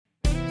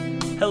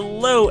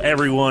Hello,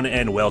 everyone,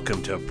 and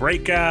welcome to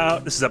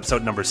Breakout. This is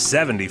episode number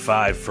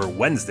 75 for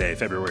Wednesday,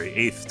 February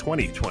 8th,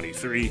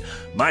 2023.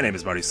 My name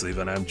is Marty Sleva,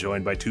 and I'm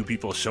joined by two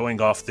people showing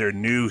off their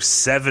new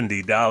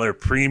 $70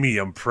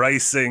 premium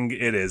pricing.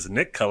 It is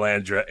Nick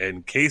Calandra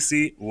and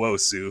Casey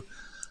Wosu.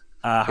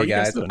 Hey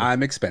guys,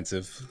 I'm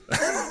expensive.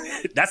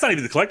 That's not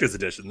even the collector's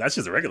edition. That's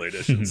just a regular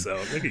edition. So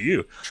look at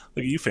you,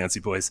 fancy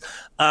boys.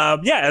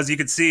 As you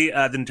can see,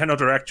 the Nintendo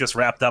Direct just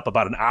wrapped up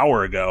about an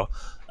hour ago.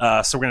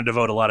 So we're going to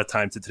devote a lot of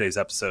time to today's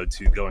episode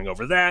to going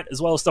over that,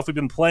 as well as stuff we've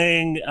been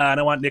playing. And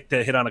I want Nick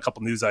to hit on a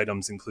couple news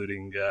items,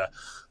 including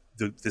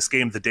this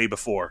game the day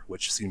before,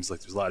 which seems like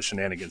there's a lot of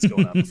shenanigans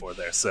going on before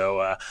there. So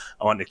I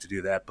want Nick to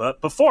do that.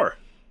 But before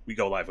we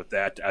go live with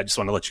that, I just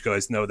want to let you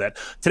guys know that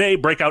today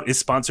Breakout is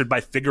sponsored by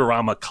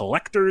Figurama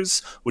Collectors,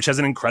 which has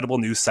an incredible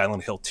new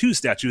Silent Hill 2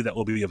 statue that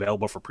will be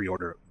available for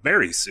pre-order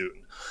very soon.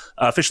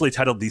 Officially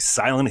titled the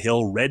Silent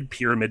Hill Red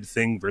Pyramid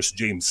Thing vs.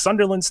 James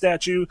Sunderland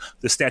statue,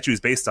 the statue is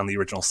based on the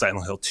original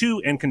Silent Hill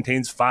 2 and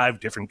contains 5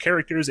 different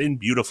characters in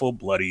beautiful,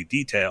 bloody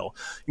detail,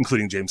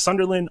 including James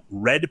Sunderland,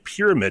 Red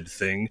Pyramid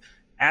Thing,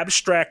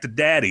 Abstract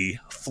Daddy,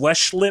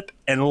 Flesh Lip,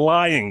 and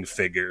Lying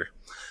Figure.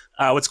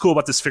 What's cool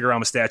about this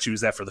Figurama statue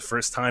is that for the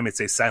first time, it's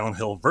a Silent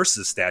Hill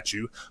versus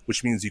statue,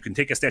 which means you can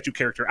take a statue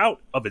character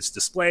out of its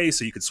display,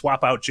 so you could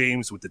swap out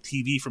James with the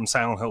TV from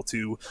Silent Hill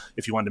 2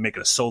 if you wanted to make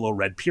it a solo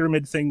Red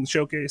Pyramid Thing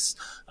showcase.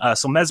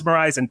 So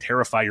mesmerize and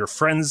terrify your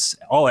friends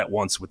all at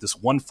once with this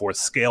 1/4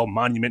 scale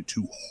monument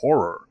to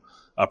horror.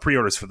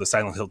 Pre-orders for the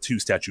Silent Hill 2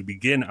 statue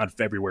begin on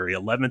February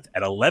 11th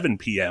at 11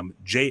 p.m.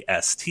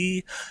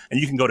 JST, and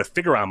you can go to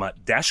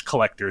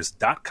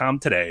Figurama-collectors.com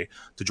today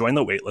to join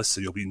the waitlist so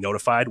you'll be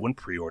notified when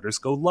pre-orders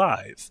go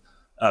live.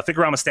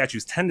 Figurama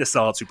statues tend to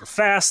sell out super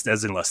fast,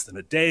 as in less than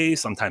a day,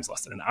 sometimes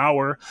less than an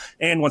hour,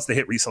 and once they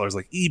hit resellers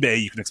like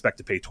eBay, you can expect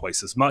to pay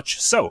twice as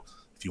much. So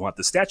if you want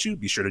the statue,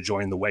 be sure to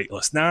join the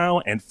waitlist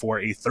now, and for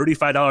a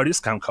 $35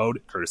 discount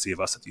code, courtesy of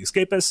us at The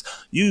Escapists,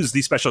 use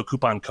the special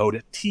coupon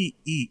code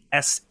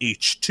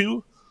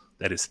TESH2.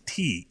 That is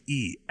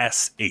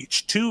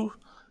TESH2.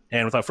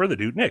 And without further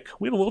ado, Nick,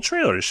 we have a little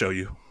trailer to show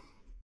you.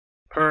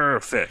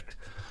 Perfect.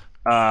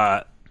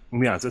 Let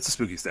me be honest, it's a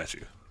spooky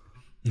statue.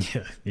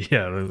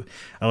 Yeah,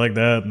 I like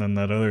that. And then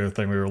that other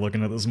thing we were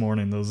looking at this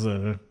morning, those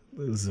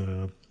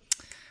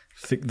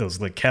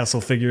like castle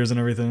figures and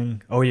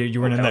everything. Oh yeah, you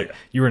weren't in that. Yeah.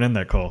 You weren't in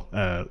that call.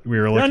 We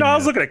were looking. No, I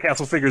was looking at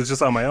castle figures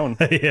just on my own.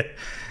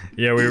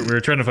 yeah. We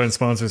were trying to find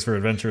sponsors for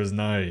Adventures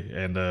Night,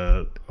 and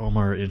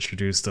Omar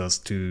introduced us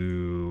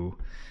to.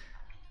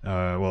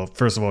 Well,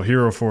 first of all,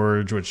 Hero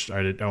Forge, which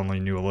I only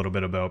knew a little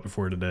bit about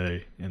before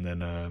today, and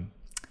then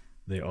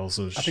they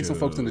also. I think some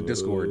folks in the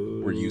Discord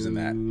were using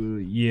that.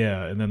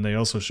 Yeah, and then they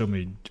also showed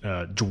me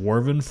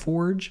Dwarven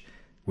Forge,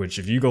 which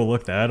if you go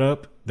look that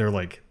up, they're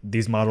like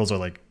these models are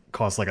like.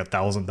 Cost like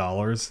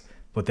 $1,000,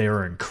 but they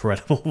are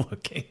incredible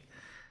looking.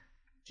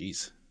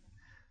 Jeez.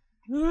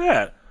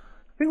 Yeah.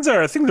 Things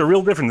are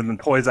real different than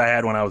the toys I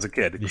had when I was a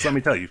kid. Because let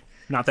me tell you,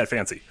 not that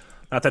fancy.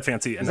 Not that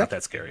fancy and not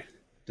that scary.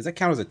 Does that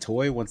count as a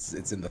toy once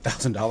it's in the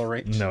 $1,000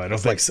 range? No, I don't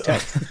think so.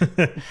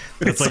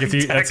 It's like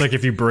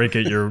if you break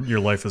it,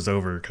 your life is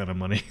over kind of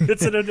money.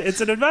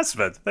 It's an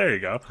investment. There you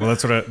go. Well,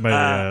 that's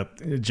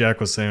what Jack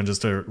was saying,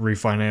 just to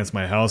refinance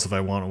my house if I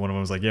want one of them. I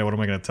was like, yeah, what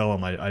am I going to tell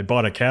him? I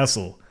bought a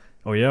castle.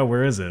 Oh yeah,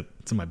 where is it?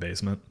 It's in my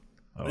basement.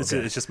 Oh, okay.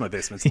 It's just my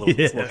basement. It's a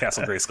little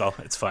Castle Grayskull.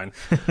 It's fine.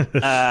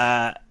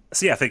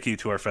 So yeah, thank you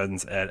to our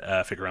friends at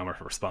Figurama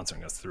for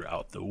sponsoring us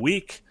throughout the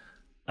week.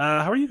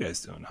 How are you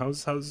guys doing?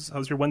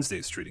 How's your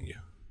Wednesdays treating you?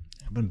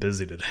 I've been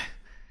busy today.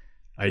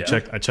 I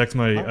checked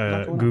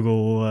my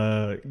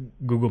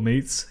Google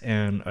Meets,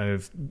 and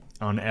I've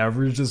on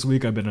average this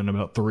week I've been in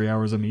about 3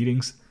 hours of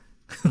meetings.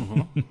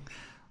 Mm-hmm.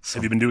 So,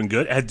 have you been doing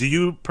good? Do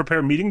you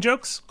prepare meeting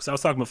jokes? Because I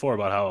was talking before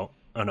about how.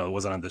 Oh no, it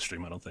wasn't on this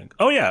stream, I don't think.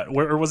 Oh yeah,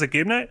 or was it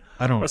game night?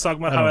 I was talking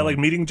about how I like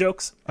meeting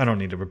jokes. I don't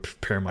need to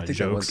prepare my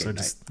jokes. I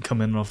just come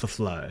in off the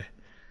fly.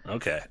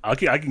 Okay, I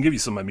can give you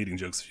some of my meeting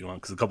jokes if you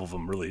want, because a couple of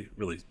them really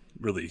can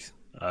really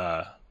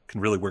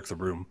work the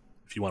room.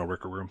 If you want to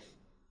work a room,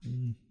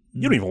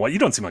 you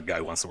don't seem like a guy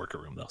who wants to work a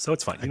room though, so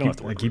it's fine. You don't have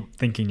to work. I keep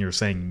thinking you're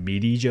saying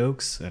meaty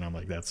jokes, and I'm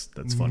like, that's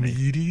funny.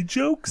 Meaty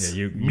jokes?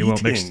 Yeah,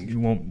 you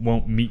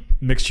won't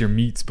mix your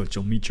meats, but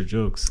you'll meet your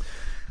jokes.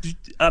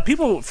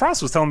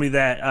 Frost was telling me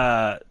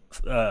that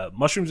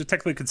mushrooms are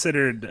technically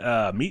considered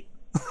meat,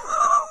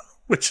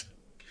 which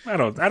I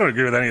don't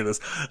agree with any of this.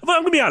 But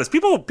I'm gonna be honest,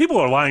 people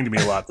are lying to me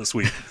a lot this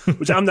week,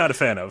 which I'm not a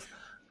fan of.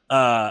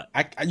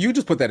 You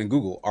just put that in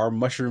Google. Are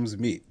mushrooms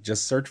meat?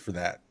 Just search for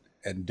that.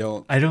 And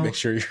make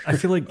sure you're. I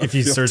feel like if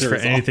you search for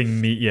anything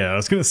meat, yeah, I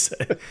was gonna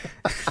say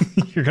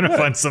you're gonna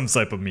find some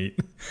type of meat.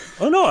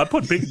 Oh no, I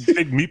put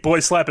big meat boy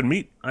slapping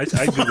meat. I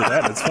Google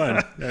that. It's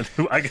fine.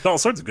 I get all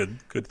sorts of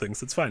good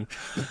things. It's fine.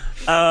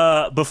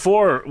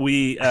 Before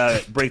we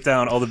break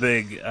down all the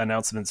big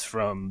announcements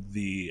from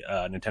the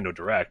Nintendo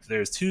Direct,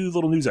 there's 2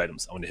 little news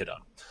items I want to hit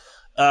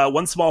on.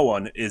 One small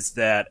one is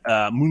that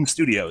Moon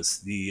Studios,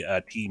 the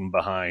team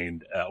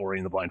behind Ori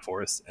and the Blind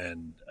Forest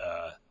and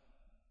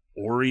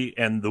Ori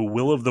and the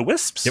Will of the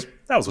Wisps. Yep.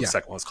 That was what the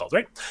second one was called,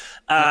 right?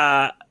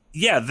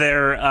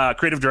 Their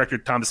creative director,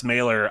 Thomas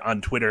Mailer,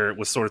 on Twitter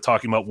was sort of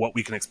talking about what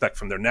we can expect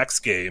from their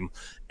next game.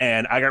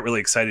 And I got really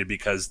excited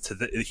because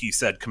he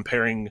said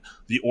comparing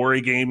the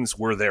Ori games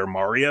were their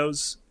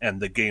Marios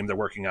and the game they're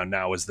working on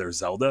now is their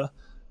Zelda.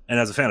 And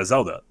as a fan of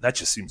Zelda, that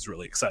just seems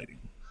really exciting.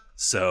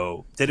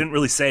 So they didn't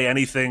really say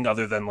anything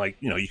other than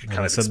you can kind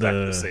of expect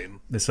the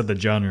same. They said the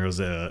genre is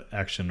a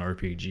action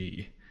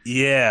RPG.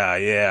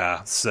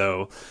 Yeah.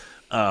 So,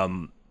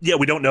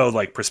 we don't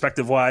know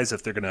perspective wise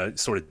if they're gonna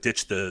sort of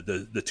ditch the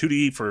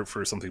 2D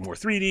for something more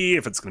 3D,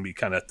 if it's gonna be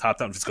kind of top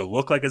down, if it's gonna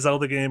look like a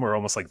Zelda game or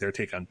almost like their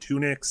take on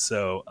Tunic.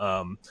 So,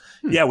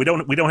 we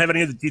don't have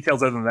any of the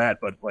details other than that.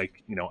 But I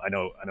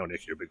know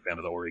Nick, you're a big fan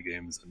of the Ori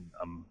games,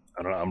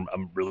 and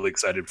I'm really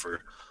excited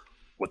for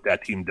what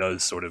that team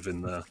does sort of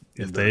in the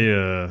Zelda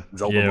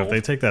mold. If they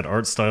take that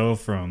art style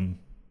from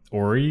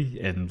Ori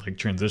and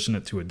transition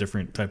it to a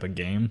different type of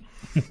game,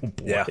 oh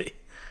boy,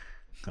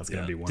 that's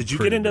gonna be one. Did you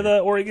get into the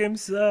Ori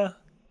games?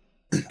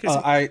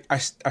 I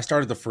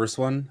started the first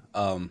one,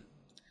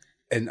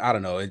 and I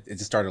don't know, it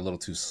just started a little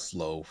too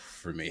slow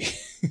for me.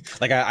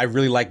 I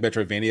really like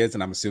Metroidvanias,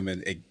 and I'm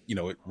assuming it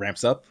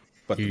ramps up,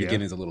 but the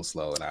beginning is a little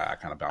slow, and I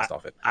kind of bounced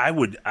off it. I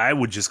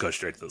would just go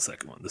straight to the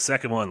second one. The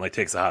second one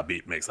takes a hot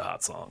beat, makes a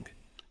hot song.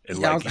 And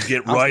you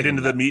get right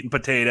into the meat and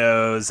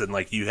potatoes, and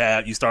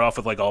you start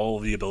off with all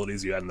of the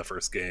abilities you had in the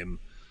first game.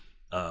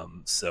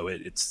 So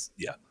it's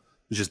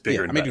just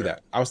bigger. And I may do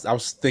that. I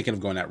was thinking of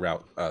going that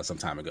route some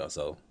time ago.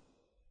 So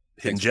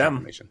Hidden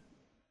Gem.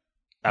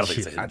 I don't think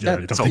it's a Hidden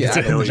Gem. It's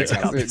billions of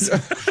copies.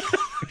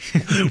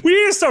 We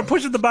need to start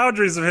pushing the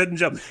boundaries of Hidden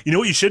Gems. You know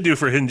what you should do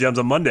for Hidden Gems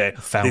on Monday?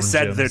 They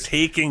said they're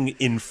taking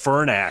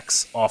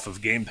Infernax off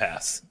of Game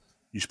Pass.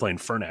 You should play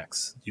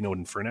Infernax. Do you know what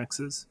Infernax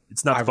is?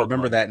 It's not. I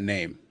remember that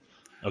name.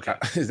 Okay,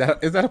 is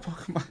that a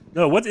Pokemon?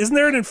 No, what isn't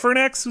there an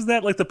Infernax? Was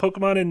that the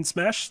Pokemon in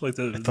Smash? I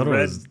thought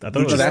that's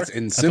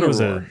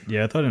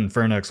Incineroar. I thought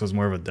Infernax was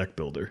more of a deck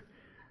builder.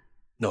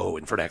 No,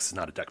 Infernax is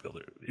not a deck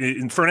builder.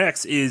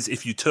 Infernax is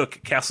if you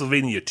took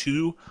Castlevania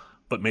 2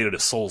 but made it a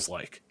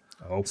Souls-like.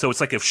 Oh, so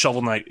it's like if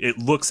Shovel Knight. It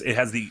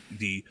has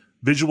the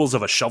visuals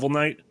of a Shovel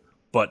Knight,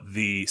 but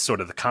the sort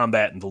of the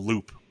combat and the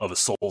loop of a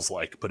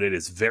Souls-like. But it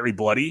is very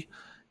bloody.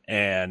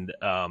 And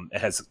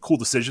it has cool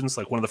decisions.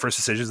 One of the first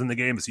decisions in the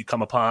game is you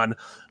come upon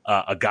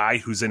a guy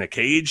who's in a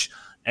cage,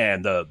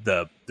 and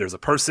there's a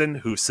person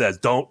who says,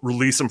 "Don't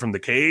release him from the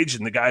cage,"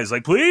 and the guy's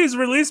like, "Please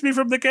release me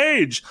from the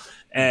cage."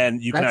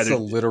 And that's a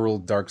literal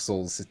Dark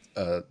Souls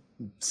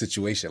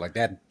situation.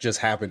 That just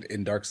happened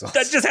in Dark Souls.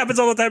 That just happens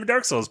all the time in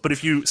Dark Souls. But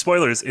if you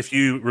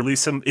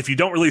release him, if you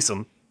don't release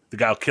him, the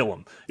guy will kill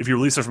him. If you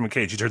release him from a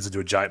cage, he turns into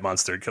a giant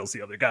monster and kills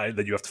the other guy.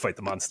 Then you have to fight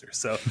the monster.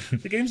 So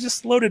the game's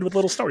just loaded with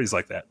little stories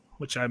like that,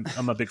 which I'm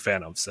a big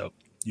fan of. So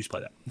you should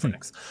play that for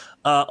next.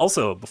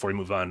 Also, before we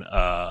move on,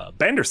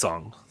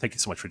 Bandersong, thank you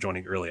so much for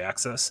joining Early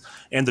Access.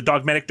 And the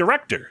Dogmatic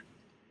Director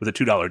with a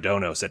 $2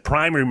 dono said,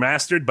 Prime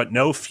remastered, but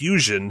no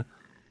Fusion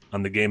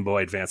on the Game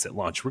Boy Advance at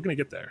launch. We're going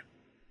to get there.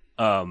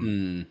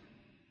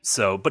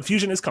 So, but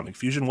Fusion is coming.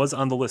 Fusion was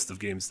on the list of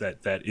games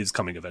that is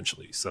coming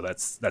eventually. So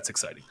that's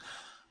exciting.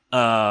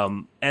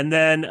 And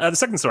then the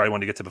second story I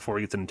wanted to get to before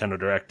we get to Nintendo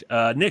Direct.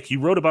 Nick, you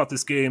wrote about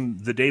this game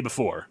the day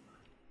before,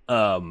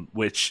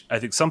 which I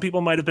think some people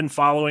might have been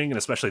following, and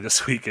especially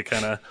this week, it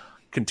kind of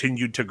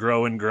continued to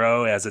grow and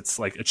grow as it's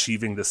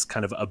achieving this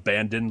kind of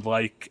abandoned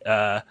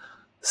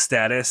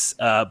status.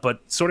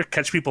 But sort of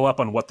catch people up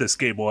on what this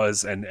game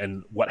was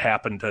and what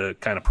happened to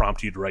kind of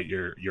prompt you to write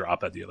your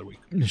op-ed the other week.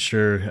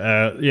 Sure.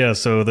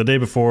 So the day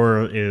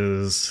before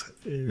is,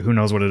 who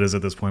knows what it is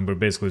at this point, but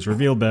basically it's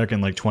revealed back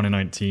in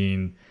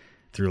 2019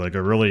 through a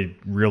really,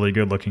 really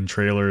good looking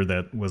trailer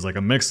that was a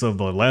mix of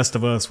The Last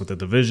of Us with The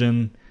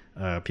Division.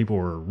 People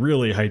were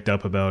really hyped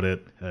up about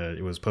it.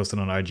 It was posted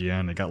on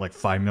IGN. It got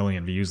 5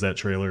 million views, that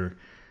trailer.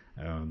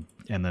 And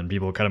then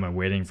people kind of been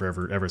waiting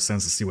forever ever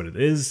since to see what it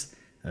is.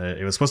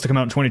 It was supposed to come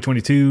out in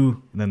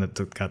 2022, and then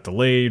it got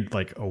delayed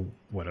a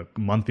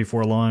month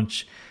before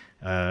launch.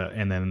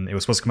 And then it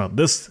was supposed to come out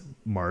this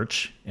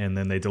March, and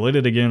then they delayed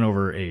it again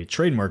over a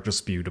trademark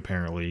dispute,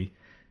 apparently,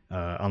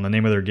 on the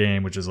name of their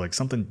game, which is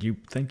something you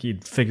think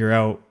you'd figure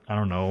out, I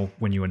don't know,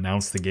 when you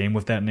announced the game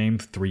with that name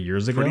 3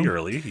 years ago. Pretty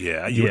early,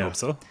 yeah, you would hope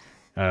so.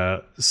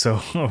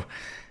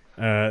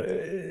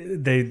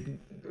 They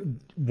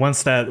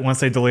once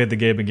they delayed the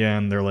game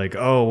again, they're like,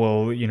 oh,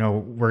 well,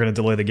 we're going to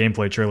delay the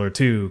gameplay trailer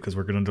too, because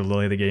we're going to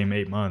delay the game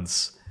 8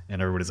 months.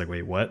 And everybody's like,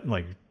 wait, what?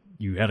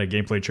 You had a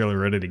gameplay trailer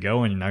ready to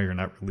go and now you're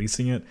not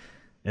releasing it?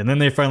 And then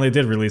they finally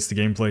did release the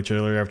gameplay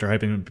trailer after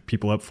hyping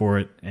people up for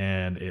it,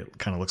 and it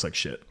kind of looks like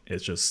shit.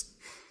 It's just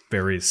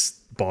very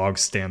bog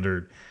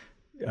standard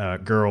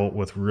girl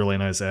with really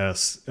nice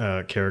ass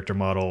character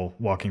model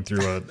walking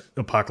through a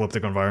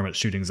apocalyptic environment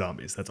shooting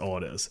zombies. That's all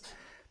it is.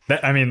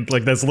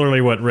 That's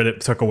literally what Reddit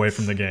took away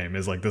from the game,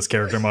 is this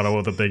character model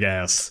with a big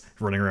ass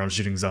running around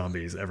shooting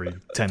zombies every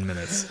 10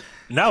 minutes.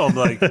 Now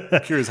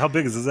I'm curious, how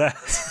big is his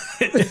ass?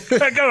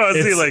 I kind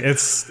of see like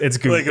it's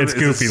goofy. It's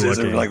goofy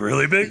looking. Like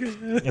really big.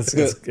 It's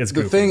the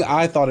goofy. thing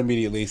I thought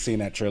immediately seeing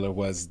that trailer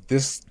was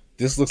this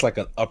looks like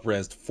an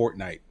up-resed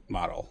Fortnite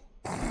model.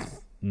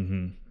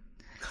 Mm-hmm.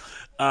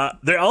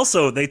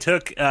 They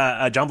took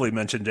John Blee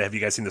mentioned. Have you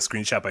guys seen the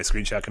screenshot by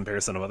screenshot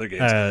comparison of other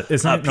games?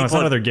 It's not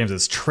other games.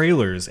 It's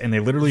trailers, and they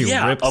literally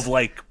ripped of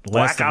like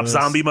Black Ops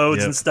zombie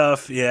modes and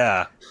stuff.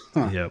 Yeah.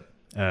 Huh. Yep.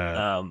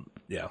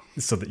 Yeah.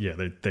 So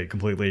they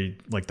completely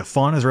like the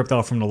font is ripped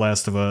off from The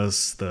Last of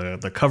Us.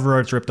 The cover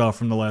art's ripped off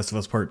from The Last of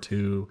Us Part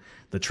 2.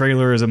 The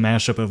trailer is a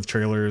mashup of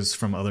trailers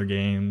from other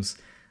games.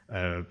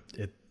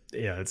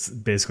 It's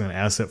basically an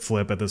asset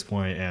flip at this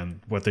point,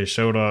 and what they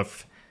showed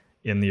off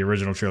in the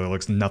original trailer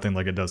looks nothing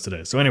like it does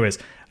today. So anyways,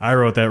 I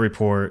wrote that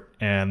report,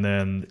 and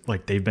then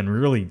like they've been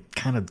really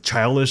kind of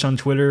childish on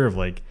Twitter of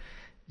like,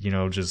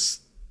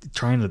 just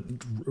trying to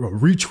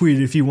retweet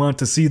if you want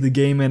to see the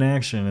game in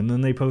action. And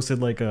then they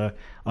posted like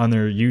on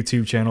their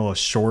YouTube channel a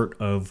short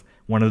of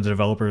one of the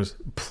developers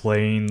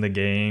playing the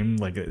game,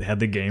 like it had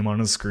the game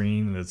on a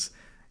screen, and it's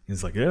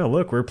like, yeah,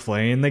 look, we're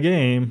playing the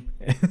game.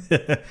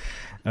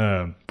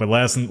 But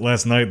last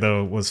night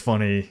though was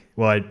funny.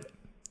 Well,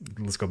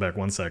 let's go back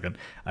 1 second.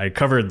 I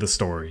covered the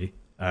story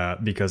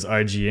because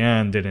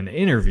IGN did an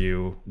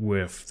interview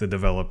with the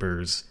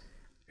developers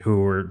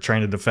who were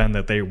trying to defend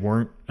that they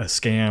weren't a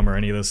scam or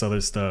any of this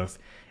other stuff,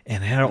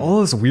 and it had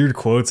all this weird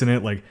quotes in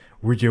it, like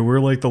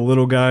we're like the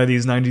little guy,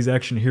 these 90s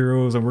action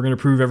heroes, and we're gonna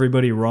prove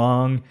everybody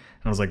wrong. And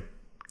I was like,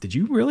 did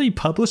you really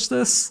publish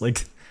this?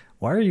 Like,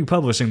 why are you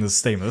publishing this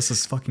statement? This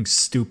is fucking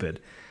stupid.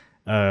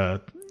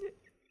 And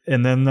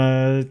then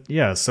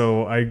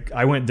so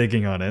I went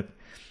digging on it.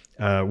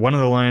 One of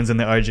the lines in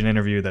the IGN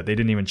interview that they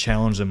didn't even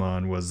challenge them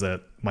on was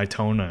that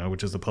Mytona,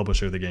 which is the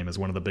publisher of the game, is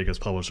one of the biggest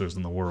publishers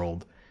in the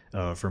world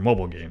for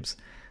mobile games.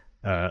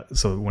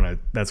 So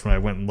that's when I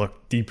went and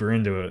looked deeper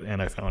into it,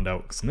 and I found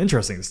out some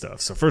interesting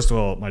stuff. So first of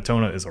all,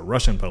 Mytona is a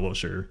Russian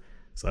publisher,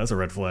 so that's a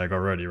red flag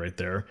already right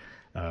there.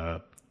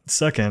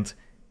 Second,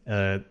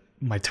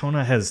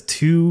 Mytona has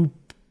 2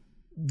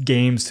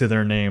 games to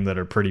their name that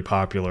are pretty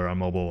popular on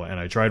mobile, and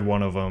I tried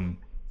one of them.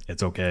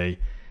 It's okay.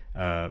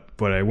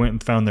 But I went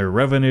and found their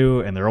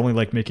revenue, and they're only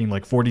like making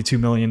like $42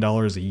 million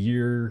a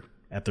year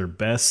at their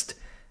best.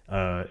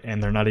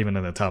 And they're not even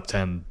in the top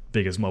 10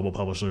 biggest mobile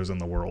publishers in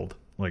the world.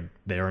 Like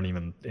they aren't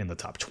even in the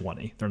top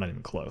 20. They're not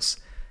even close.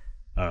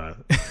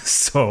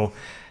 So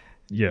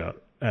yeah.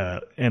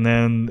 And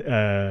then,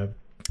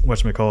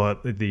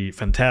 whatchamacallit, the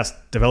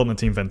development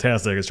team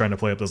Fantastic is trying to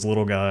play up this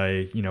little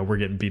guy, we're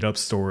getting beat up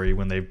story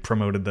when they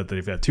promoted that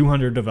they've got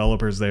 200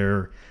 developers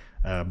there.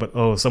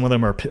 But some of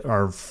them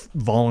are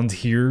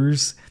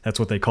volunteers. That's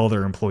what they call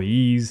their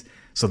employees.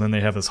 So then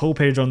they have this whole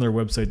page on their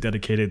website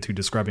dedicated to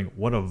describing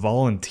what a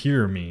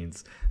volunteer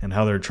means and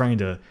how they're trying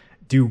to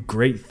do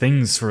great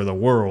things for the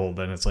world.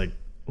 And it's like,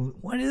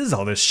 what is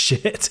all this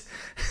shit?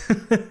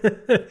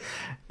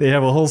 They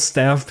have a whole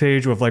staff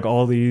page with like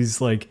all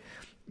these like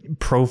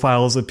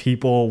profiles of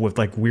people with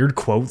like weird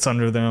quotes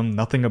under them,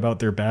 nothing about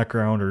their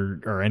background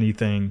or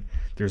anything.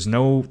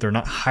 They're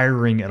not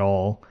hiring at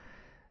all.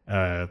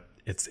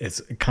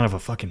 It's kind of a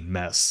fucking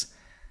mess.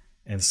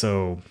 And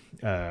so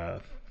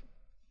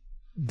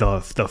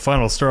the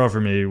final straw for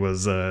me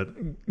was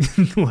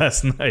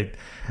last night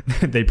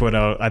they put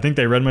out, I think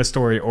they read my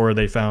story or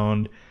they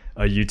found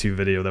a YouTube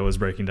video that was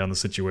breaking down the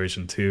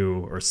situation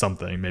too, or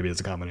something. Maybe it's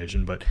a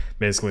combination, but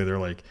basically they're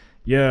like,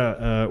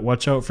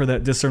 watch out for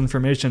that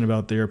disinformation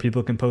about there.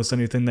 People can post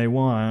anything they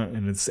want,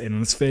 and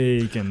it's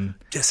fake and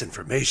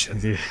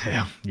disinformation.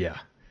 Yeah.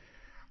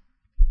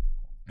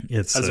 How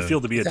does it feel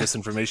to be a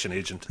disinformation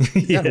agent?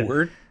 Is that a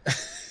word?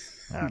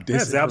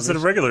 It's the opposite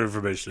of regular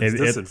information. It's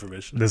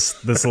disinformation.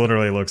 This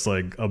literally looks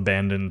like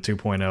Abandoned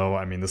 2.0.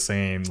 I mean, the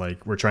same.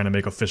 Like we're trying to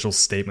make official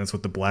statements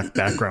with the black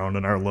background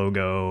and our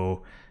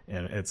logo,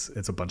 and it's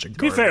a bunch of garbage.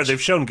 To be fair,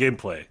 they've shown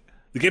gameplay.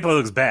 The gameplay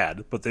looks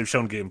bad, but they've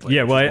shown gameplay.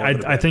 Yeah, well,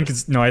 I think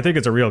it's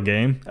a real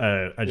game.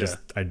 I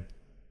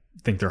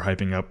think they're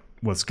hyping up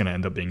what's going to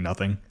end up being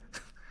nothing.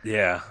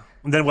 Yeah,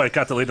 and then it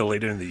got delayed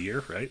later in the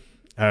year, right?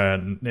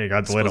 It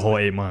got delayed a whole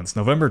 8 months.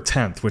 November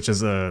 10th, which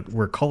is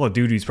where Call of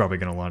Duty's probably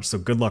going to launch. So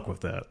good luck with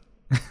that.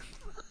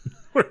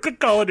 Where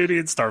Call of Duty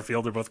and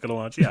Starfield are both going to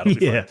launch. Yeah, it'll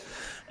be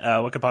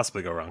fun. What could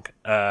possibly go wrong?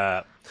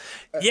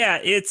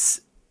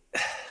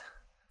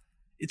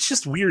 It's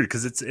just weird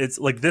because it's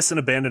like this and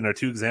Abandon are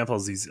 2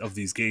 examples of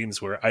these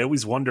games where I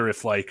always wonder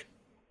if like,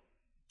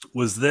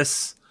 was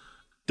this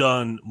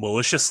done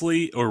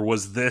maliciously or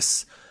was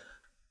this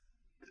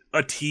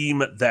a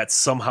team that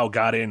somehow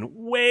got in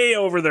way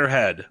over their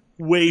head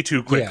way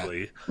too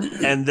quickly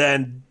and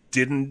then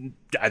didn't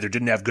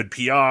have good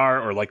PR,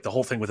 or like the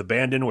whole thing with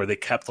Abandon where they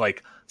kept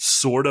like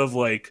sort of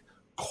like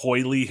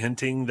coyly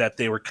hinting that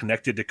they were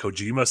connected to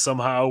Kojima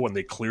somehow when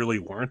they clearly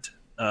weren't.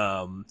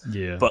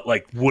 But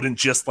like wouldn't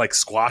just like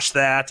squash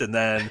that, and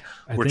then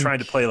we're trying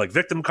to play like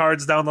victim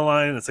cards down the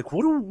line. It's like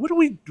what do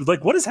we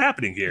like? What is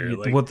happening here?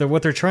 Like,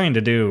 what they're trying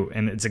to do,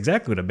 and it's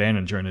exactly what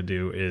Abandon's trying to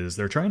do, is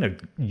they're trying to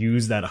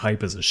use that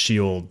hype as a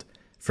shield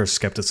for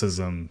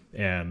skepticism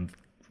and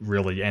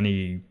really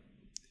any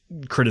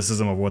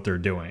criticism of what they're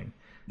doing.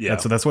 Yeah,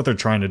 that's what they're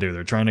trying to do.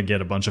 They're trying to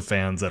get a bunch of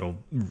fans that'll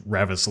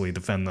ravenously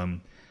defend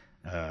them,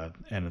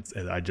 and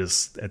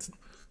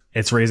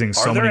it's raising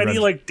so many. Are there any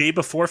like day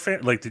before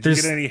fans? Like, did you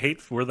get any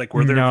hate for like?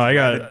 Were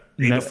there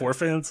day before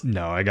fans?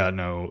 No, I got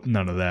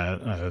none of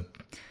that.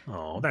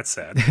 Oh, that's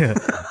sad.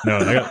 No,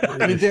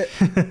 I mean,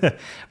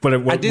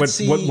 but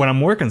what I'm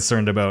more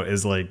concerned about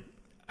is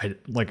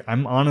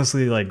I'm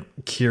honestly like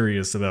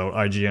curious about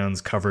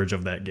IGN's coverage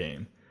of that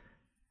game,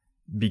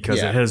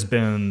 because it has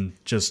been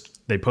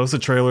just, they post the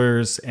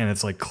trailers and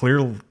it's like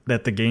clear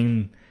that the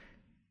game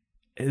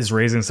is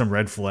raising some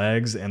red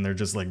flags and they're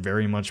just like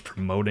very much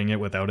promoting it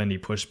without any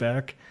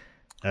pushback.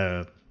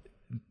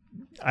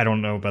 I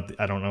don't know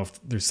if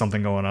there's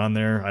something going on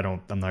there.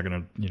 I'm not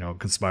gonna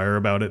conspire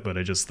about it, but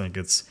I just think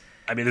it's.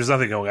 I mean, there's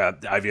nothing going on.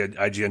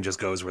 IGN just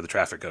goes where the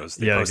traffic goes.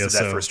 They posted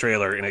that first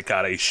trailer and it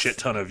got a shit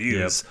ton of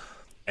views. Yep.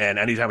 And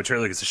anytime a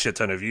trailer gets a shit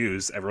ton of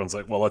views, everyone's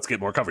like, well, let's get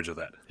more coverage of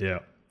that. Yeah.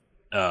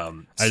 I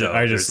don't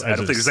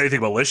think there's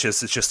anything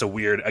malicious. It's just a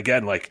weird,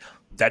 again, like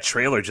that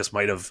trailer just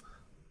might have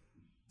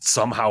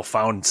somehow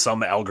found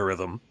some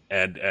algorithm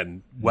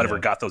and whatever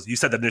got those. You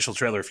said the initial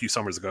trailer a few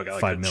summers ago got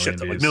like 5 million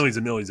views. Like millions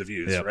and millions of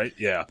views, right?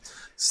 Yeah.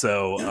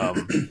 So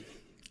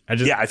I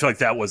feel like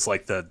that was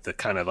like the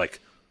kind of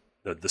like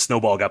the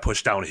snowball got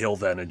pushed downhill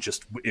then, and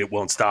just it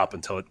won't stop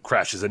until it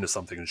crashes into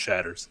something and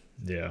shatters.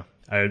 Yeah.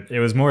 It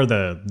was more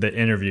the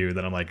interview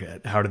that I'm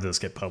like, how did this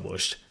get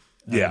published?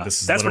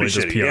 This is that's pretty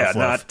shitty. PR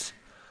fluff.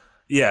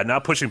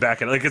 Not pushing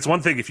back. Like, it's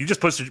one thing if you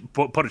just put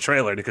a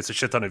trailer and it gets a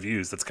shit ton of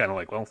views. That's kind of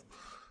like, well,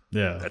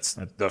 that's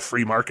the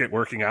free market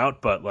working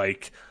out. But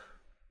like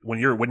when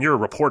you're a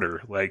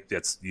reporter, like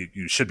that's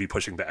you should be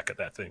pushing back at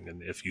that thing.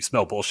 And if you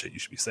smell bullshit, you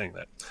should be saying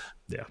that.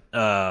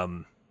 Yeah.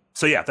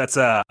 So yeah, that's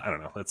I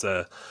don't know. That's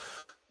a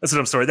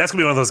dumb story. That's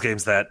gonna be one of those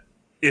games that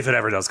if it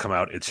ever does come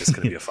out, it's just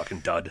gonna be a fucking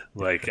dud.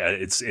 Like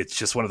it's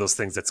just one of those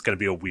things that's gonna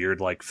be a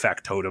weird like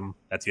factotum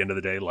at the end of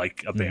the day.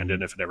 Like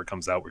Abandon, if it ever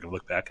comes out, we're gonna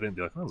look back at it and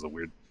be like, that was a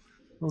weird.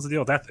 What was the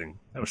deal with that thing?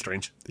 That was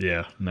strange.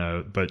 Yeah,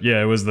 no, but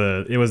yeah, it was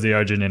the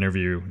IGN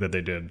interview that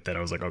they did that I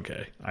was like,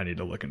 okay, I need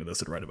to look into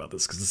this and write about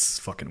this because this is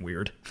fucking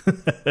weird.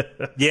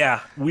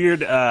 Yeah,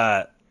 weird.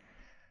 And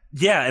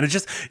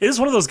it is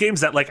one of those games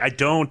that like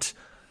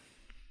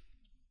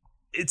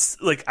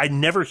it's like I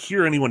never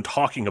hear anyone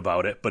talking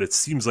about it, but it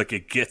seems like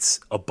it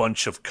gets a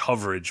bunch of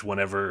coverage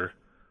whenever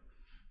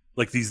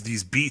like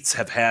these beats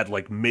have had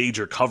like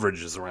major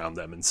coverages around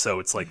them. And so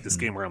it's like this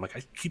game where I'm like,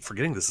 I keep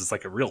forgetting this is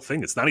like a real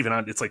thing. It's not even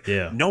on, it's like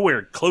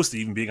nowhere close to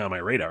even being on my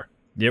radar.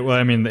 Yeah. Well,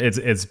 I mean,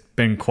 it's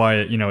been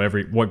quiet,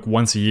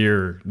 once a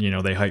year,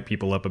 they hype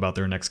people up about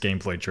their next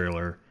gameplay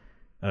trailer.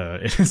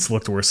 It's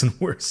looked worse and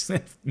worse.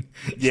 Once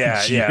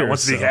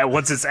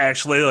it's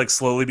actually like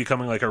slowly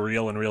becoming like a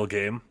real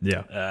game.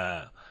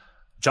 Yeah.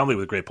 John Lee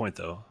with a great point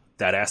though.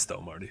 That ass though,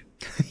 Marty.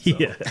 So,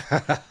 yeah.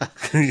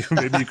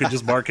 Maybe you could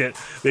just market.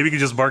 Maybe you could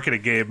just market a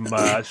game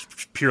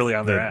purely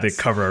on their ass. The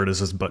cover art is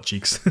just butt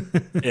cheeks.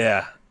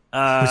 Yeah.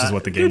 Which is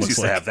what the game looks used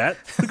like. To have that.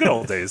 The good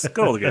old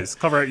days.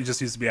 Cover art, you just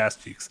used to be ass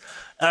cheeks.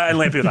 And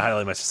Lampy with a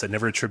highlight message said,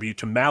 "Never attribute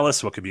to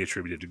malice what could be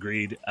attributed to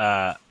greed."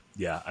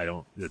 Yeah, I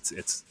don't. I think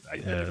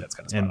that's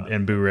kind of spot on.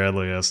 And Boo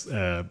Radley asked,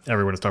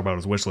 everyone is talking about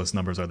his wishlist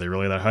numbers. Are they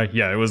really that high?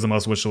 Yeah, it was the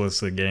most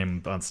wishlisted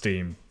game on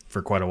Steam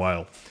for quite a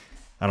while.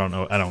 I don't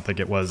know. I don't think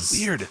it was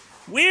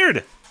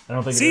weird. I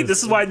don't think. See,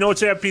 this is why no one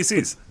should have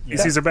PCs. Yeah.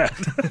 PCs are bad.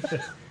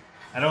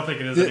 I don't think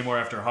it is anymore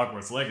after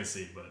Hogwarts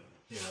Legacy, but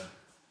yeah.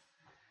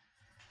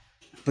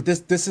 But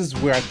this is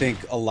where I think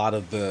a lot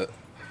of the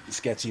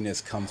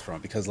sketchiness comes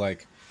from, because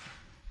like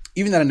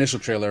even that initial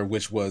trailer,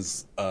 which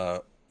was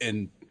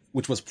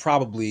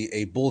probably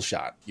a bull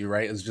shot, you're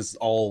right. It was just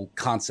all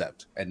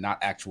concept and not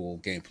actual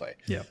gameplay.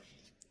 Yeah.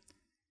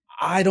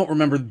 I don't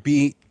remember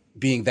being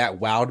that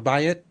wowed by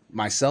it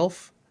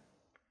myself.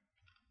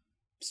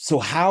 So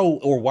how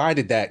or why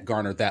did that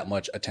garner that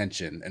much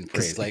attention and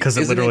praise? Like, because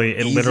it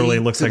literally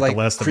looks like The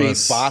Last of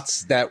Us.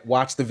 Bots that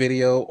watch the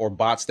video or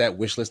bots that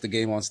wishlist the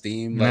game on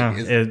Steam. Like,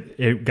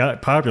 it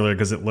got popular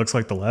because it looks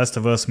like The Last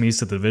of Us meets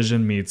The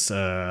Division meets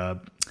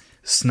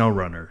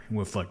SnowRunner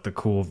with like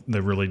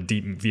the really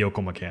deep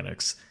vehicle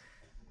mechanics.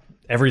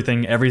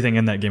 Everything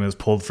in that game is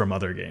pulled from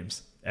other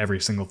games.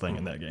 Every single thing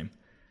in that game.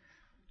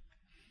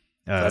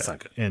 That's not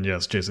good. And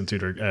yes, Jason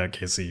Tudor,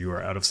 Casey, you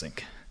are out of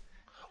sync.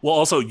 Well,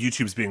 also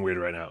YouTube's being weird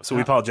right now, so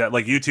we apologize.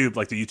 Like YouTube,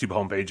 like the YouTube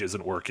homepage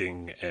isn't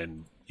working,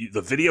 and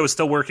the video is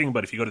still working,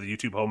 but if you go to the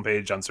YouTube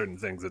homepage on certain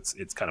things,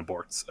 it's kind of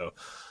borked. So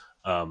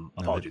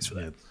apologies for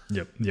that.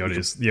 Yep, the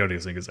audio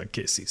thing is on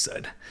Casey's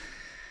side.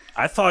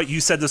 I thought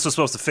you said this was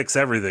supposed to fix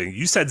everything.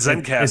 You said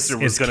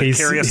Zencaster was going to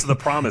carry us to the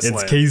promised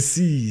land. It's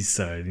Casey's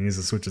side. He needs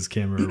to switch his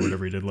camera or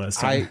whatever he did last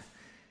time.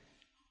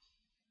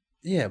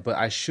 Yeah, but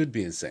I should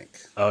be in sync.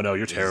 Oh no,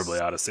 you're terribly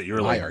out of sync.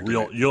 You're like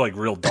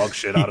real dog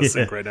shit out of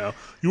sync right now.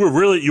 You were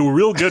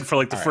real good for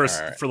like the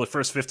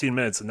first 15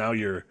 minutes, and now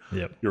you're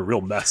a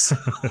real mess.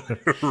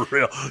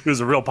 There's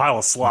a real pile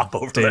of slop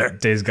over there.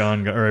 Days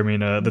gone, or I mean,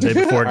 the day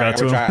before got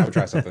to him. We'll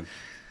try something.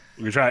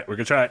 We're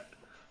gonna try it.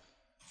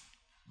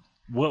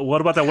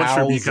 What about that one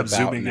stream you kept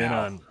zooming in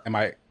on? Am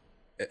I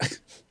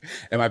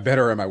Am I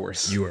better or am I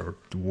worse? You are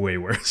way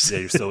worse. Yeah,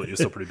 you're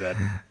still pretty bad.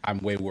 I'm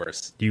way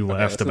worse. You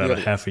laughed about a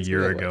half a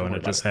year ago, Don't and worry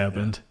it just about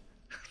happened.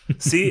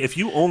 See, if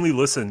you only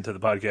listen to the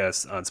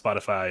podcast on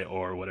Spotify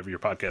or whatever your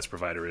podcast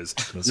provider is,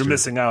 you're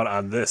missing out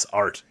on this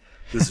art,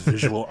 this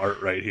visual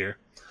art right here.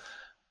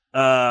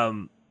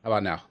 How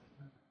about now?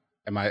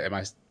 Am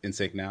I in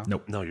sync now?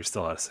 Nope. No, you're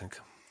still out of sync.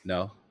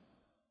 No.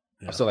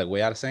 Yeah. I'm still like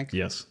way out of sync.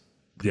 Yes.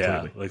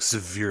 Completely. Yeah, like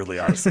severely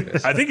out of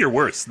sync. I think you're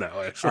worse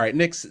now, actually. All right,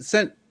 Nick,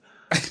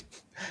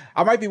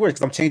 I might be worse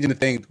because I'm changing the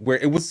thing where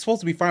it was supposed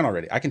to be fine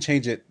already. I can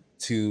change it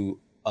to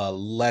a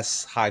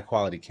less high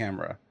quality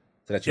camera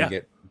so that you can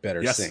get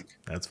better sync.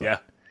 That's fine. Yeah.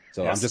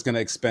 So I'm just going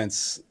to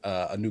expense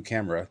a new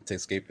camera to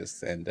escape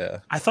this. And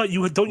I thought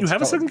don't you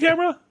have a second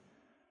camera?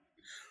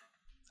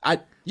 I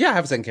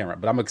have a second camera,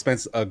 but I'm gonna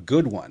expense a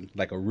good one,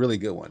 like a really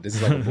good one. This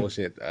is like a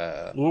bullshit.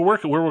 We're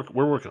working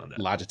on that.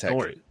 Logitech. Don't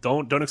worry.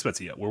 Don't expense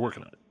it yet. We're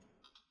working on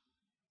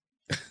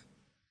it.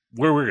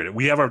 We're working it.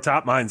 We have our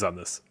top minds on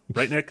this,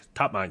 right, Nick?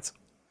 Top minds.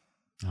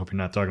 I hope you're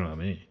not talking about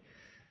me.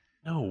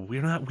 No,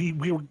 we're not.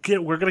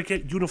 We're gonna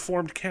get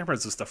uniformed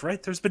cameras and stuff,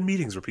 right? There's been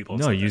meetings where people.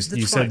 No, you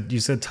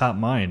said top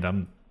mind.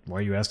 Why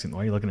are you asking?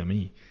 Why are you looking at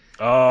me?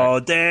 Oh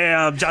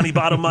damn, Johnny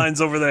Bottom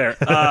Mind's over there.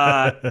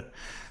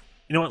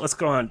 You know what? Let's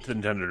go on to the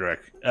Nintendo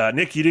Direct.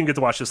 Nick, you didn't get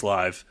to watch this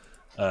live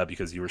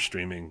because you were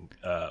streaming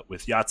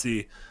with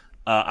Yahtzee.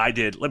 I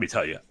did. Let me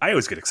tell you, I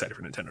always get excited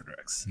for Nintendo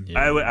Directs. Yeah,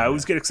 I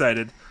always get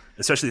excited,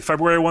 especially the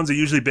February ones are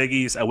usually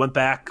biggies. I went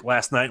back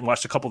last night and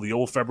watched a couple of the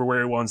old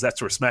February ones. That's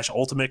where Smash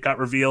Ultimate got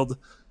revealed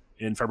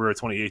in February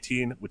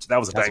 2018, which that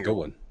was a banger. That's a good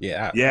one.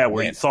 Yeah. Yeah,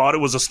 where you thought it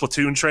was a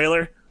Splatoon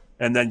trailer,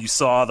 and then you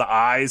saw the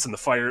eyes and the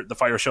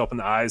fire show up in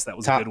the eyes. That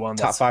was a good one.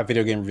 Top 5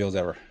 video game reveals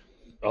ever.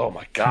 Oh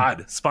my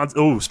god!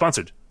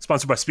 Sponsored by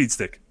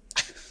Speedstick.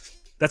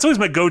 That's always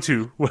my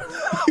go-to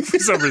for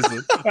some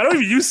reason. I don't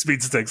even use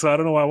Speedstick, so I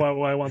don't know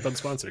why I want them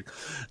sponsoring.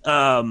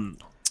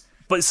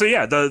 But so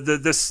yeah,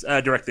 this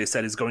direct they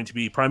said is going to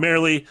be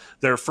primarily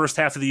their first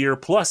half of the year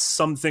plus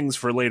some things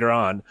for later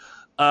on,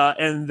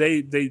 and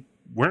they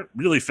weren't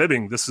really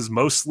fibbing. This is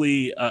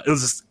mostly it was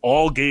just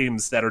all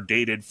games that are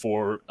dated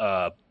for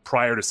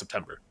prior to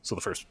September, so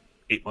the first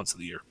 8 months of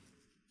the year.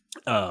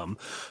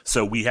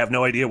 So we have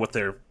no idea what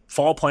their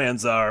fall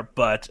plans are,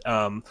 but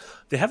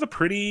they have a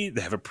pretty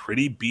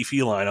beefy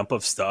lineup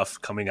of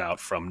stuff coming out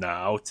from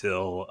now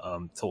till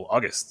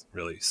August,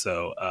 really.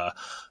 So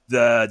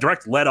the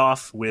direct led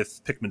off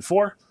with Pikmin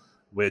 4,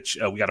 which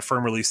we got a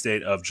firm release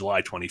date of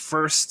July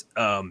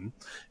 21st.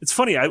 It's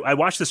funny, I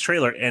watched this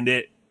trailer and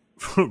it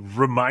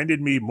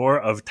reminded me more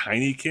of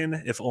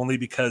Tinykin, if only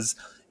because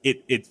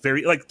it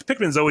very like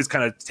Pikmin's always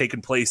kind of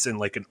taken place in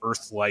like an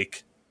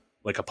Earth-like,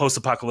 like a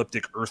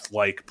post-apocalyptic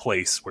Earth-like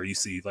place where you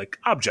see like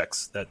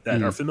objects that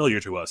are familiar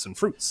to us and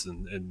fruits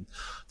and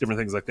different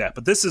things like that.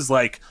 But this is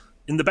like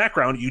in the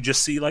background, you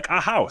just see like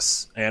a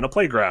house and a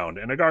playground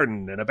and a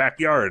garden and a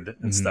backyard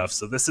and stuff.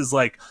 So this is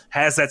like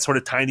has that sort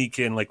of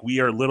Tinykin, like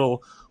we are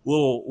little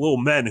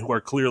men who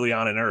are clearly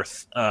on an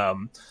Earth.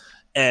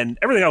 And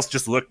everything else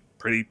just looked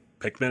pretty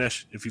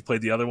Pikmin-ish. If you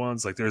played the other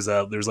ones, like there's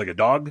like a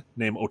dog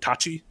named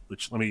Otachi,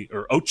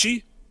 or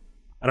Ochi.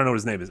 I don't know what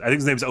his name is. I think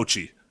his name is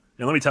Ochi.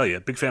 And let me tell you,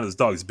 big fan of this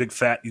dog. He's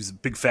a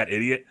big fat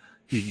idiot.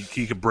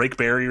 He can break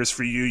barriers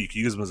for you. You can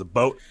use him as a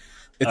boat.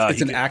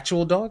 It's an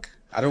actual dog?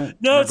 I don't.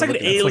 No, it's like an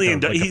alien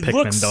dog. Like a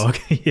Pikmin dog.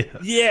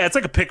 Yeah, it's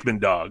like a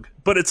Pikmin dog,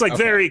 but it's like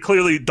very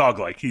clearly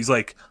dog-like. He's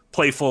like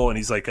playful and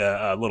he's like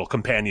a little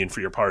companion for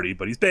your party,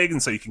 but he's big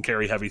and so you can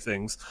carry heavy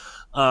things.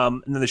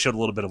 And then they showed a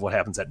little bit of what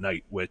happens at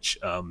night, which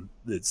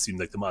it seemed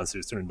like the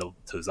monsters turn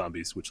into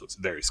zombies, which looks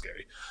very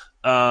scary.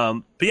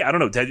 But yeah, I don't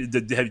know. Do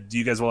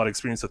you guys have a lot of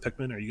experience with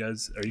Pikmin? Are you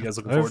guys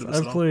looking forward to this?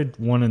 I've played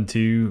 1 and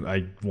 2.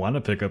 I want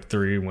to pick up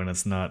 3 when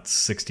it's not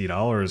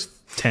 $60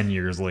 10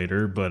 years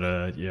later.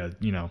 But yeah,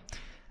 you know,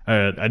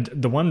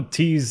 the one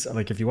tease,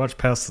 like if you watch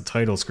past the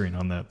title screen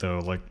on that though,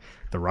 like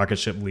the rocket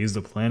ship leaves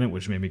the planet,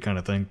 which made me kind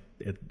of think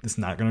it's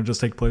not going to just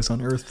take place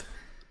on Earth.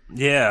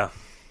 Yeah.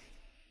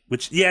 They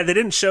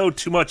didn't show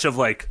too much of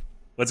like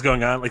what's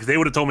going on. Like if they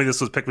would have told me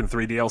this was Pikmin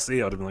 3 DLC,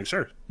 I would have been like,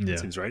 sure, that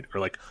seems right.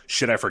 Or like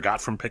shit I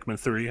forgot from Pikmin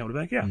 3, I would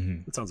have been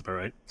like, that sounds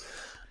about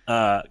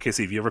right.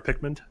 Casey, have you ever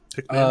Pikmin?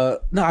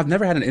 No, I've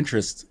never had an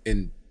interest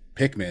in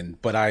Pikmin,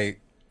 but I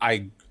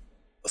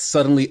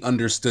suddenly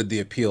understood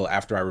the appeal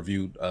after I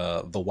reviewed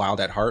The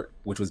Wild at Heart,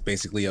 which was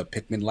basically a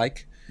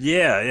Pikmin-like.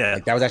 Yeah.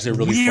 Like, that was actually a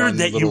really weird fun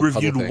that you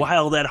reviewed thing.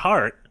 Wild at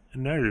Heart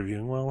and now you're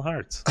reviewing Wild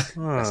Hearts.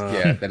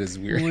 Yeah, that is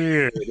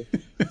weird.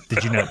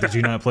 Did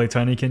you not play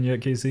Tinykin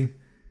yet, Casey?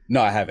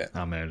 No, I haven't.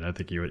 Oh man, I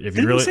think you would.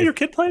 Didn't you say your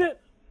kid played it?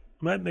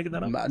 Am I making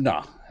that up?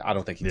 No, I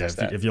don't think he does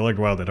that. If you like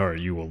Wild at Heart,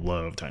 you will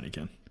love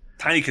Tinykin.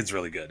 Tinykin's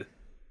really good.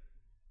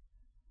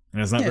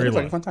 And it's not very long.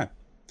 Like a fun time.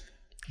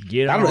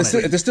 I don't know.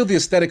 There's still the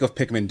aesthetic of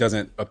Pikmin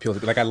doesn't appeal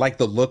to me. Like I like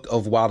the look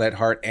of Wild at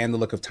Heart and the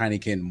look of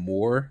Tinykin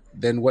more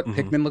than what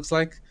Pikmin looks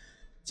like.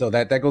 So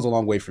that goes a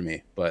long way for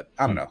me. But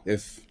I don't know.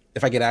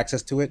 If I get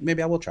access to it,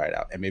 maybe I will try it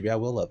out and maybe I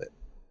will love it.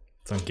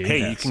 It's on Game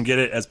Hey, Pass. you can get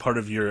it as part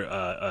of your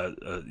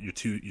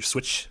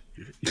Switch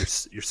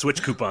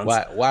coupons.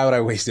 Why would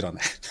I waste it on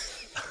that?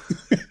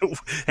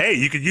 Hey,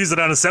 you could use it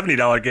on a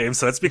 $70 game,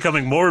 so it's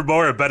becoming more and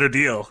more a better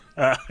deal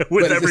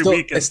with every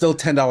weekend. It's still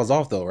 $10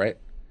 off though, right?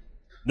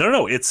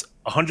 No, it's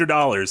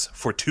 $100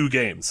 for 2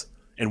 games,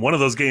 and one of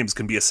those games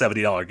can be a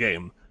 $70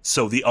 game.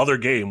 So the other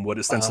game would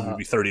ostensibly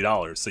be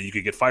 $30. So you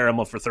could get Fire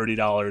Emblem for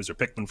 $30 or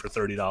Pikmin for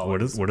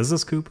 $30. What is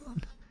this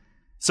coupon?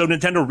 So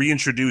Nintendo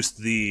reintroduced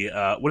the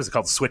what is it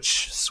called?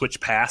 Switch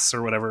Pass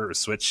or whatever, or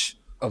Switch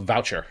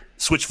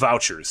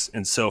vouchers.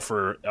 And so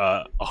for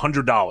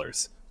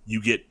 $100, you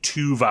get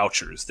 2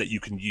 vouchers that you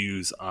can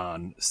use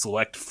on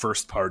select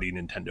first-party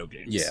Nintendo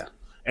games. Yeah,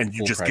 and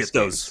you just get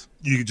those.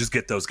 You just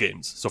get those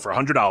games. So for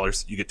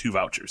 $100, you get 2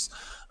 vouchers.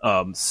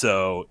 But it's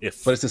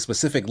a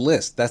specific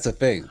list. That's the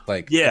thing.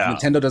 Like, if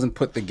Nintendo doesn't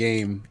put the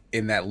game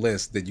in that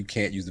list, then you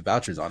can't use the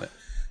vouchers on it.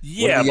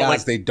 Yeah, what are the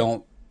odds they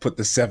don't put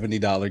the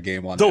 $70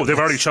 game on? No, they've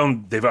already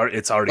shown.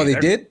 It's already. Oh, they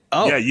did.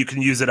 Oh, yeah. You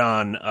can use it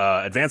on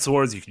Advance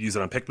Wars. You can use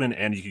it on Pikmin,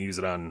 and you can use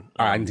it on.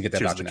 I need to get that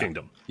Tears voucher of the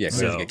Kingdom. Yeah.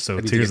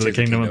 So Tears of the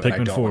Kingdom and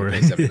Pikmin 4.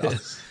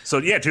 So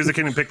yeah, Tears of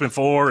the Kingdom, Pikmin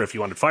 4. If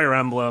you wanted Fire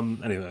Emblem,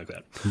 anything like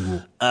that.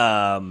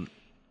 Cool.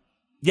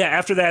 Yeah,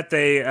 after that,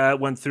 they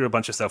went through a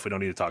bunch of stuff we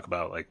don't need to talk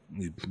about, like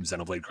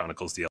Xenoblade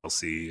Chronicles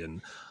DLC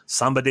and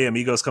Samba de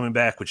Amigos coming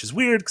back, which is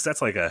weird because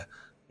that's like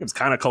it's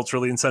kind of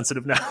culturally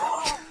insensitive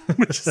now.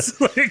 Which is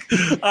like,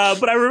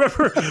 but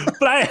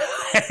I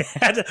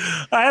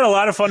had a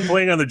lot of fun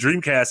playing on the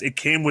Dreamcast. It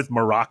came with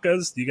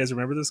maracas. Do you guys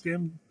remember this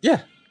game?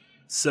 Yeah.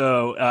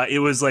 So it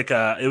was like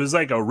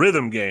a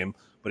rhythm game,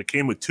 but it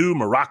came with 2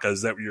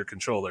 maracas that were your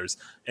controllers,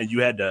 and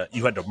you had to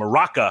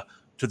maraca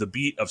to the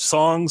beat of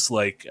songs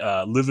like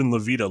 "Livin' La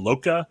Vida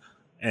Loca"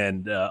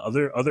 and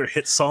other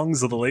hit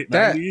songs of the late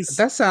 90s.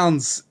 That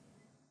sounds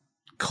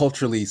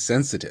culturally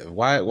sensitive.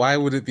 Why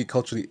would it be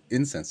culturally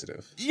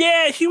insensitive?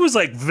 Yeah, he was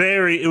like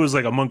it was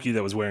like a monkey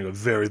that was wearing a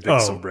very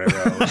big sombrero.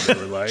 They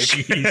were like,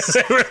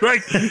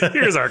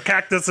 here's our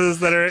cactuses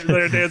that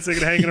are dancing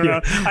and hanging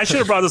around. I should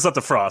have brought this up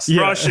to Frost.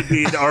 Yeah. Frost should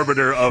be the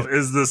arbiter of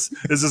is this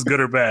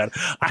good or bad.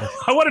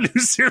 I want to do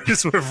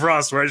series with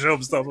Frost where I show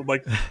him stuff. I'm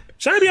like,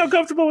 should I be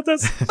uncomfortable with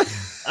this?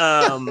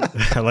 I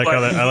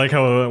like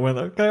how it went.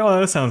 Okay, well,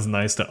 that sounds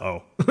nice to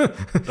oh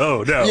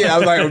no. Yeah, I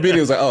was like,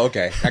 immediately was like, oh,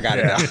 okay, I got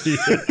it now.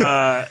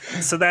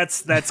 So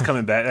that's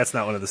coming back. That's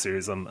not one of the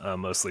series I'm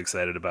mostly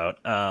excited about.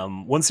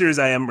 One series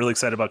I am really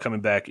excited about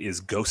coming back is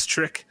Ghost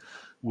Trick,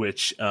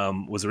 which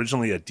was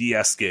originally a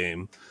DS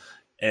game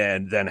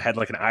and then had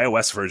like an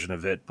iOS version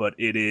of it. But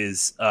it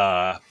is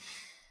I'm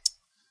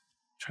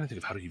trying to think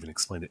of how to even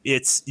explain it.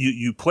 It's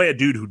you play a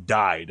dude who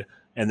died,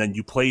 and then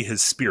you play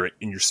his spirit,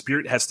 and your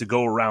spirit has to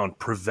go around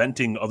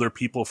preventing other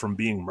people from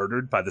being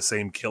murdered by the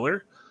same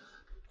killer.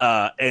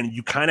 And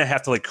you kind of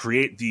have to like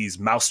create these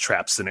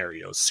mousetrap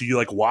scenarios. So you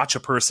like watch a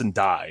person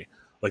die.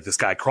 Like this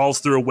guy crawls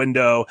through a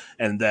window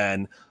and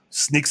then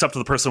sneaks up to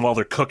the person while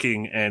they're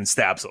cooking and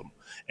stabs them.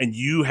 And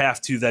you have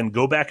to then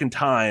go back in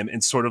time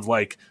and sort of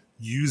like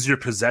use your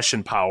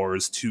possession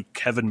powers to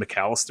Kevin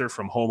McAllister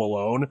from Home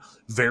Alone,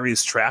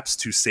 various traps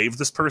to save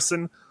this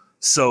person.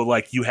 So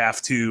like you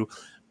have to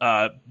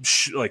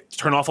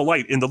turn off a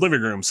light in the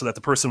living room so that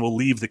the person will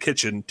leave the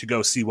kitchen to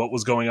go see what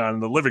was going on in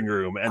the living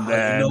room. And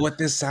then you know what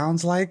this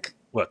sounds like?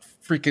 What?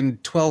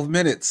 Freaking 12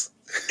 minutes.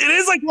 It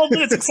is like 12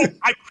 minutes, except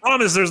I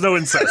promise there's no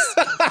incest.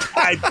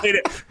 I played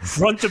it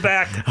front to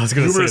back. I was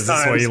going to say, is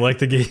this why you like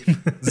the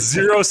game?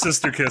 Zero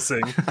sister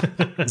kissing.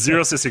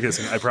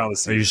 I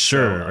promise you. Are you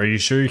sure? So, are you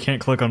sure you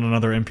can't click on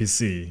another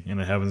NPC and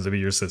it happens to be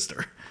your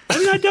sister? I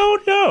mean, I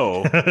don't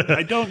know.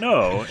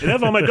 It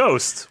have on my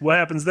ghost. What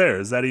happens there?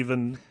 Does that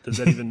even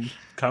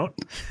count?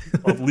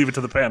 I'll leave it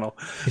to the panel.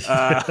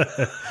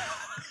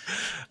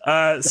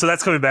 So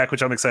that's coming back,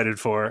 which I'm excited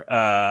for.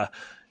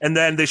 And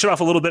then they showed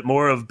off a little bit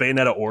more of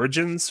Bayonetta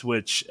Origins,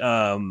 which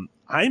I'm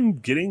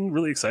getting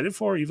really excited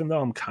for, even though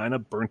I'm kind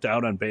of burnt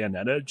out on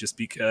Bayonetta, just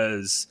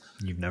because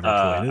you've never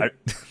played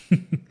it.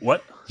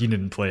 What? You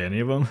didn't play any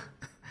of them?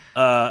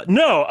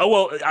 No.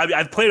 Well,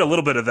 I've played a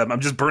little bit of them. I'm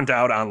just burnt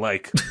out on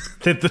like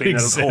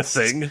Bayonetta's whole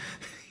thing.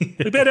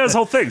 Bayonetta's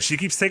whole thing. She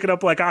keeps taking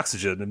up like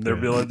oxygen, and they're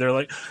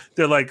like,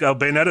 oh,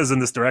 Bayonetta's in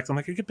this direct. I'm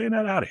like, get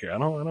Bayonetta out of here. I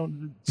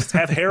don't just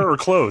have hair or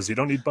clothes. You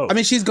don't need both. I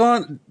mean, she's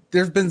gone.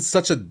 There's been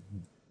such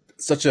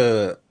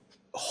a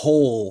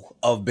hole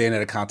of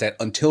Bayonetta content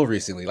until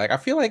recently. Like, I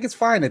feel like it's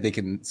fine that they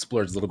can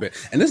splurge a little bit.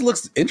 And this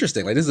looks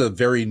interesting. Like, this is a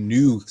very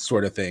new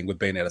sort of thing with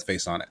Bayonetta's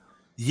face on it.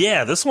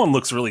 Yeah, this one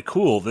looks really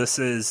cool. This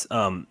is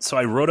so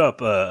I wrote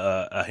up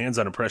a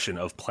hands-on impression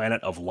of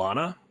Planet of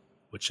Lana,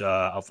 which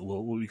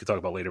we could talk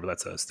about later, but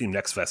that's a Steam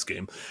Next Fest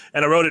game.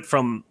 And I wrote it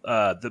from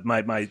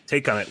my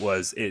take on it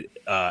was it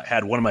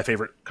had one of my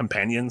favorite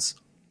companions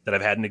that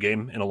I've had in a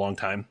game in a long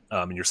time.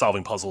 And you're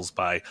solving puzzles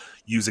by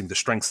using the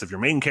strengths of your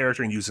main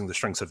character and using the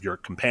strengths of your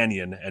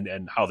companion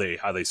and how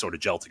they sort of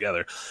gel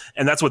together.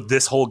 And that's what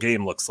this whole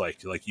game looks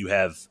like. Like you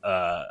have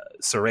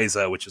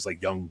Cereza, which is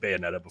like young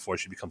Bayonetta before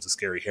she becomes a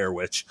scary hair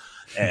witch,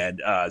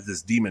 and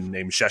this demon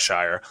named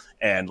Cheshire.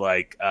 And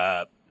like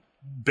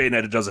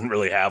Bayonetta doesn't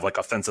really have like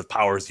offensive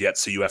powers yet,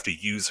 so you have to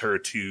use her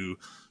to.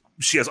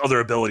 She has other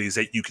abilities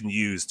that you can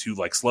use to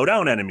like slow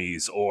down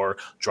enemies or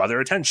draw their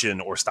attention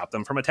or stop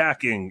them from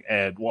attacking.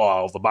 And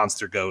while the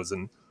monster goes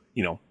and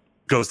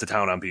goes to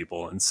town on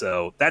people, and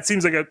so that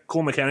seems like a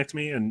cool mechanic to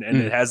me. And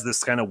it has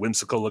this kind of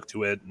whimsical look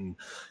to it, and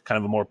kind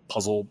of a more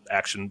puzzle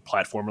action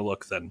platformer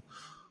look than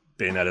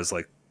Bayonetta's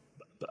like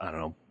I don't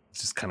know,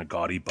 just kind of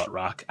gaudy butt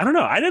rock. I don't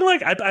know. I didn't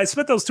like. I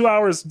spent those 2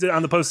 hours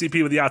on the post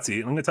CP with Yahtzee,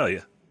 and I'm gonna tell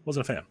you,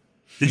 wasn't a fan.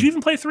 Did you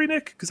even play 3,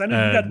 Nick? Because I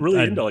know you got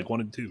really into like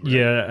 1 and 2. Right?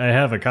 Yeah, I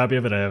have a copy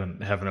of it. I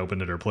haven't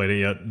opened it or played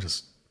it yet.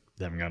 Just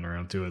haven't gotten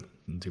around to it.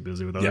 I'm too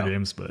busy with other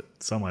games. But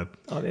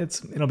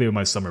it'll be in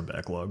my summer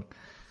backlog.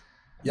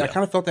 Yeah, I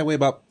kind of felt that way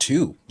about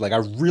 2. Like I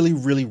really,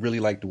 really, really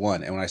liked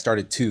 1, and when I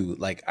started 2,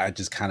 like I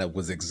just kind of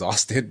was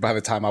exhausted by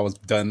the time I was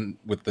done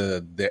with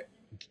the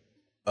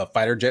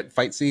fighter jet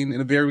fight scene in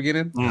the very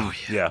beginning. Oh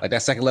yeah, like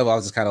that second level, I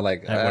was just kind of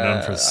like, that went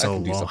on for so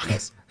long.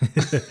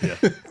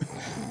 Yeah.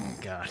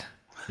 God.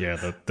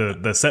 Yeah,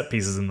 the set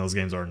pieces in those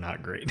games are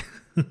not great.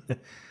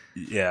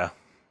 Yeah.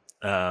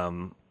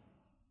 So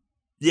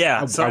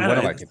I would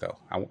have liked it though.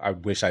 I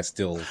wish I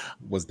still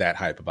was that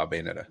hype about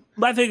Bayonetta.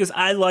 My thing is,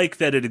 I like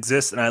that it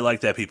exists, and I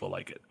like that people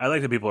like it. I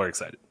like that people are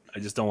excited. I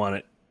just don't want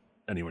it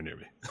anywhere near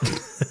me.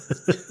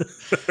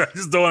 I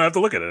just don't want to have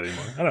to look at it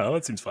anymore. I don't know.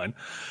 That seems fine.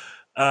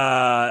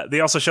 They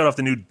also showed off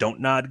the new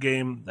Don't Nod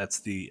game. That's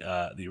the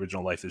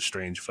original Life is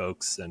Strange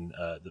folks, and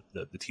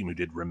the team who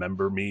did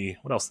Remember Me.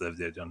 What else have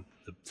they done?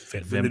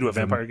 Did they do a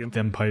vampire game?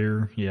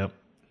 Vampire, yep.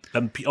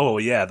 Oh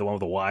yeah, the one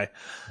with the Y.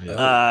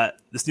 Yeah.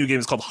 This new game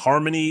is called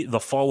Harmony: The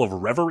Fall of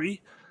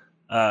Reverie.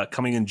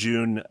 Coming in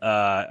June.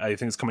 I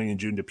think it's coming in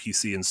June to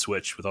PC and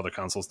Switch with other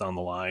consoles down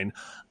the line.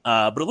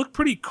 But it looked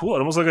pretty cool. It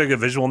almost looked like a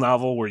visual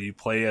novel where you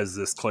play as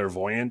this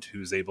clairvoyant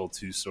who's able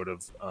to sort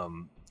of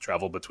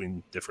travel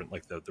between different,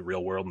 like the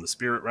real world and the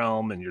spirit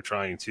realm, and you're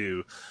trying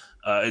to.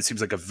 It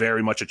seems like a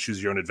very much a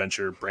choose your own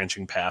adventure,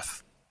 branching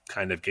path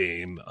kind of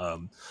game.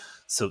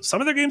 So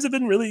some of their games have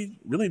been really,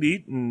 really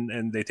neat,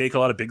 and they take a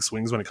lot of big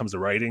swings when it comes to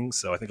writing.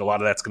 So I think a lot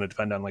of that's going to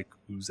depend on like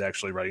who's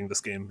actually writing this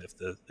game,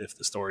 if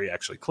the story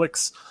actually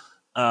clicks.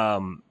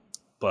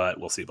 But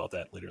we'll see about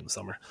that later in the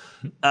summer.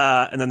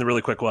 And then the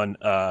really quick one,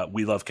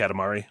 We Love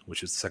Katamari,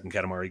 which is the second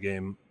Katamari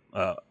game,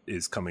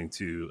 is coming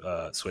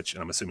to Switch,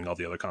 and I'm assuming all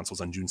the other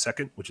consoles on June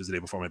 2nd, which is the day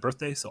before my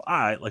birthday. So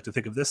I like to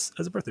think of this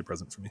as a birthday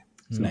present for me.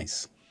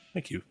 Nice.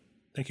 Thank you,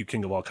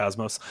 King of all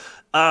cosmos.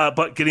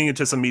 But getting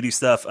into some meaty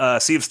stuff,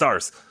 Sea of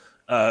Stars.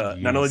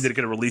 Not only did it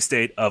get a release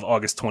date of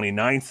August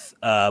 29th,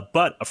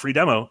 but a free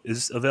demo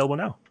is available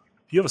now.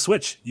 If you have a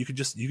Switch, you could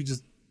just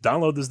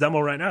download this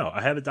demo right now.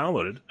 I have it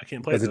downloaded. I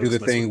can't play it. Does it do the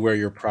thing where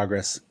your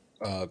progress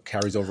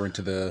carries over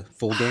into the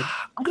full game?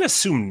 I'm going to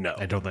assume no.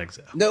 I don't think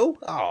so. No?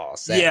 Oh,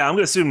 sad. Yeah, I'm going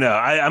to assume no.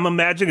 I'm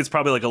imagining it's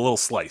probably like a little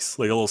slice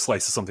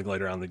of something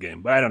later on in the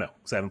game, but I don't know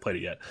because I haven't played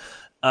it yet.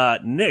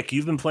 Nick,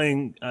 you've been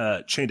playing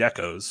Chained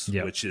Echoes,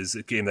 which is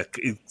a game that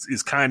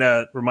is kind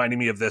of reminding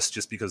me of this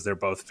just because they're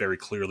both very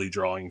clearly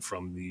drawing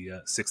from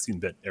the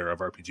 16-bit era of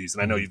RPGs.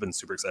 And I know you've been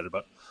super excited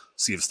about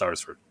Sea of Stars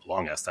for a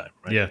long-ass time,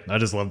 right? Yeah, I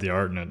just love the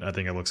art, and I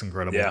think it looks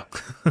incredible. Yeah.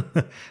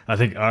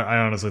 I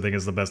honestly think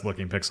it's the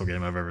best-looking pixel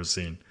game I've ever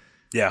seen.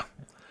 Yeah.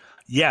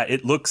 Yeah,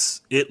 it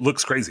looks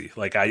crazy.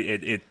 Like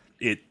it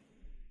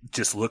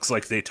just looks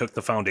like they took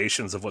the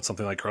foundations of what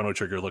something like Chrono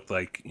Trigger looked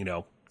like,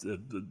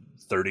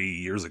 30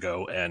 years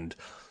ago, and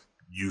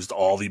used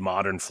all the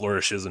modern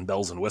flourishes and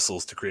bells and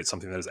whistles to create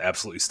something that is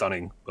absolutely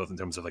stunning, both in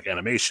terms of like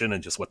animation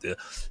and just what the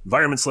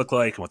environments look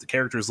like and what the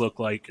characters look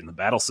like and the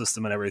battle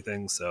system and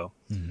everything. So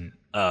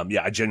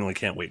I genuinely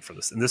can't wait for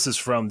this. And this is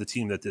from the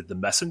team that did The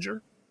Messenger.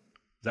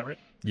 Is that right?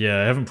 Yeah,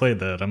 I haven't played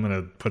that. I'm going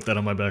to put that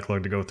on my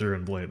backlog to go through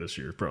and play this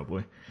year,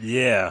 probably.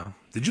 Yeah.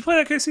 Did you play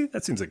that, Casey?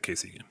 That seems like a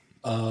Casey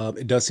game.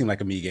 It does seem like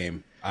a me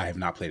game. I have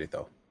not played it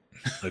though.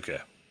 Okay.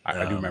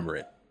 I do remember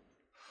it.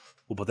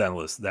 We'll put that on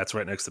the list. That's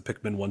right next to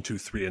Pikmin 1, 2,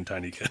 3, and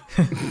Tiny Kin.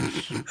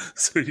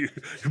 So your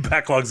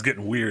backlog's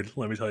getting weird,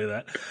 let me tell you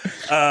that.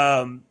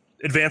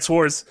 Advance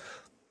Wars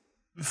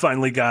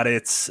finally got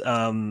its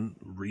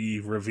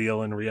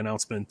re-reveal and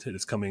re-announcement. It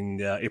is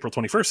coming April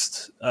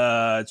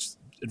 21st.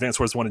 Advance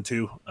Wars 1 and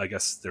 2, I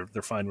guess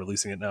they're fine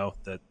releasing it now.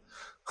 That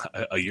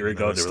a year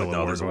ago, they were like,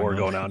 no, there's a war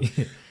going on.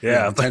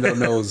 Yeah. Nintendo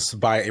knows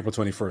by April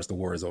 21st, the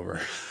war is over.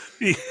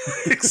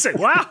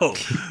 Wow.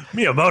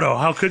 Miyamoto,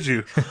 how could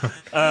you?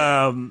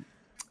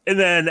 And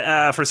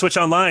then for Switch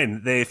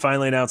Online, they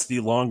finally announced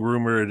the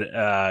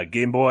long-rumored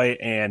Game Boy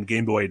and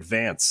Game Boy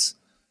Advance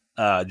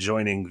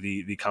joining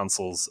the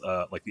consoles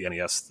like the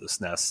NES, the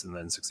SNES, and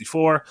then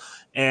 64.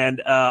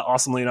 And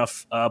awesomely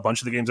enough, a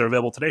bunch of the games are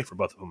available today for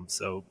both of them.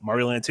 So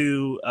Mario Land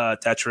 2,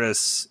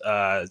 Tetris,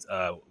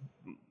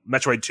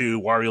 Metroid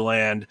 2, Wario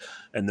Land,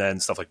 and then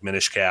stuff like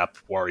Minish Cap,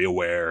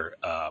 WarioWare,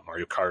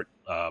 Mario Kart,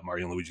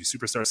 Mario and Luigi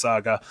Superstar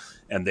Saga,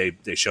 and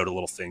they showed a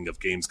little thing of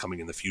games coming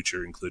in the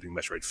future, including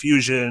Metroid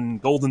Fusion,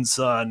 Golden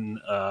Sun,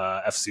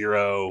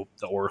 F-Zero,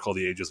 the Oracle,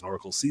 the Ages and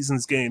Oracle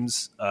Seasons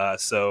games.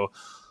 So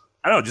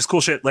I don't know, just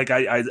cool shit. Like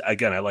I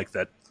like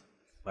that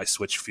my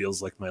Switch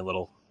feels like my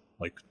little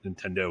like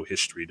Nintendo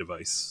history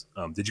device.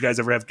 Did you guys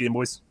ever have Game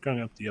Boys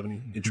growing up? Do you have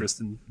any interest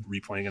in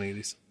replaying any of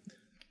these?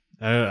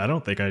 I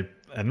don't think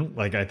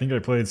I think I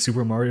played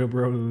Super Mario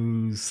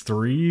Bros.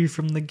 3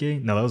 from the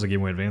game. No, that was a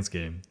Game Boy Advance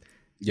game.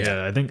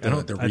 Yeah, I think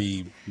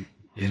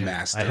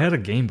remaster. I had a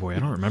Game Boy. I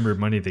don't remember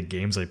many of the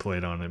games I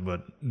played on it,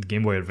 but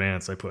Game Boy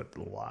Advance, I put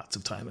lots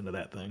of time into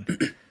that thing.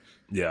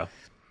 Yeah,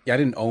 I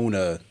didn't own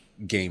a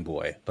Game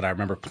Boy, but I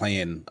remember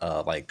playing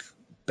like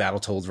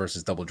Battletoads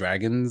versus Double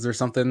Dragons or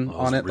something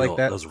on it like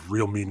that. That was a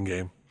real mean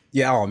game.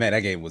 Yeah, oh man,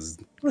 that game was.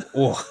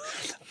 Oh,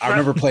 I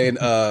remember playing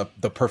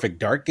the Perfect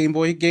Dark Game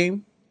Boy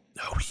game.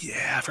 Oh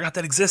yeah, I forgot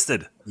that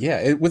existed. Yeah,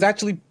 it was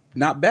actually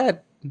not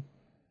bad.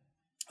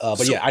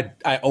 But yeah,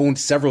 I owned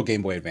several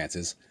Game Boy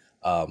Advances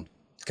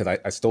because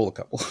I stole a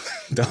couple.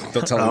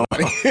 don't tell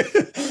anybody.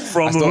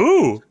 From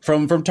who?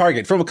 From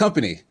Target, from a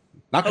company.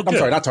 I'm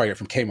sorry, not Target,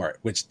 from Kmart,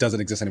 which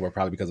doesn't exist anymore,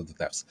 probably because of the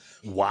thefts.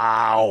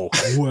 Wow.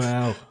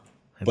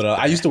 But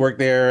I used to work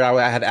there.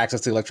 I had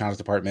access to the electronics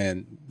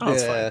department. Oh,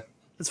 it's fine.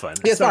 It's fine.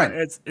 Yeah, it's fine.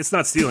 It's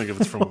not stealing if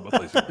it's from a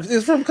place.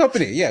 It's from a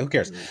company. Yeah, who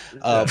cares?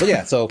 But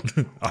yeah, so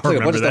I played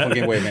a bunch of stuff on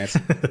Game Boy Advance.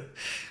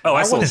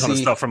 I stole a ton of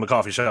stuff from a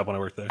coffee shop when I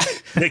worked there.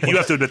 Nick, you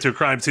have to admit to a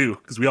crime too,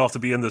 because we all have to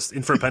be in this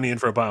in for a penny, in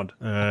for a pound.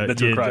 I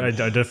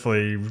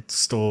definitely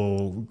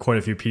stole quite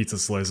a few pizza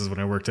slices when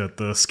I worked at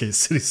the Skate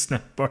City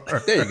Snack Bar.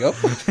 There you go.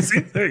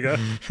 See, there you go.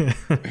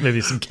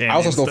 Maybe some candy. I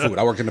also stole food.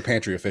 I worked in the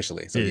pantry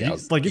officially. So yeah,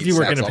 if you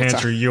work in a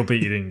pantry, you'll be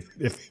eating.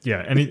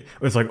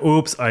 It's like,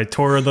 oops, I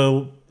tore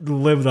the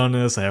lived on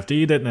this. I have to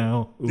eat it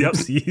now.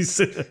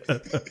 Oopsies.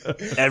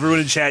 Yep. Everyone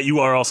in chat, you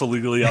are also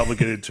legally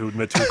obligated to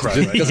admit to a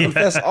crime. Just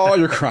confess all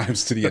your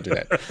crimes to the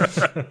internet.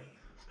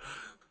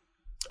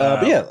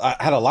 But yeah,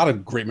 I had a lot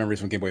of great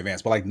memories from Game Boy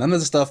Advance, but like none of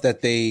the stuff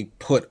that they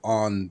put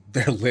on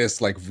their list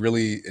like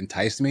really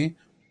enticed me.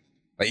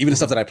 Like even the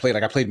stuff that I played,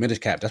 like I played Minish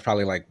Cap. That's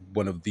probably like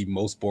one of the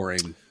most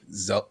boring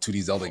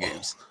 2D Zelda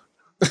games.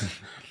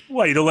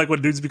 Why, you don't like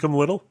when dudes become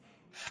little?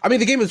 I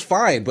mean, the game is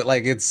fine, but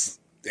like it's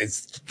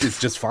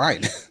just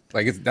fine.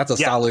 Like that's a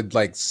solid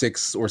like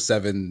 6 or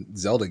 7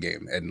 Zelda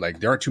game, and like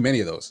there aren't too many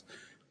of those.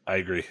 I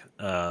agree.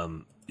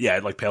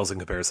 It like pales in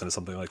comparison to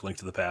something like Link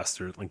to the Past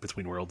or Link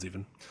Between Worlds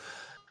even.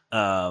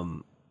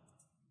 And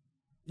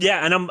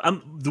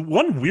I'm the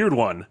one weird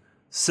one.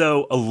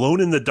 So Alone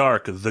in the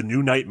Dark, The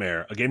New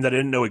Nightmare, a game that I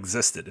didn't know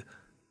existed,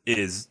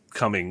 is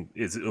coming,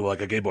 is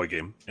like a Game Boy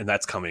game, and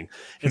that's coming.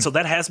 And so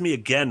that has me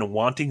again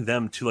wanting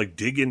them to like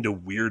dig into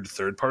weird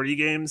third-party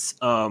games.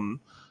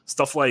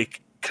 Stuff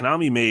like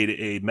Konami made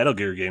a Metal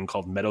Gear game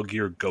called Metal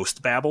Gear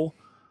Ghost Babel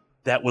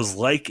that was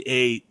like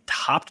a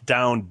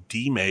top-down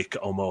demake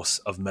almost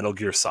of Metal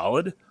Gear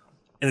Solid.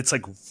 And it's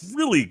like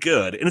really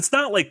good. And it's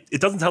not like,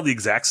 it doesn't tell the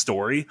exact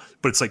story,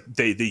 but it's like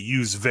they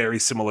use very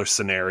similar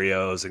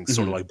scenarios and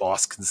sort of like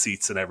boss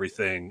conceits and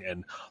everything.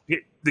 And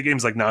the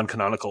game's like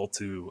non-canonical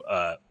to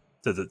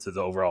the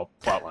overall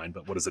plot line,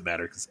 but what does it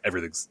matter?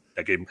 Because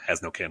that game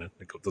has no canon.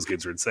 Those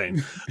games are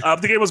insane.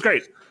 The game was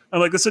great.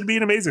 I'm like, this would be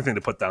an amazing thing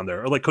to put down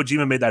there. Or like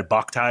Kojima made that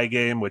Boktai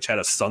game, which had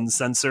a sun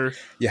sensor.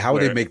 Yeah, how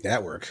would they make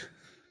that work?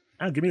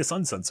 Give me a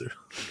sun sensor.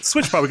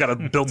 Switch probably got a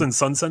built-in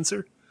sun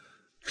sensor.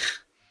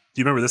 Do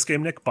you remember this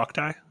game, Nick?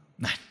 Boktai?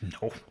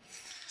 No.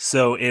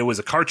 So it was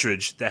a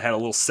cartridge that had a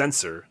little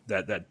sensor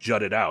that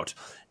jutted out,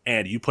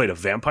 and you played a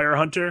vampire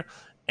hunter.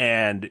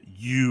 And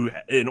you,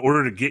 in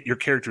order to get your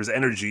character's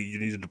energy, you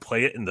needed to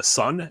play it in the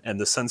sun, and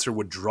the sensor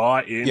would draw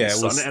in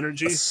sun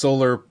energy.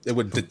 It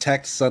would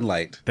detect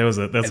sunlight.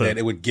 Then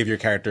it would give your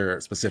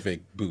character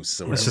specific boosts.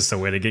 It's just a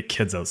way to get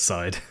kids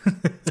outside.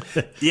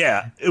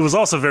 Yeah, it was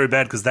also very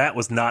bad because that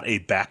was not a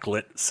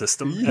backlit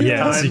system at the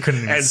time. So you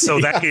couldn't even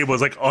see. That game was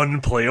like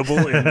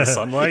unplayable in the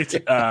sunlight,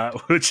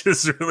 which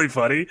is really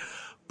funny.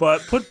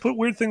 But put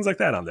weird things like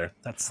that on there.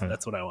 That's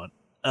what I want.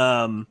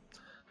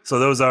 So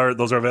those are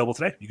available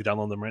today. You can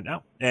download them right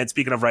now. And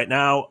speaking of right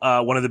now,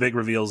 one of the big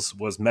reveals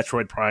was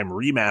Metroid Prime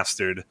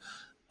Remastered.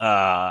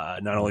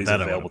 Not only is it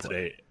available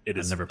today, it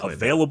is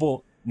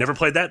available. Never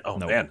played that? Oh,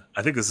 man.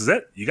 I think this is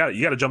it. You got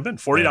to jump in.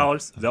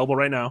 $40 available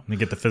right now. Let me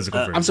get the physical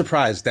version. I'm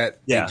surprised that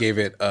they gave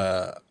it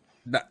a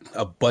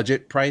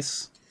budget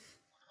price.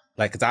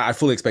 Like, 'cause I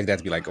fully expect that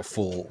to be like a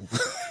full.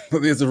 Why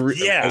is Advance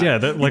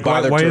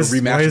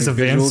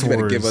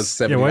Wars? Give us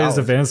 $70. Why is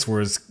Advance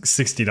Wars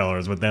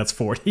 $60 but that's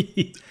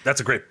 $40?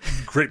 That's a great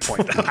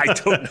point. I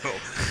don't know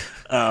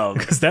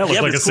because that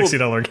looked like a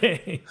 $60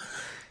 game.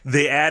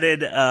 They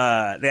added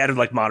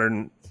like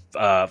modern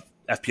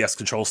FPS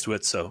controls to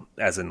it, so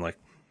as in like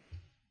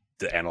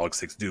the analog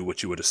sticks do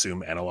what you would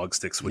assume analog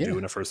sticks would do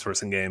in a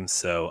first-person game.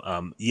 So,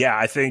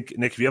 I think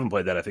Nick, if you haven't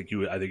played that, I think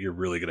you're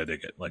really gonna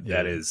dig it. Like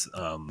that is.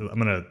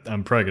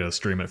 I'm probably gonna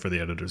stream it for the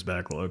editor's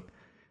backlog.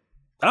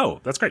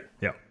 Oh, that's great.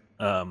 Yeah.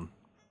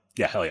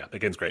 Hell yeah, that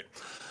game's great.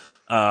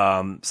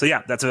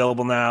 That's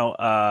available now.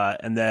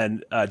 And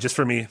then just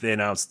for me, they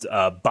announced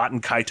Baten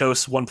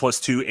Kaitos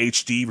 1+2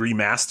 HD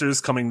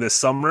remasters coming this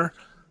summer.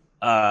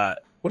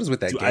 What is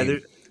with that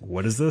game?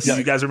 What is this? Do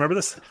you guys remember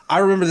this? I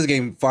remember this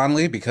game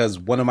fondly because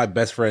one of my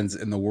best friends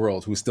in the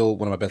world, who's still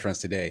one of my best friends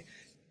today,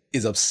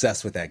 is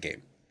obsessed with that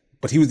game.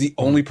 but he was the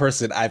only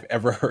person I've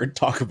ever heard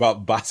talk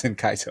about bots and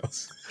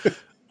Kaitos.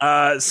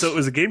 So it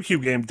was a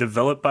GameCube game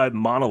developed by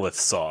Monolith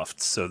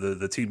Soft, so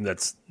the team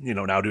that's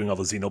now doing all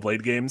the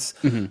Xenoblade games.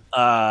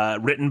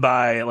 Written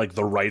by like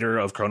the writer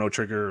of Chrono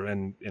Trigger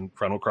and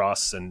Chrono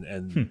Cross and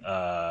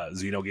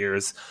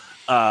Xenogears.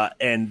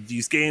 And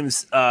these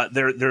games,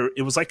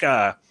 it was like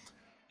a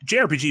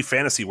JRPG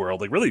fantasy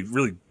world, like really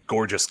really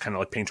gorgeous, kind of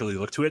like painterly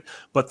look to it.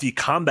 But the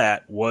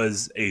combat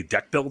was a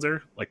deck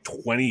builder like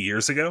 20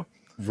 years ago.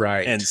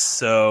 Right. And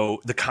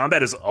so the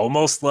combat is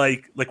almost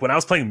like when I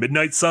was playing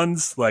Midnight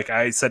Suns, like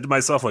I said to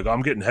myself, like, oh,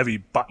 I'm getting heavy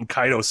Bot and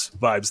Kaitos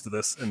vibes to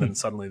this. And then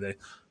suddenly they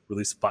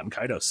released Bot and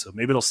Kaitos. So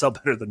maybe it'll sell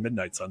better than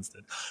Midnight Suns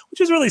did,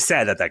 which is really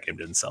sad that game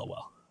didn't sell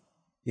well.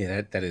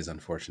 Yeah, that is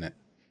unfortunate.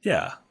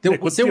 Yeah. There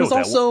Nick, was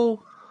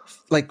also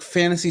like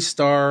Phantasy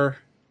Star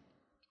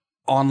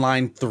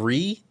Online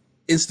 3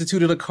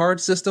 instituted a card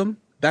system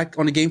back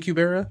on the GameCube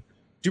era.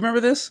 Do you remember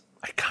this?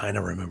 I kind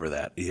of remember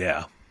that.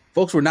 Yeah.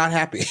 Folks were not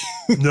happy.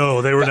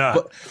 No, they were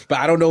not. But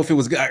I don't know if it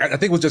was good. I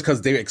think it was just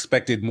because they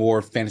expected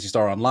more Phantasy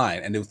Star Online,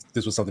 and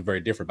this was something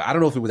very different. But I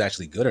don't know if it was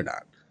actually good or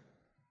not.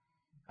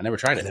 I never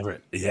tried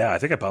it. Yeah, I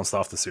think I bounced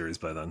off the series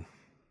by then.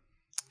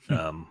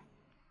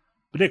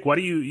 But Nick, why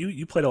do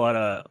you played a lot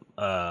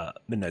of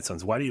Midnight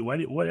Suns? Why do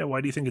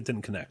you think it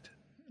didn't connect?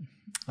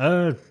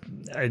 I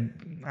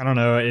don't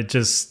know. It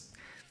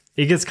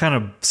gets kind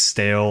of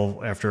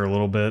stale after a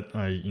little bit.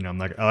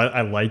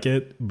 I like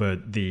it,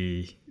 but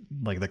the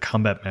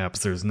combat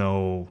maps, there's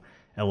no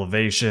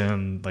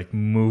elevation,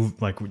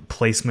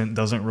 placement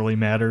doesn't really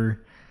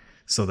matter.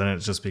 So then it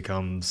just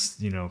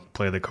becomes,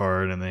 play the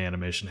card and the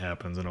animation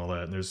happens and all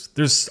that. And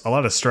there's a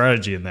lot of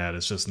strategy in that.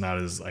 It's just not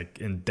as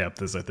in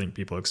depth as I think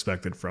people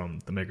expected from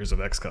the makers of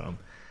XCOM.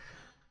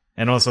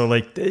 And also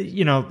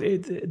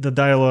the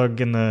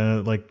dialogue and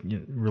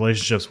the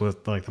relationships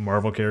with the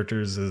Marvel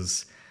characters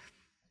is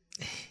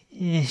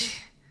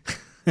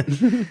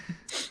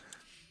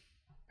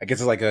I guess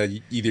it's like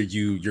either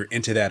you're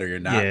into that or you're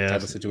not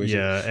type of situation.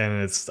 Yeah,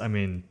 and it's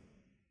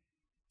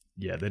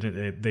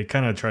they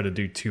kind of try to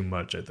do too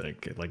much, I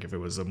think. Like if it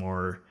was a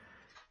more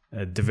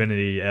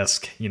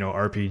Divinity-esque,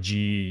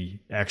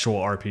 actual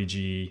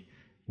RPG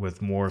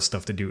with more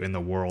stuff to do in the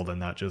world and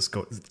not just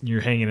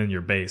you're hanging in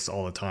your base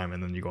all the time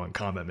and then you go on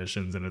combat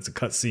missions and it's a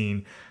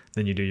cutscene,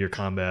 then you do your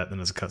combat, then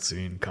it's a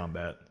cutscene,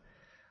 combat.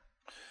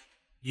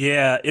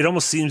 Yeah, it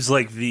almost seems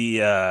like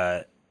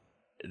the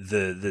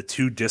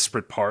two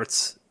disparate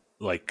parts,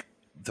 like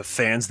the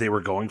fans they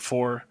were going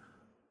for,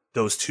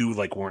 those two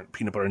weren't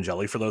peanut butter and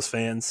jelly for those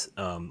fans.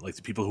 Like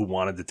the people who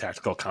wanted the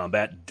tactical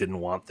combat didn't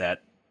want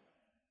that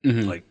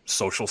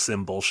social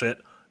sim bullshit,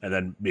 and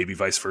then maybe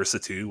vice versa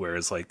too.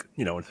 Whereas I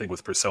think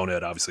with Persona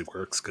it obviously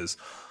works because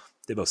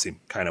they both seem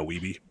kind of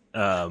weeby.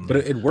 But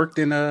it worked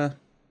in Fire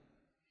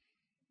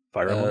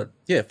Emblem.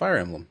 Yeah, Fire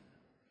Emblem.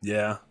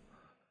 Yeah,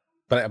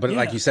 but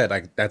like you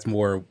said, that's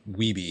more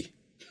weeby.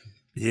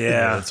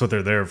 Yeah, that's what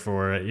they're there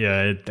for.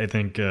 Yeah, I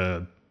think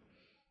they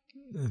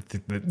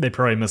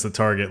probably missed the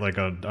target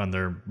on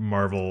their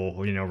Marvel,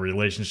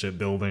 relationship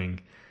building.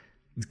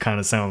 It kind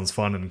of sounds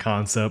fun in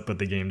concept, but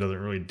the game doesn't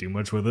really do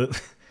much with it.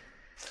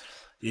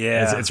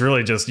 Yeah, it's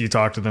really just you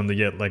talk to them to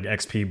get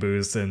XP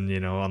boosts and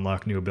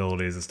unlock new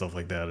abilities and stuff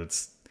like that.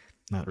 It's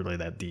not really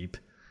that deep.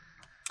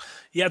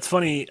 Yeah, it's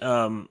funny.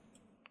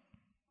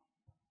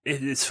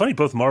 It's funny.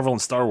 Both Marvel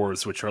and Star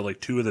Wars, which are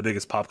two of the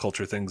biggest pop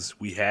culture things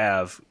we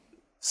have,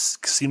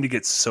 seem to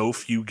get so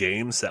few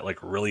games that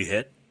really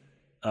hit,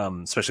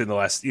 especially in the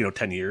last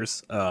 10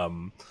 years.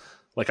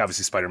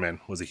 Obviously Spider-Man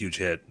was a huge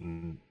hit,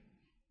 and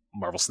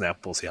Marvel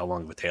Snap, we'll see how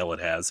long of a tail it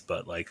has,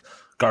 but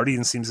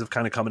Guardians seems to have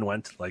kind of come and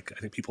went. I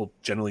think people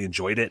generally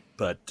enjoyed it,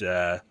 but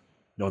no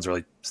one's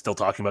really still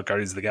talking about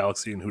Guardians of the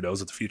Galaxy, and who knows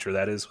what the future of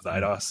that is with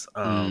IDOS.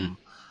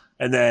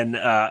 And then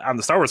on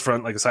the Star Wars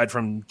front, aside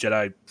from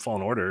Jedi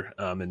Fallen Order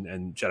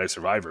and Jedi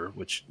Survivor,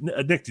 which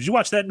Nick, did you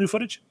watch that new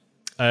footage?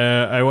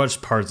 I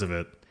watched parts of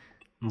it.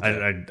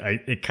 Okay.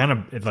 It kind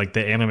of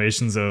the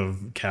animations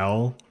of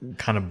Cal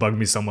kind of bugged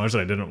me so much that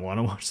I didn't want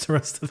to watch the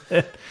rest of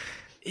it.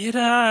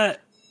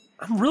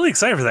 I'm really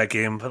excited for that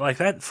game, but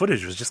that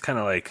footage was just kind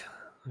of what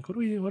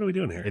are we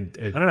doing here? I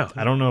don't know.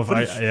 I don't know if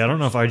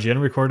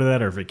IGN recorded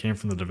that or if it came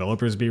from the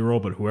developers B-roll,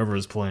 but whoever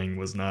was playing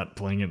was not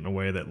playing it in a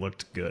way that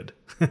looked good.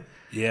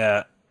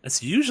 Yeah,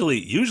 it's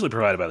usually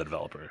provided by the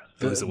developer.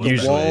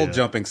 The wall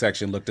jumping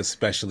section looked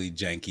especially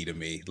janky to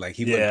me.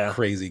 He looked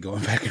crazy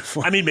going back and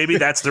forth. I mean, maybe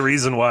that's the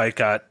reason why it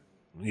got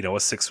a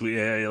 6 week,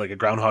 a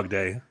Groundhog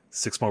Day,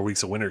 6 more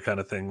weeks of winter kind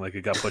of thing.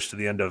 It got pushed to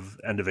the end of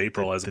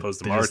April as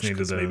opposed to March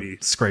because maybe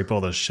scrape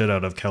all the shit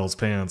out of Cal's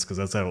pants because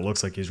that's how it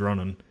looks like he's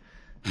running.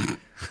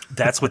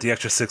 That's what the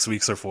extra 6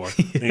 weeks are for.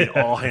 Yeah. Need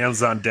all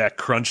hands on deck,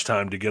 crunch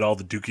time to get all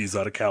the dookies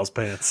out of Cal's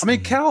pants. I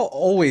mean, Cal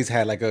always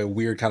had a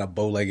weird kind of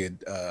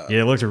bow-legged.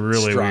 It looked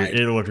really weird.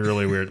 It looked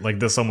really weird.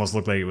 This almost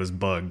looked like it was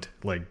bugged.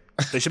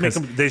 They should make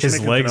him. They should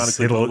make him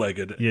canonically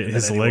bow-legged. Yeah,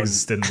 his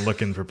legs didn't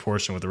look in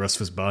proportion with the rest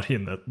of his body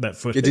in that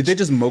footage. Did they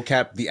just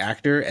mocap the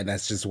actor, and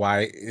that's just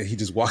why he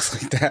just walks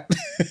like that?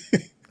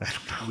 I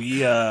don't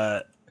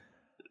know.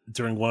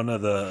 during one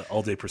of the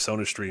all day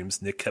Persona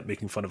streams, Nick kept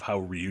making fun of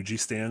how Ryuji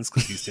stands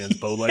because he stands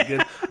bow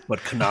legged,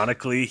 but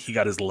canonically he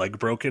got his leg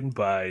broken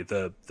by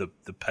the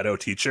pedo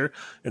teacher,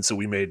 and so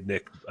we made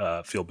Nick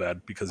feel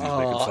bad because he was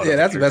making fun. Yeah, of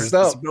that's messed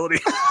up. Disability.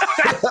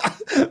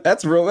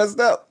 That's real messed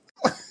up.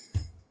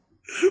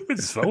 Which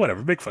is fun.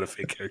 Whatever. Make fun of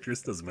fake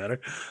characters. Doesn't matter.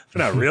 If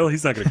they're not real,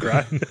 he's not going to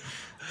cry.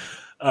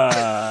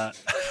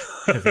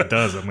 If it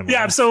does, I'm gonna.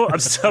 Yeah,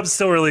 I'm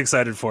still really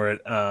excited for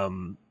it.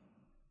 I'm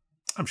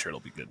sure it'll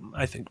be good.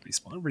 I think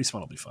Respawn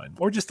will be fine.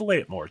 Or just delay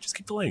it more. Just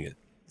keep delaying it.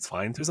 It's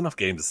fine. There's enough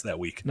games that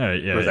week. No,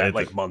 yeah, or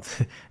that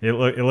month. It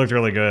looked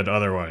really good.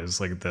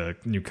 Otherwise, like the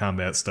new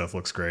combat stuff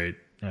looks great.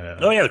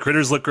 Oh yeah, the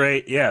critters look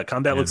great. Yeah,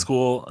 combat looks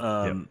cool.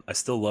 I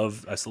still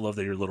love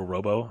that your little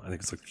robo. I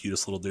think it's like the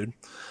cutest little dude.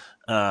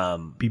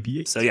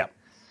 BB-8. So yeah.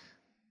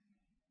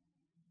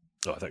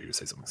 Oh, I thought you were going to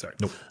say something. Sorry.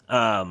 Nope.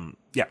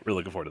 Yeah, really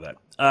looking forward to that.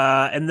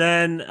 And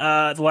then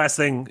the last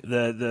thing,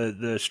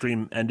 the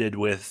stream ended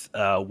with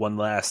one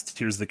last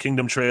Tears of the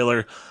Kingdom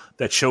trailer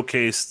that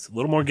showcased a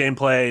little more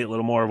gameplay, a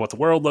little more of what the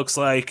world looks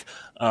like.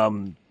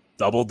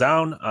 Doubled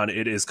down on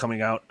it is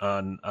coming out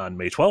on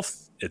May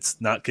 12th.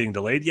 It's not getting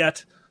delayed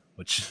yet,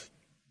 which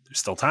there's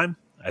still time.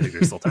 I think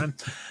there's still time.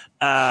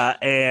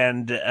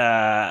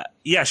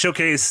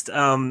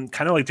 Showcased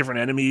kind of like different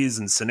enemies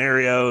and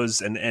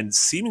scenarios and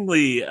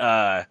seemingly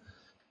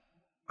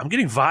I'm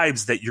getting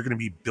vibes that you're going to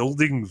be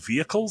building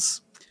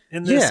vehicles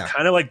in this,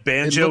 kind of like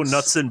Banjo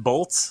Nuts and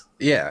Bolts.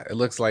 Yeah, it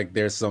looks like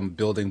there's some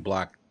building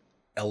block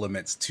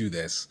elements to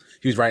this.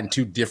 He was writing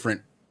two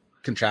different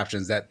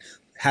contraptions that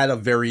had a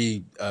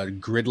very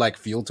grid-like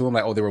feel to them.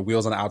 Like, there were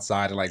wheels on the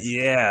outside and like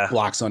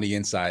blocks on the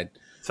inside.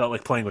 Felt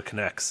like playing with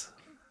Kinects.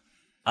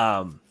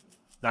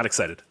 Not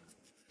excited.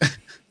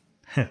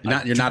 You're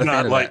not a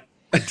fan of that.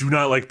 I do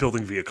not like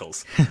building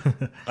vehicles.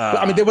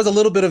 I mean, there was a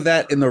little bit of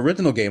that in the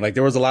original game. Like,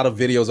 there was a lot of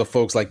videos of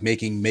folks like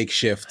making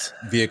makeshift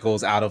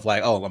vehicles out of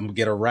like, I'm gonna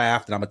get a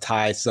raft and I'm gonna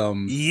tie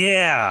some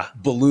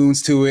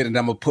balloons to it and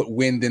I'm gonna put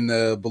wind in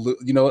the balloon.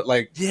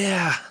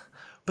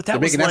 But they're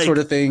making that sort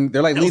of thing.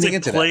 They're like leaning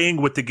into playing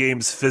with the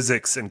game's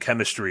physics and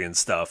chemistry and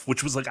stuff,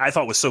 which was like I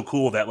thought was so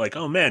cool that like,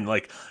 oh man,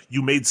 like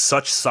you made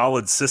such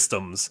solid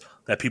systems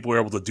that people were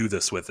able to do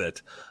this with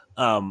it.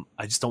 I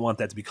just don't want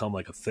that to become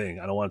like a thing.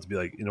 I don't want it to be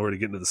like in order to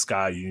get into the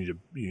sky, you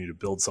need to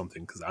build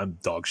something because I'm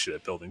dog shit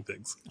at building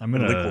things.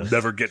 We'll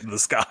never get into the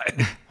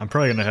sky. I'm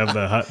probably gonna have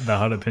the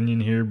hot opinion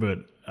here, but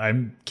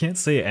I can't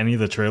say any of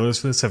the trailers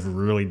for this have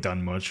really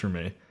done much for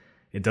me.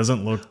 It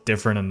doesn't look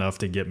different enough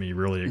to get me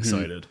really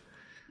excited.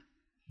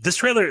 This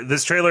trailer.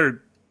 It's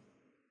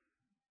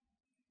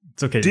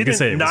okay. You can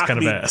say it was kind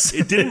of ass.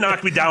 It didn't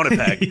knock me down a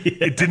peg.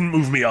 It didn't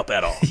move me up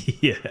at all.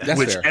 Yeah,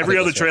 which every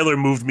other trailer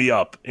moved me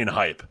up in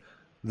hype.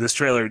 This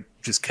trailer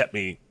just kept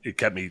me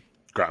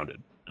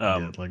grounded,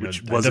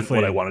 which wasn't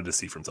what I wanted to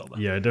see from Zelda.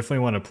 Yeah, I definitely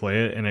want to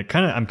play it, and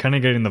I'm kind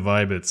of getting the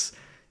vibe it's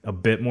a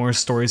bit more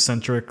story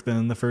centric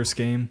than the first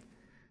game.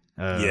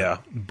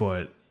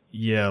 But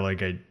yeah,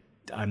 like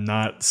I'm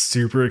not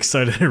super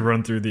excited to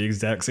run through the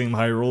exact same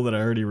Hyrule that I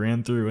already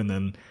ran through, and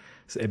then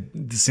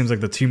it seems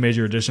like the two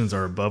major additions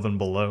are above and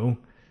below.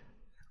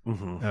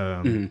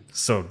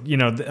 So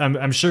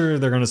I'm sure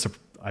they're going to.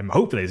 I'm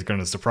hoping he's going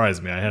to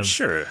surprise me.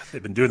 Sure,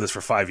 they've been doing this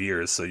for 5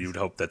 years, so you'd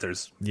hope that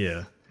there's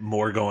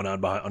more going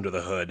on under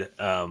the hood.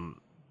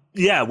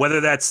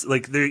 Whether that's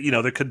like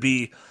there could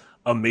be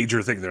a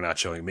major thing they're not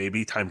showing.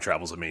 Maybe time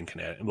travel's a main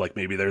kinetic. Like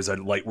maybe there's a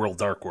light world,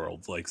 dark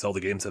world. Like Zelda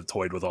games have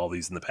toyed with all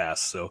these in the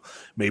past, so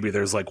maybe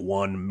there's like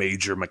one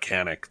major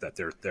mechanic that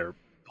they're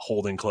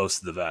holding close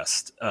to the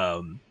vest.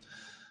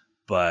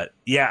 But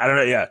yeah, I don't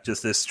know. Yeah,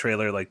 just this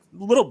trailer, like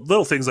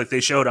little things like they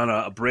showed on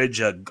a bridge,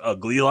 a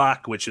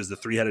Gleelock, which is the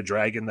 3-headed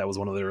dragon that was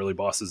one of the early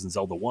bosses in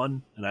Zelda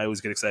 1. And I always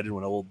get excited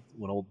when old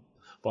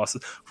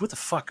bosses. What the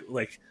fuck?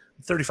 Like,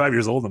 I'm 35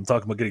 years old. I'm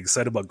talking about getting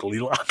excited about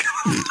Gleelock.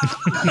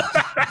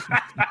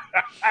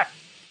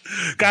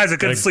 Guys, I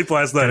couldn't sleep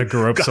last night.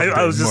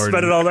 I was just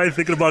spending all night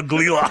thinking about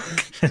Gleelock.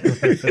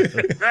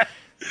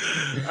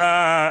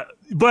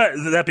 But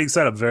that being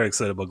said, I'm very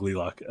excited about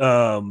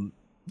Gleelock.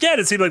 Yeah,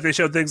 it seemed like they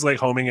showed things like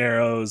homing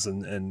arrows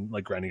and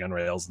like grinding on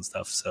rails and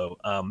stuff. So,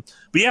 but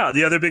yeah,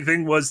 the other big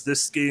thing was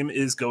this game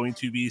is going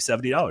to be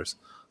 $70,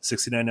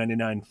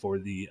 $69.99 for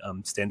the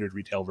standard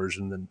retail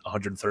version, and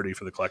 $130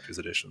 for the collector's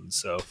edition.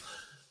 So,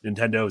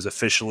 Nintendo is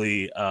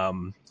officially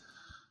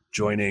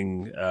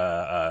joining,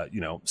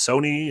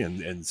 Sony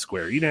and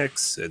Square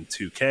Enix and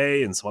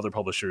 2K and some other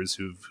publishers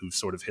who've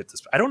sort of hit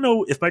this. I don't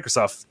know if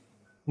Microsoft.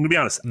 I'm gonna be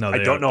honest. I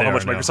don't know how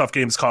much Microsoft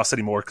games cost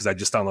anymore because I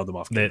just download them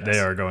off Game Pass. They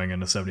are going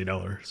into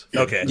 $70.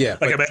 Okay, yeah.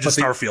 Like I imagine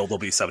Starfield will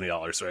be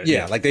 $70, right?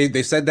 Yeah, like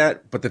they said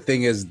that, but the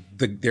thing is,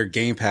 their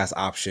Game Pass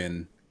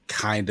option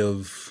kind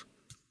of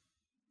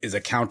is a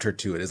counter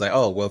to it. It's like,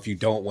 if you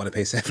don't want to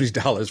pay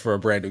 $70 for a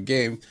brand new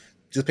game,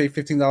 just pay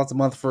 $15 a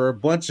month for a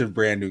bunch of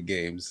brand new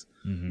games.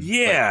 Mm-hmm.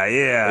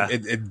 Yeah.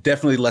 It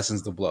definitely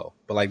lessens the blow.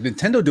 But like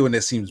Nintendo doing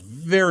this seems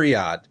very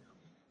odd.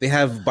 They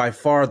have by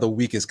far the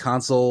weakest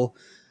console.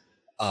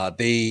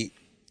 The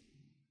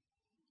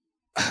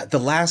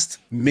last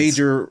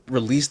major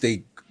release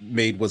they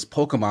made was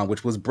Pokemon,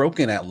 which was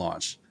broken at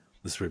launch.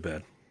 This is pretty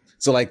bad.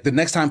 So like the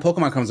next time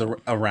Pokemon comes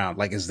around,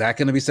 like is that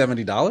going to be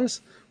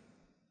 $70?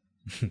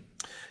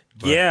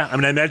 Yeah, I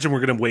mean, I imagine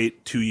we're going to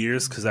wait 2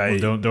 years because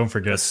don't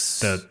forget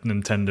that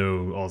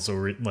Nintendo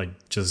also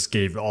just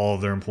gave all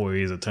of their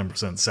employees a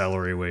 10%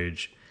 salary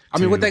wage. I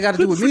mean, what they got to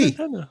do with me?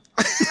 What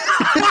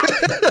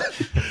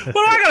do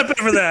I got to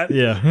pay for that?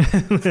 Yeah,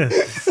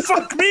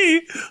 Fuck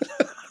me.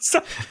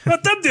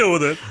 Let them deal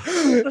with it.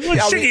 Let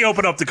Shiggy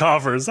open up the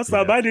coffers. That's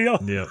not my deal.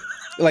 Yeah.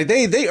 Like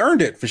they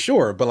earned it for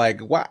sure, but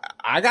like, why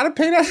I gotta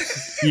pay that?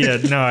 Yeah,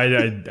 no, I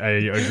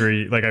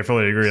agree. Like, I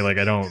fully agree. Like,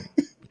 I don't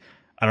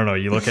know.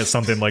 You look at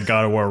something like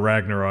God of War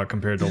Ragnarok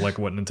compared to like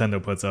what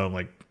Nintendo puts out,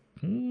 like,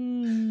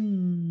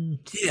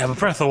 yeah, but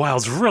Breath of the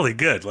Wild's really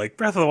good. Like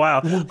Breath of the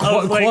Wild,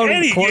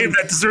 any game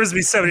that deserves to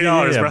be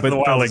 $70, Breath of the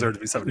Wild deserves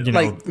to be $70. You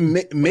know, like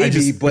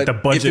maybe, but the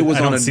budget, if it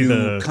was on a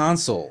new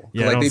console,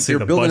 like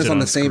they're building this on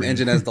the same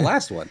engine as the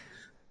last one.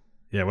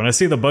 Yeah, when I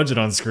see the budget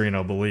on screen,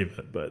 I'll believe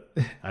it, but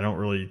I don't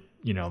really.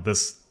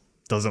 This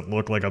doesn't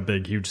look like a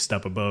big, huge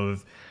step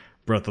above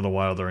Breath of the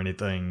Wild or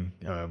anything.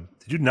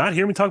 Did you not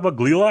hear me talk about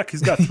Gleelock?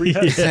 He's got 3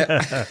 heads.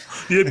 Yeah.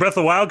 You think Breath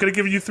of the Wild could have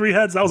given you 3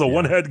 heads? That was a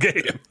 1-head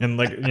game. And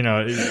like,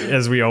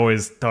 as we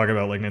always talk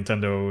about like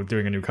Nintendo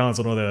doing a new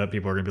console and all that,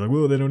 people are going to be like,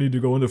 well, they don't need to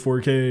go into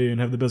 4K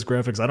and have the best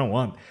graphics. I don't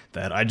want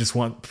that. I just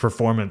want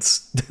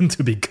performance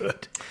to be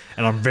good.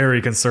 And I'm very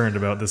concerned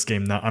about this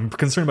game. I'm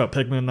concerned about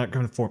Pikmin not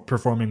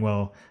performing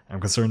well. I'm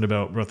concerned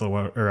about Breath of the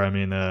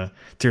Wild,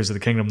 Tears of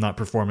the Kingdom not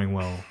performing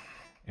well.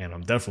 And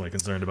I'm definitely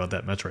concerned about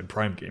that Metroid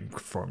Prime game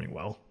performing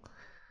well.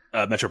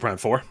 Metroid Prime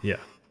 4? Yeah.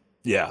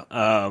 Yeah.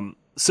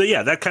 So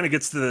yeah, that kind of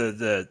gets to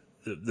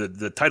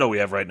the title we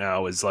have right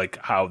now is like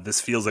how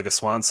this feels like a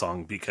swan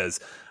song, because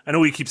I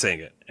know we keep saying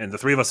it, and the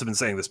three of us have been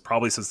saying this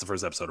probably since the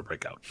first episode of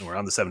Breakout, and we're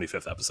on the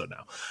 75th episode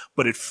now.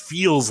 But it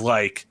feels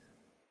like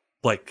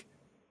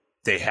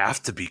they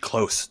have to be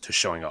close to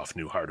showing off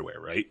new hardware,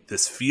 right?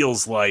 This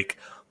feels like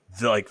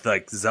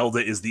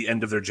Zelda is the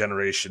end of their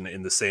generation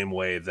in the same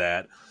way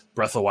that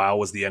Breath of the Wild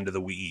was the end of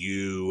the Wii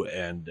U,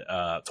 and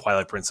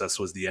Twilight Princess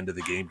was the end of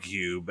the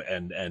GameCube,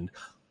 and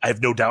I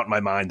have no doubt in my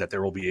mind that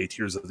there will be a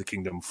Tears of the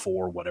Kingdom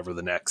for whatever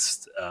the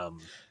next.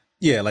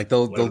 Like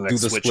they'll do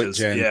the split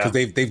gen, because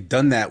they've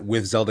done that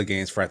with Zelda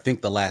games for I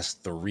think the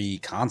last 3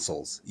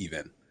 consoles,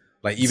 even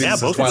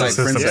both Twilight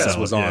Princess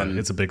was on.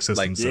 It's a big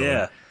system,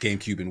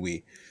 GameCube and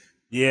Wii.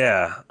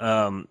 Yeah.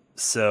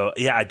 So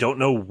yeah, I don't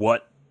know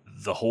what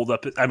the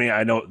holdup is. I mean,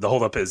 I know the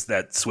holdup is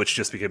that Switch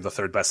just became the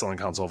 3rd best-selling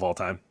console of all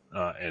time,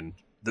 and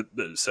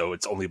so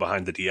it's only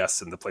behind the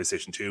DS and the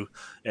PlayStation 2,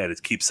 and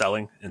it keeps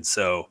selling. And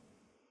so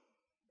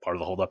part of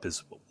the holdup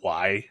is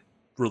why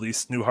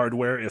release new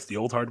hardware if the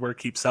old hardware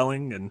keeps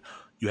selling, and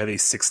you have a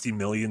 60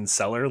 million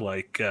seller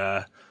like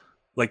Mario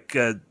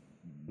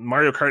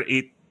Kart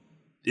 8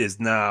 is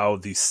now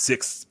the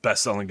 6th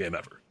best-selling game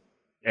ever,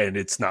 and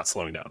it's not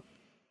slowing down.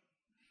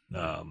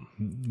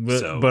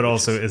 But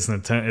also it's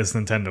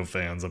Nintendo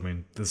fans. I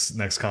mean, this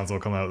next console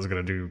come out is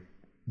going to do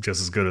just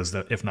as good as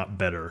that, if not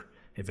better,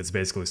 if it's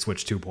basically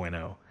Switch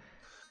 2.0.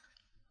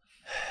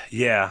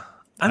 Yeah.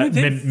 I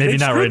mean, maybe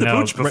not right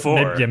now.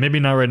 Before. Maybe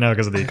not right now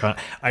because of the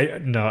economy.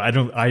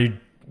 I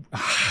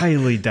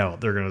highly doubt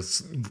they're going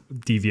to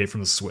deviate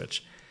from the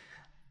Switch.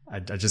 I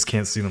just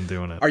can't see them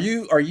doing it. Are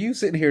you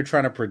sitting here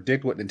trying to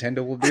predict what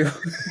Nintendo will do?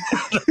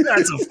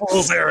 That's a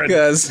fool's errand.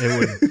 Because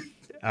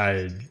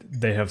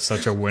they have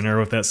such a winner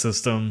with that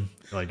system.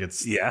 Like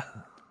it's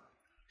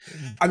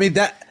I mean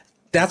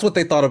that's what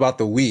they thought about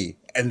the Wii,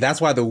 and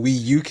that's why the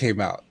Wii U came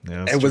out.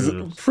 Yeah, it was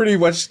pretty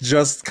much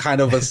just kind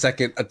of a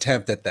second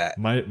attempt at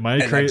that.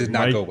 That did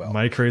not go well.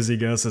 My crazy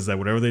guess is that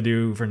whatever they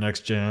do for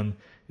next gen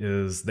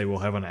is they will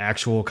have an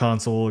actual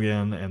console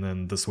again, and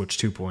then the Switch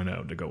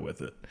 2.0 to go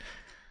with it.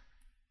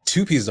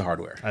 2 pieces of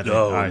hardware. I think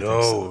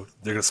so.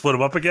 They're gonna split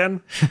them up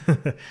again.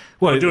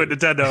 Well, do it,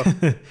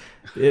 Nintendo.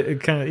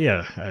 It kind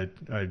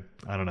of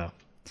I don't know.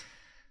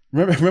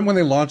 Remember when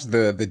they launched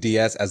the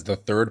DS as the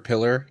 3rd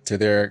pillar to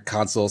their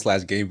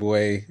console/Game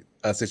Boy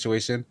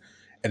situation,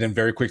 and then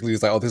very quickly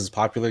it's like, oh, this is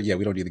popular. Yeah,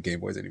 we don't need the Game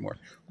Boys anymore.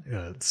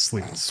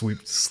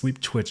 Sleep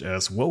Twitch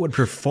asks, what would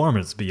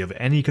performance be of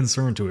any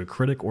concern to a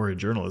critic or a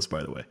journalist?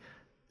 By the way,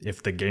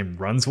 if the game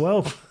runs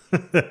well.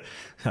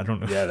 I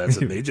don't know. Yeah, that's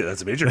a major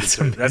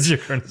concern.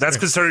 That's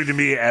concerning to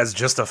me as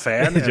just a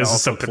fan, and just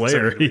also a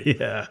player.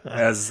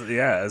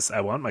 As I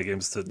want my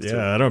games to.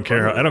 I don't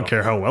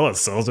care how well it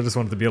sells. I just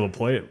want to be able to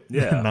play it.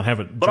 Yeah, not have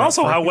it. But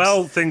also, how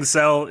well things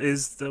sell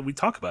is that we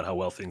talk about how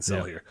well things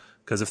sell here.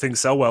 Because if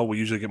things sell well, we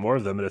usually get more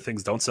of them, and if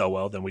things don't sell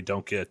well, then we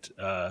don't get.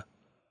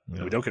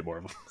 We don't get more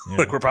of them.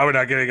 Like we're probably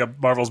not getting a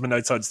Marvel's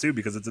Midnight Suns 2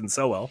 because it didn't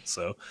sell well.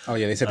 So. Oh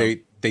yeah, they said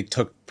they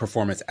took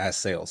performance as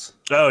sales.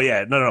 Oh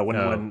yeah, no.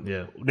 When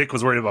Nick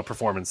was worried about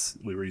performance,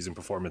 we were using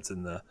performance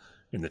in the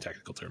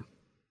technical term,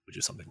 which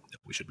is something that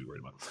we should be worried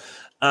about.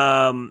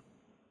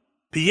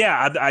 But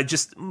yeah, I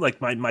just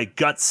like my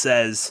gut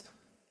says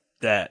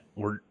that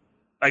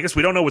I guess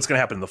we don't know what's going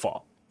to happen in the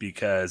fall,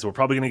 because we're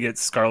probably going to get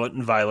Scarlet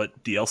and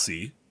Violet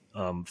DLC.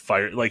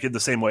 fire, like in the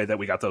same way that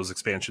we got those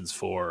expansions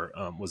for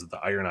was it the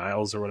Iron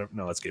Isles or whatever?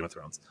 No, that's Game of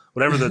Thrones.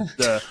 Whatever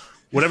the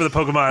whatever the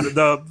Pokemon,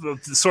 the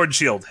Sword and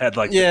Shield had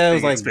like it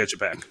was like expansion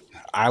pack.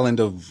 Island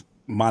of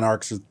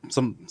Monarchs, or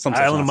some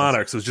Island of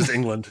Monarchs. It was just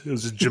England. It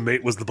was just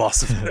Jamaica was the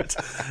boss of it.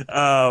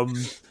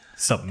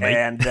 Something, mate.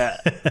 And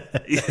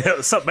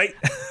something, mate.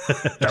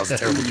 That was a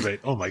terrible debate.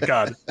 Oh my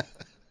god.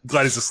 I'm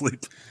glad he's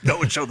asleep. No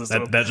one showed this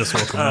to him. That just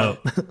woke him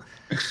up.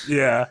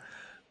 Yeah.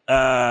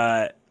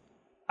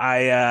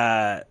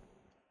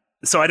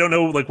 So I don't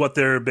know like what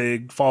their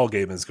big fall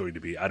game is going to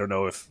be. I don't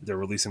know if they're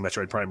releasing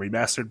Metroid Prime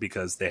Remastered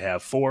because they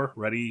have 4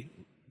 ready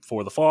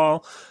for the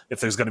fall. If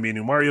there's going to be a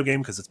new Mario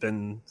game because it's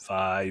been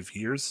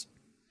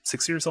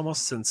 6 years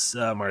almost since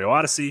Mario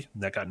Odyssey.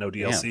 That got no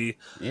DLC.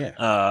 Yeah.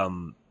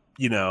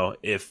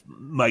 If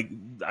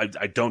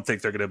I don't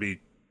think they're going to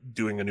be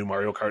doing a new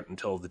Mario Kart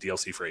until the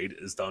DLC for 8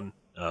 is done.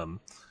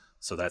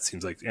 So that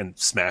seems like, and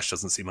Smash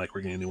doesn't seem like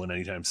we're getting a new one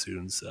anytime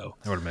soon. So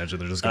I would imagine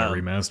they're just going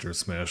to remaster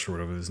Smash or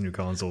whatever this new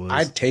console is.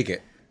 I'd take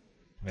it.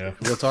 Yeah.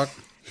 Real talk.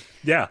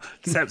 Yeah,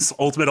 just have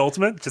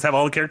Ultimate. Just have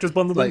all the characters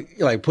bundled in.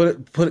 Like put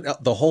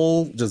it the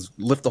whole, just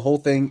lift the whole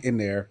thing in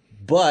there,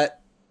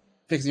 but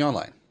fix the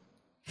online.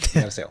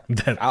 You got a sale.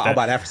 I'll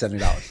buy that for $70.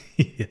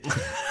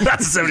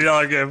 That's a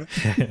 $70 game.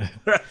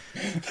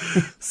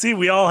 See,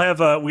 we all have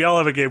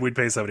a game we'd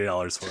pay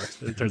 $70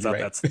 for. It turns out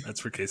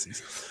that's for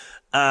Casey's.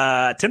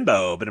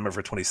 Timbo, been a member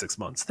for 26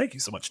 months. Thank you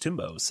so much,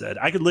 Timbo. Said,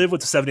 I could live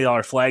with the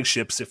 $70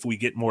 flagships if we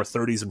get more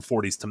 30s and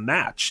 40s to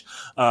match.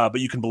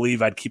 But you can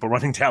believe I'd keep a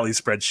running tally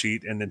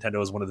spreadsheet, and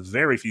Nintendo is one of the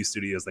very few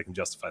studios that can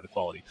justify the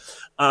quality.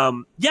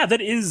 Yeah,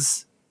 that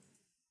is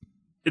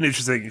an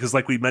interesting, because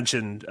like we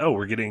mentioned,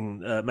 we're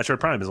getting Metroid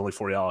Prime is only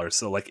 $40.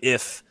 So like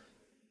if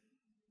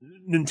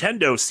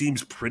Nintendo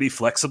seems pretty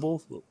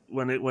flexible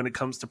when it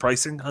comes to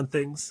pricing on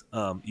things,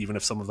 even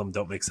if some of them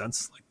don't make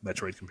sense, like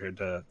Metroid compared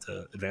to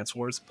Advance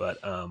Wars. But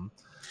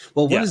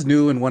one is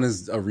new and one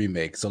is a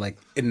remake. So like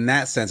in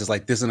that sense, it's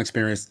like this is an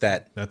experience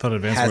that I thought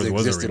Advance has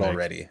Wars existed was a remake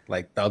already.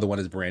 Like the other one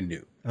is brand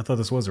new. I thought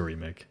this was a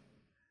remake.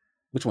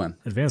 Which one?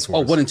 Advance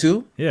Wars. 1 and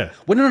 2? Yeah.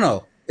 Well,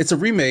 no. It's a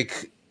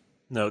remake.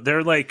 No,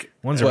 they're like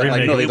one's a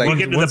remake.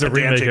 One's a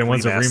remake and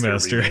one's a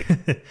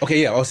remaster.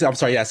 Okay, yeah. I'm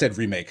sorry. Yeah, I said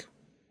remake.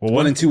 Well,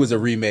 1 and 2 is a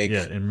remake.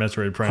 Yeah, and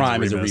Metroid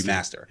Prime is a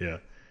remaster. Yeah.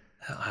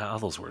 All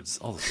those words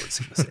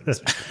seem the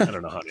same. I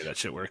don't know how any of that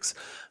shit works.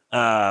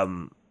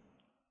 And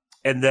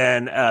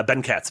then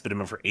Ben Katz been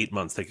in for 8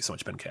 months. Thank you so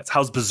much, Ben Katz.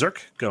 How's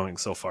Berserk going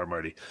so far,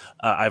 Marty?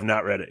 I've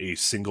not read a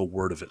single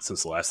word of it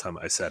since the last time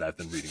I said I've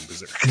been reading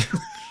Berserk.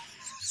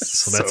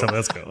 So that's how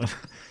that's going.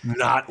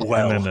 Not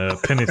well. And then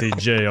Penithy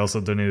J also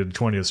donated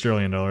 $20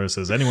 Australian.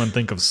 Says, anyone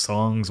think of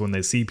songs when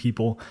they see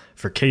people?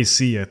 For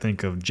KC, I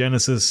think of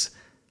Genesis,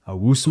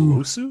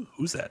 Owusu.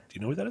 Who's that? Do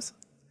you know who that is?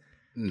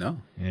 No.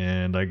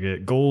 And I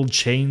get gold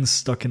chains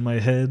stuck in my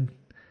head.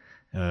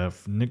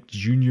 Nick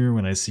Jr.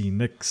 when I see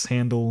Nick's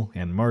handle,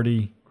 and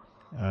Marty.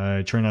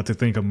 I try not to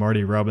think of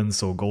Marty Robbins,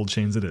 so gold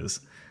chains it is.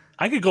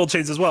 I get gold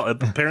chains as well.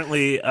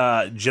 Apparently,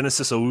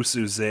 Genesis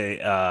Owusu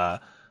is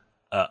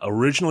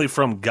originally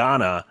from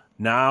Ghana,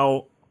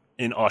 now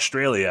in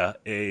Australia,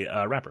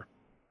 a rapper.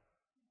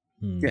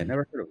 Yeah,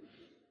 never heard of him.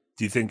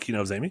 Do you think he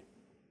knows Amy?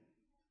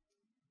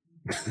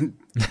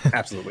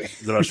 Absolutely.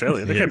 Is it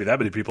Australia? There can't be that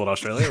many people in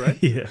Australia, right?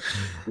 Yeah.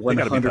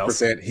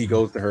 100%. He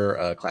goes to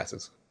her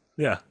classes.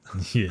 Yeah.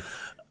 Yeah.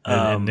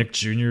 And Nick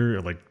Jr.,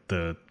 like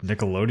the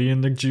Nickelodeon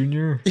Nick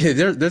Jr.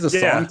 Yeah, there's a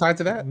song tied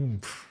to that.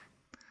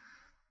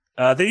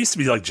 There used to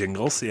be like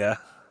jingles, yeah.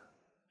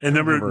 And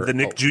remember the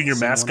Nick Jr.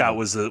 mascot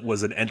was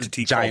an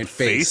entity giant called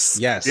Face.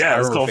 Yes. Yeah, it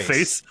was called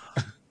Face.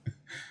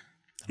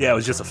 Yeah, it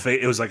was just a face.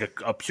 It was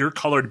like a pure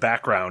colored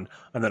background,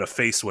 and then a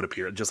face would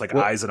appear, just like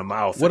eyes and a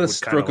mouth. What a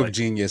stroke of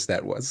genius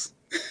that was.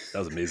 That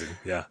was amazing.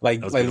 Yeah,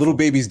 like little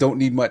babies don't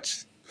need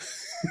much.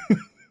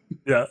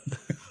 Yeah,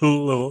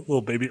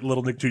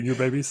 little Nick Jr.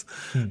 babies.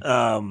 Nick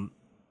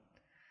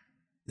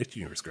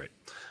Jr. was great.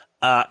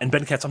 And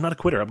Ben Katz, I'm not a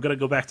quitter. I'm gonna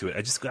go back to it.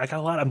 I got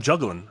a lot. I'm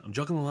juggling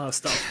a lot of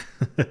stuff.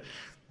 I'm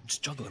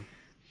just juggling.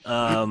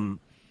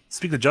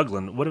 Speaking of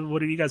juggling, what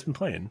have you guys been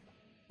playing?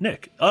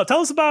 Nick,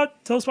 tell us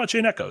about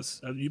Chain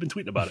Echoes. You've been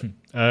tweeting about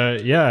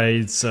it. Yeah,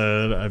 it's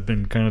I've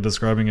been kind of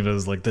describing it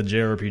as like the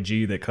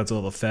JRPG that cuts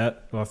all the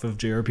fat off of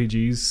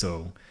JRPGs.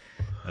 So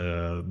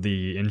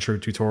the intro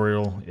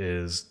tutorial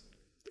is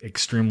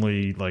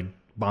extremely like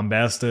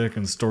bombastic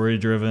and story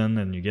driven,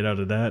 and you get out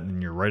of that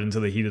and you're right into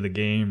the heat of the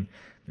game.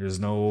 There's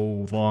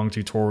no long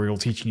tutorial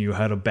teaching you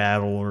how to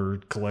battle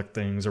or collect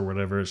things or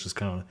whatever. It's just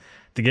kind of,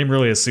 the game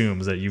really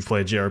assumes that you've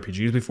played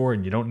JRPGs before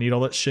and you don't need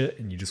all that shit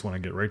and you just want to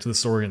get right to the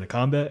story and the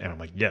combat. And I'm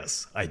like,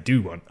 yes, I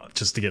do want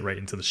just to get right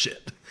into the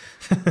shit.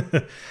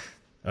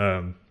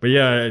 But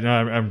yeah, no,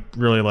 I'm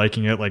really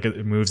liking it. Like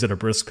it moves at a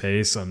brisk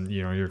pace, and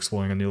you're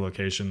exploring a new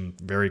location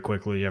very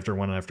quickly after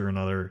one after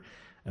another.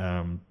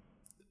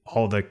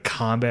 All the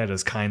combat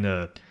is kind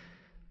of,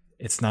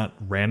 it's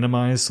not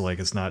randomized, so like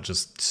it's not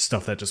just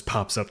stuff that just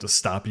pops up to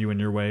stop you in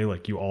your way.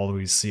 Like you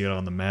always see it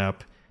on the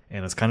map,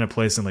 and it's kind of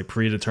placed in like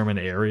predetermined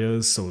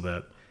areas so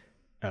that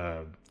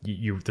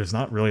there's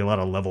not really a lot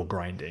of level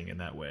grinding in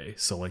that way.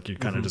 So like you're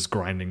kind of just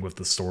grinding with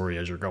the story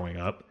as you're going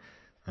up.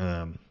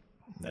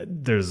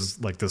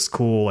 There's like this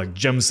cool like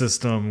gem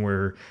system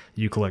where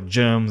you collect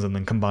gems and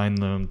then combine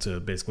them to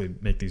basically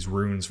make these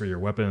runes for your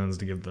weapons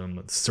to give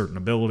them certain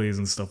abilities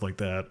and stuff like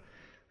that.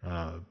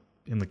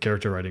 And the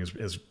character writing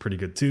is pretty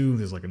good too.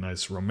 There's like a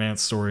nice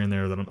romance story in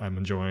there that I'm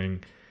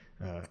enjoying.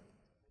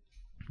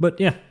 But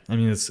yeah, I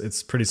mean,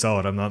 it's pretty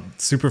solid. I'm not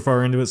super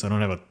far into it, so I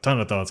don't have a ton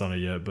of thoughts on it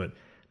yet. But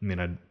I mean,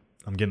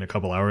 I'm getting a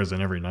couple hours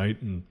in every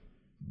night and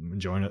I'm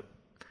enjoying it.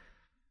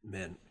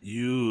 Man,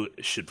 you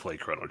should play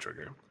Chrono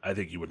Trigger. I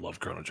think you would love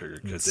Chrono Trigger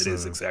because it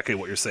is exactly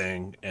what you're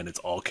saying, and it's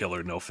all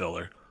killer, no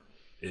filler.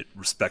 It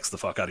respects the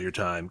fuck out of your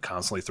time,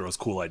 constantly throws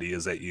cool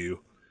ideas at you,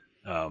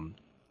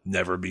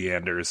 never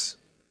meanders.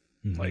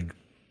 Like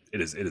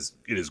it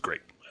is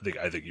great.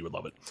 I think you would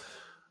love it.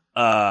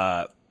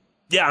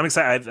 Yeah, I'm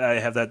excited. I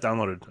have that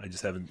downloaded. I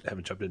just haven't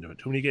jumped into it.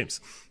 Too many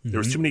games. There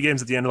was too many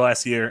games at the end of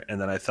last year, and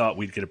then I thought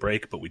we'd get a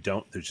break, but we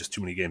don't. There's just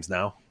too many games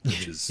now,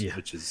 which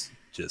is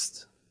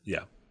just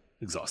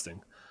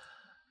exhausting.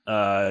 You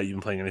been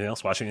playing anything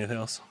else? Watching anything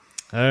else?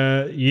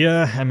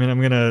 Yeah. I mean,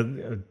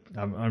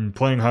 I'm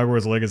playing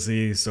Hogwarts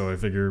Legacy, so I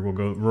figure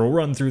we'll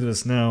run through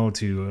this now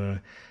to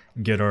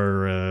get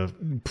our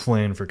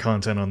plan for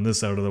content on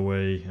this out of the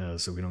way,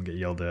 so we don't get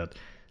yelled at.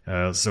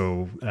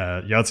 So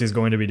Yahtzee is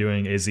going to be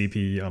doing a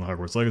ZP on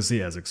Hogwarts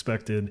Legacy as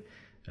expected.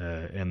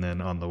 And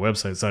then on the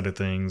website side of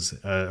things,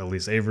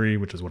 Elise Avery,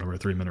 which is one of our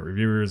 3-minute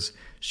reviewers,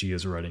 she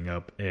is writing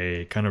up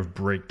a kind of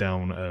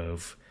breakdown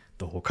of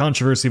the whole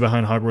controversy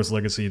behind Hogwarts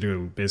Legacy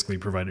to basically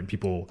providing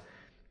people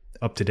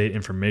up-to-date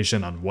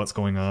information on what's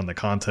going on, the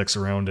context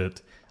around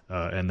it.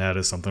 And that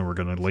is something we're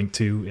going to link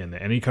to in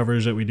any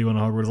coverage that we do on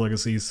Hogwarts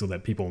Legacy so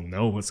that people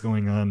know what's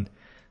going on.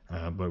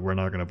 But we're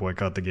not going to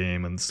boycott the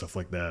game and stuff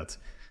like that.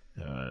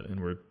 And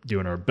we're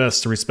doing our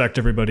best to respect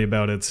everybody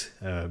about it.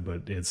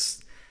 But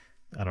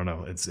I don't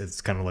know.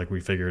 It's kind of like we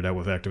figured out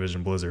with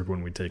Activision Blizzard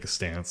when we take a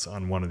stance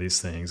on one of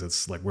these things.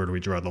 It's like, where do we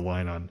draw the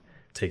line on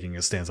taking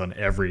a stance on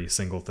every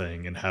single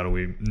thing and how do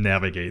we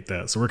navigate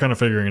that? So we're kind of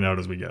figuring it out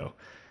as we go.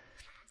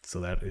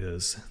 So that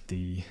is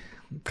the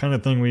kind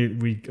of thing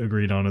we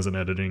agreed on as an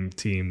editing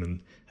team,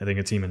 and I think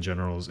a team in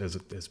general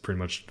is pretty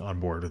much on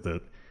board with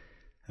it.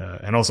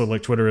 And also,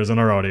 like, Twitter is in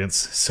our audience,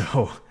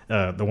 so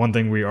the one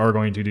thing we are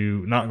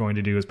not going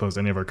to do is post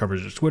any of our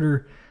coverage to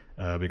Twitter,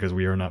 because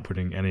we are not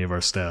putting any of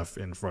our staff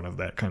in front of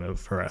that kind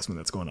of harassment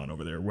that's going on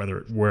over there,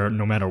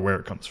 no matter where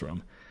it comes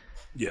from.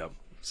 Yeah.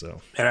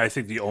 So, and I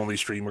think the only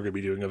stream we're going to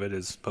be doing of it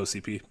is post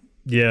CP.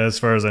 Yeah, as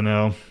far as I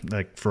know,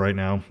 like for right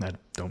now, I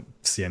don't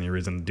see any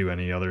reason to do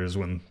any others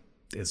when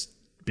it's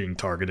being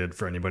targeted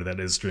for anybody that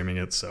is streaming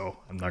it. So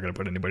I'm not going to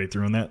put anybody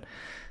through on that.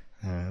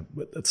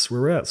 But that's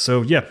where we're at.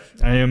 So yeah,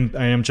 I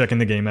am checking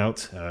the game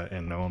out,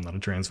 and no, I'm not a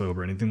transphobe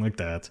or anything like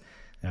that.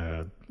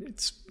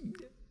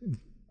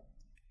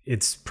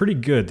 It's pretty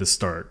good to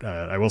start.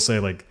 I will say,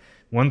 like,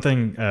 one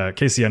thing,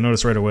 Casey, I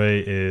noticed right away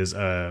is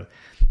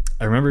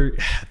I remember,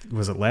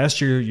 was it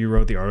last year you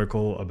wrote the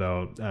article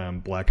about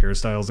black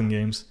hairstyles in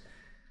games?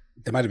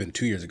 It might have been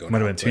 2 years ago. Might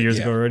have been 2 years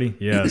ago already.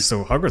 Yeah.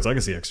 So Hogwarts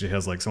Legacy actually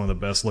has like some of the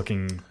best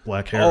looking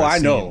black hair. Oh, I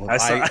know.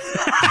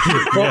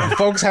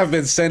 Folks have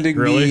been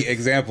sending me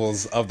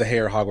examples of the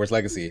hair Hogwarts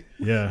Legacy.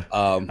 Yeah.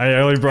 I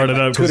only brought it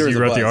up because you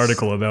wrote the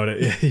article about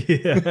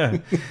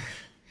it.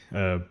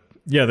 Yeah.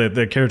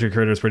 The character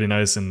creator is pretty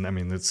nice, and I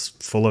mean it's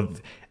full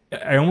of.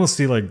 I almost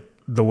see like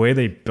the way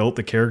they built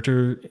the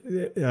character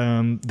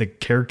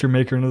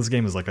maker into this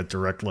game is like a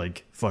direct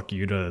like fuck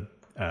you to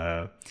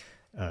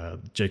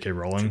J.K.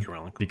 Rowling,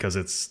 because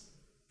it's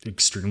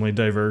extremely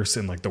diverse,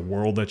 and like the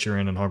world that you're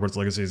in Hogwarts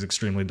Legacy is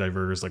extremely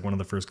diverse. Like one of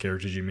the first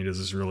characters you meet is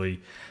this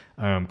really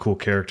cool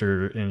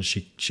character, and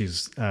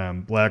she's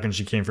black, and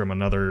she came from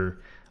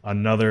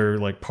another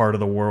like part of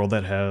the world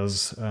that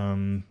has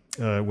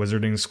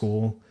wizarding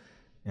school.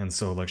 And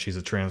so like she's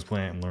a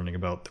transplant and learning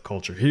about the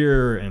culture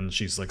here, and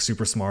she's like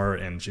super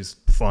smart, and she's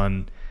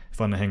fun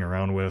to hang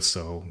around with.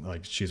 So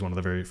like she's one of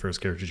the very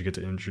first characters you get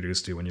to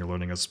introduce to when you're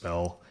learning a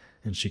spell,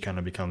 and she kind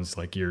of becomes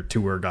like your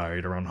tour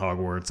guide around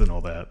Hogwarts and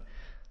all that.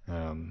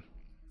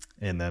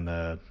 And then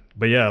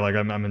but yeah, like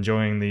I'm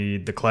enjoying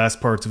the class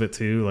parts of it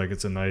too. Like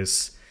it's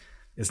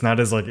not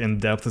as like in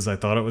depth as I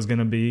thought it was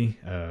gonna be.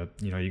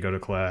 You go to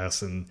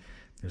class and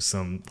there's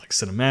some like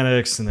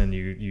cinematics, and then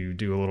you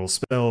do a little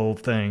spell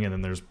thing, and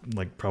then there's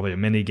like probably a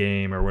mini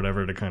game or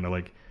whatever to kind of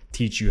like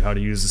teach you how to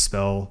use the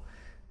spell.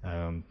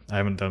 I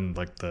haven't done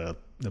like the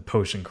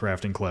potion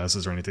crafting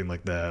classes or anything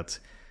like that,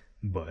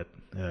 but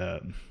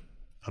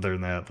other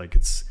than that, like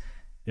it's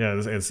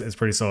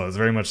pretty solid. It's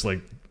very much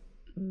like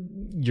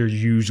your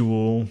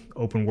usual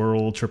open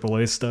world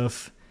AAA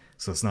stuff,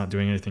 so it's not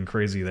doing anything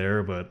crazy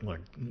there, but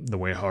like the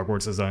way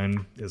Hogwarts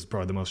designed is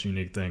probably the most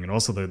unique thing. And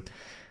also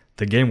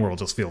the game world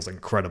just feels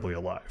incredibly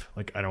alive.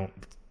 Like I don't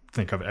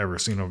think I've ever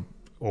seen an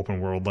open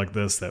world like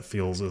this that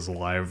feels as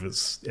alive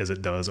as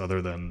it does,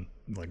 other than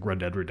like Red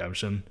Dead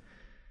Redemption.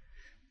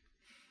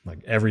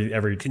 Like every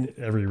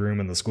room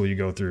in the school you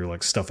go through,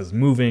 like stuff is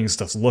moving,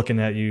 stuff's looking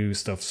at you,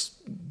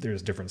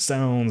 there's different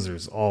sounds,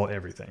 there's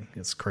everything.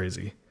 It's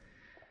crazy.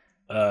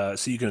 So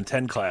you can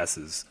attend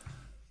classes,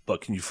 but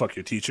can you fuck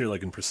your teacher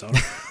like in Persona?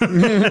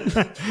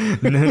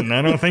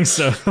 I don't think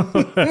so. All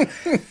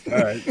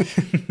right.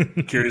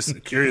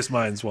 Curious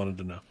minds wanted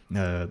to know.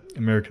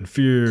 American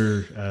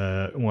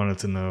Fear wanted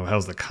to know,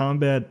 how's the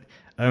combat?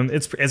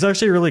 It's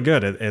actually really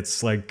good.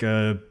 It's like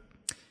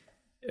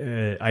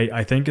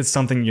I think it's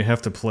something you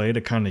have to play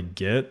to kind of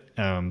get,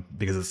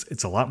 because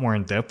it's a lot more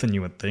in depth than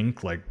you would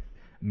think. Like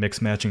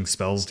mix matching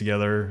spells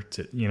together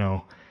to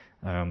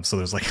so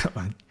there's like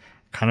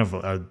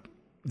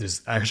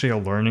there's actually a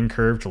learning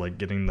curve to like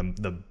getting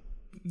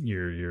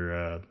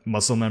your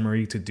muscle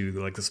memory to do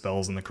like the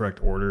spells in the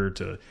correct order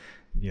to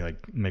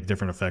like make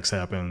different effects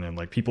happen, and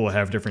like people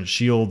have different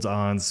shields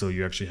on, so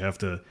you actually have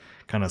to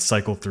kind of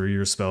cycle through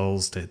your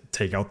spells to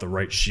take out the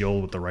right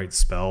shield with the right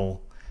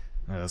spell.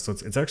 So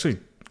it's actually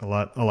a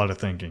lot of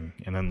thinking.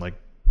 And then like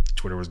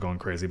Twitter was going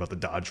crazy about the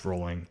dodge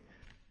rolling.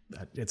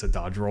 It's a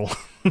dodge roll.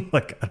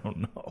 Like I don't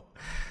know.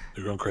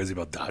 They're going crazy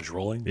about dodge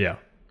rolling. Yeah.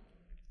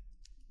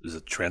 Is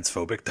it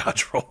transphobic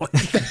dodge rolling?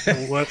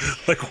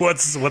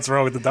 What's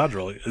wrong with the dodge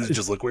rolling? Does it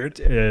just look weird?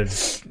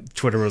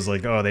 Twitter was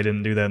like, oh, they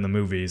didn't do that in the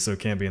movie, so it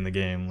can't be in the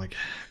game. Like,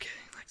 okay.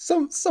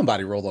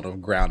 Somebody rolled on the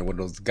ground in one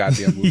of those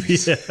goddamn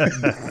movies. Yeah,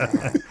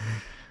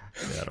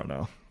 I don't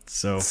know.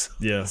 So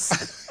yeah,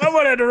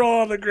 Someone had to roll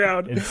on the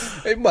ground.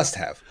 It must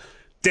have.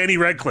 Danny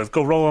Radcliffe,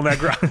 go roll on that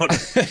ground.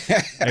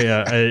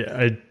 Yeah,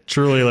 I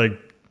truly like,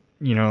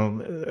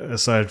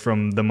 aside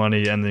from the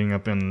money ending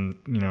up in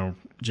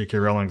J.K.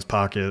 Rowling's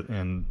pocket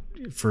and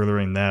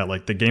furthering that,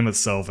 like the game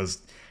itself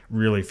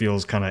really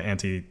feels kind of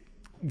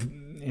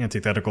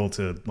antithetical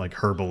to like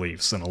her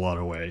beliefs in a lot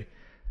of way.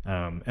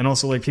 And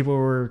also like people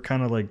were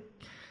kind of like,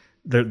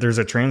 there's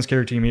a trans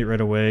character you meet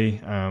right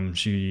away.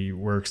 She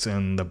works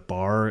in the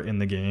bar in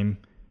the game,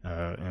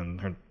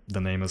 and the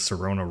name is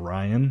Serona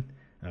Ryan.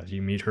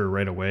 You meet her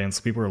right away, and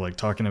so people are like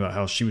talking about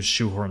how she was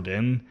shoehorned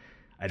in.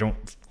 I don't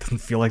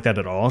feel like that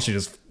at all. She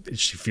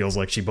feels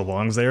like she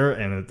belongs there,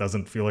 and it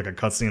doesn't feel like a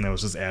cutscene that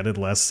was just added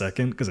last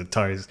second, because it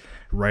ties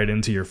right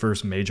into your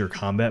first major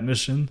combat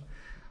mission.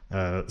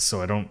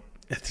 So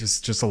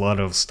there's just a lot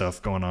of stuff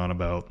going on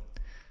about,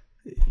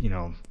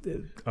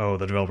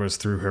 the developers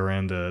threw her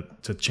in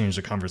to change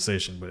the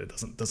conversation, but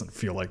it doesn't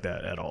feel like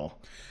that at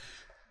all.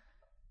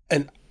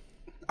 And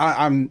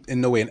I'm in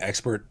no way an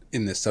expert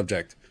in this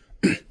subject,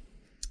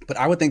 but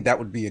I would think that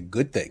would be a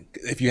good thing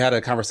if you had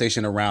a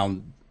conversation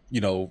around,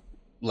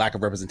 lack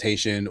of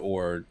representation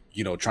or,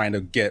 trying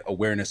to get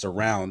awareness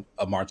around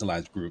a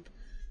marginalized group.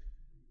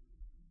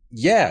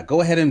 Yeah,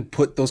 go ahead and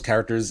put those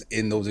characters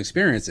in those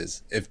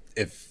experiences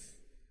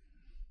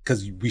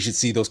because we should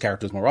see those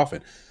characters more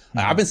often. Mm-hmm.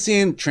 I've been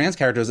seeing trans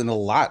characters in a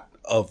lot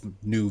of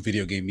new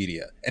video game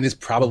media, and it's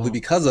probably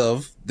because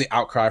of the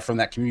outcry from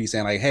that community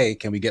saying like, hey,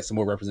 can we get some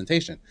more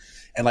representation?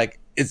 And like,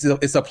 it's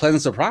a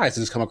pleasant surprise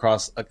to just come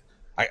across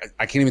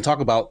I can't even talk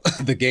about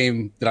the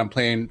game that I'm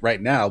playing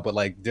right now, but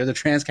like there's a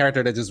trans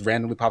character that just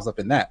randomly pops up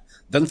in that.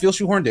 Doesn't feel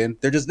shoehorned in.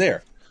 They're just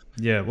there.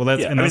 Yeah, well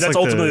that's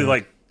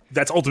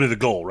that's ultimately the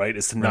goal, right?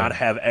 Is to not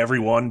have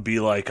everyone be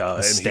like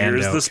and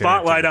here's the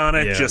spotlight character. on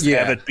it. Yeah. Just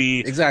have it be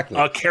exactly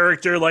a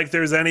character like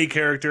there's any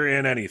character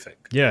in anything.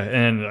 Yeah,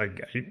 and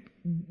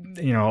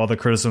all the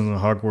criticism of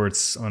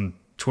Hogwarts on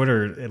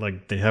Twitter,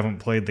 like they haven't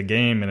played the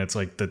game, and it's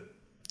like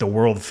the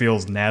world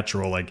feels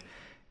natural. Like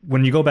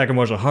when you go back and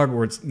watch the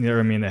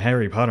the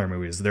Harry Potter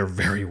movies, they're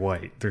very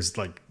white. There's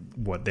like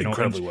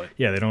incredibly white.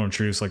 Yeah, they don't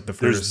introduce like the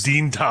first. There's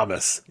Dean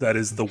Thomas. That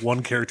is the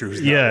one character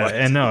who's not white.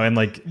 and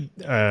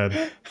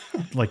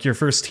like your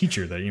first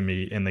teacher that you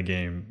meet in the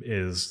game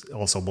is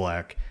also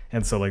black,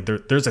 and so like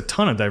there's a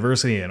ton of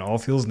diversity, and all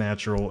feels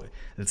natural.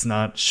 It's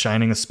not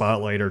shining a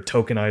spotlight or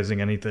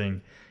tokenizing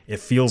anything. It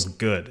feels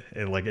good.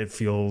 It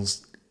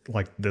feels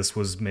like this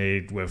was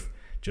made with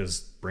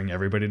just bring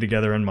everybody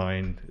together in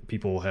mind.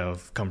 People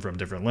have come from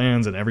different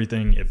lands and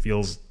everything. It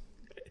feels,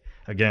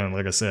 again,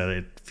 like I said,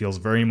 it feels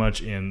very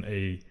much in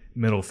a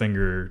middle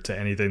finger to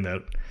anything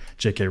that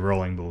J.K.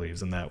 Rowling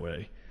believes in that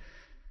way.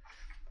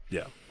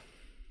 Yeah.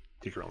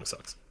 J.K. Rowling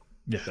sucks.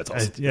 Yeah, that's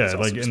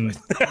awesome.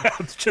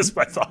 It's just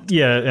my thought.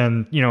 Yeah,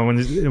 and when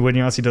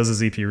Yossi does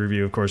his EP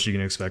review, of course you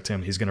can expect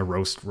him. He's going to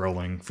roast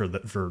Rowling for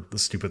the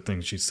stupid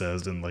things she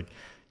says, and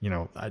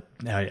I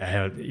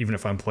had, even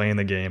if I'm playing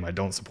the game, I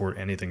don't support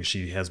anything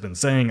she has been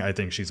saying. I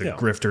think she's a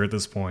grifter at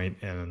this point,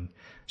 and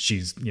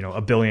she's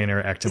a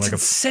billionaire acting like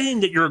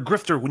saying that you're a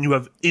grifter when you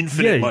have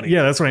infinite money.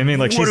 Yeah, that's what I mean.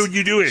 Like, what are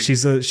you doing?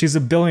 She's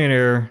a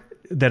billionaire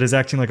that is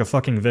acting like a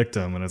fucking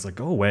victim, and it's like,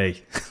 go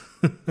away.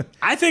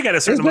 I think at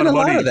a certain amount of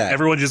money,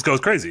 everyone just goes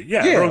crazy.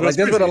 Yeah, there's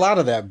been a lot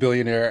of that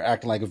billionaire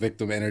acting like a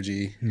victim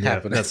energy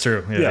happening. That's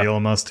true. Yeah,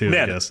 Elon Musk too,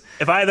 Man, I guess.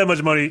 If I had that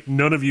much money,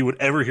 none of you would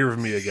ever hear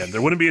from me again.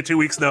 There wouldn't be a 2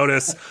 weeks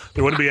notice.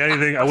 There wouldn't be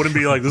anything. I wouldn't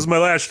be like, this is my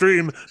last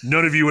stream.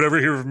 None of you would ever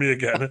hear from me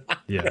again.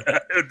 Yeah.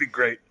 It would be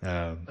great.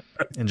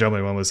 And Joe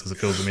One says it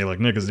feels to me like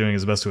Nick is doing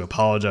his best to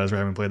apologize for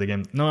having played the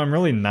game. No, I'm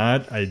really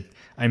not.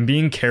 I'm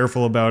being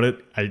careful about it.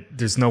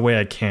 There's no way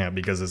I can't,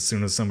 because as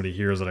soon as somebody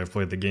hears that I've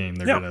played the game,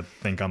 they're gonna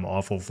think I'm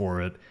awful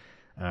for it.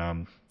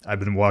 I've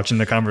been watching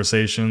the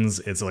conversations.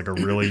 It's like a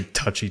really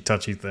touchy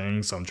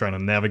thing, so I'm trying to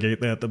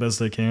navigate that the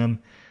best I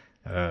can.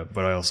 But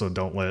I also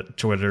don't let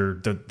Twitter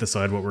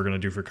decide what we're gonna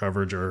do for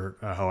coverage or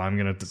how I'm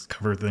gonna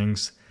cover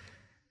things.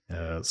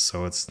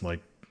 So it's like,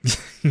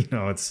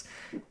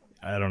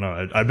 I don't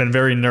know. I've been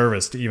very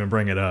nervous to even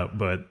bring it up,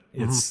 but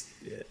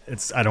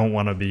I don't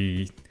want to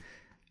be.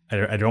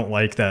 I don't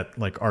like that.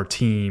 Like, our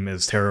team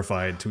is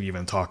terrified to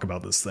even talk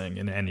about this thing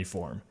in any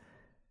form.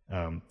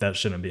 That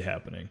shouldn't be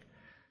happening,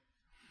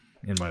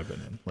 in my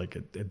opinion. Like,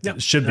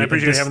 it should be. I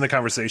appreciate having the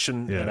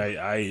conversation, yeah. And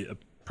I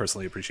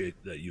personally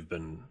appreciate that you've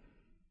been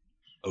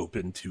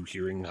open to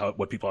hearing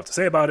what people have to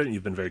say about it, and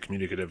you've been very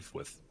communicative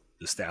with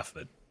the staff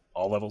at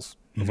all levels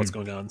of what's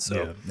going on.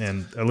 So, yeah.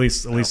 And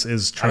Elise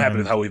is trans. I'm happy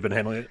with how we've been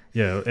handling it.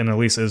 Yeah, and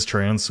Elise is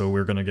trans, so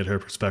we're going to get her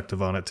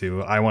perspective on it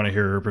too. I want to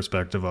hear her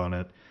perspective on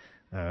it.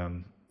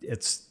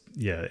 It's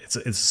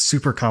a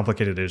super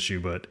complicated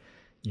issue, but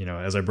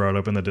as I brought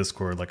up in the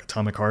Discord, like,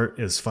 Atomic Heart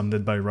is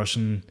funded by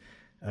Russian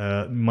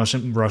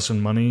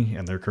money,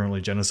 and they're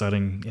currently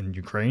genociding in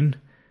Ukraine.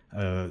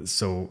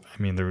 So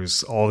I mean,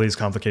 there's all these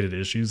complicated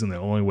issues, and the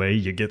only way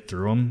you get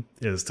through them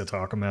is to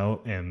talk them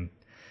out and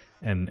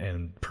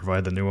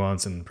provide the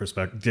nuance and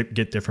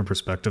get different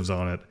perspectives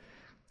on it,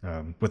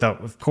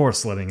 without, of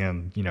course, letting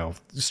in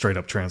straight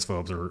up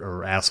transphobes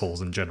or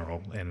assholes in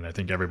general. And I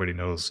think everybody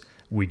knows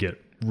we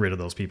get rid of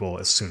those people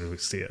as soon as we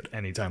see it,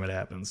 anytime it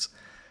happens.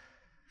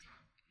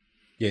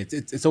 Yeah,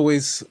 it's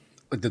always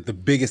like the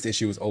biggest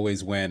issue is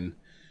always when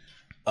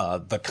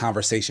the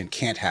conversation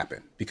can't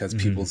happen because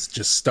people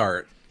just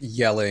start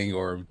yelling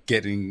or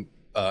getting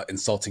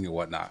insulting and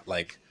whatnot.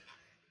 Like,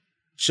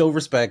 show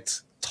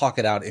respect, talk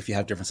it out if you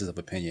have differences of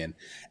opinion,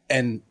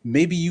 and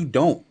maybe you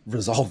don't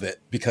resolve it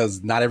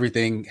because not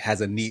everything has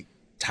a neat,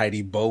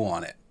 tidy bow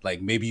on it.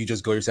 Like, maybe you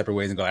just go your separate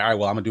ways and go, all right,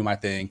 well, I'm gonna do my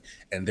thing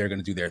and they're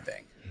gonna do their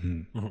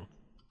thing.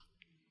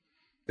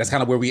 That's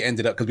kind of where we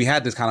ended up, because we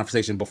had this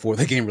conversation before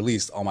the game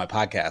released on my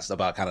podcast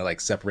about kind of like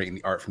separating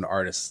the art from the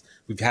artists.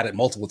 We've had it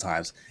multiple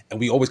times, and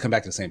we always come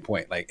back to the same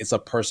point. Like, it's a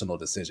personal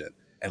decision,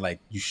 and like,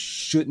 you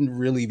shouldn't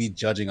really be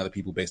judging other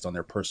people based on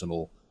their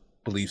personal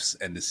beliefs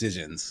and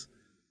decisions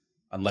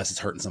unless it's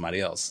hurting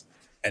somebody else.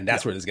 And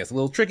that's where this gets a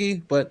little tricky,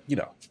 but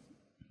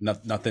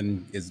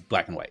nothing is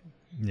black and white.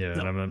 Yeah,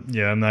 no. And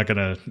I'm not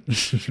gonna,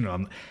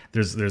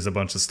 there's a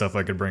bunch of stuff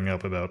I could bring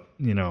up about,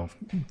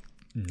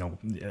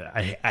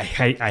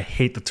 I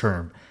hate the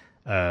term,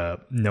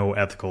 no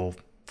ethical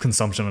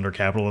consumption under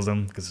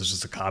capitalism, because it's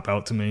just a cop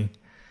out to me.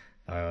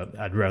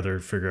 I'd rather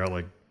figure out,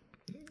 like,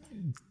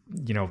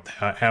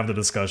 have the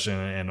discussion,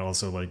 and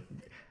also, like,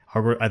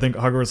 I think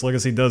Hogwarts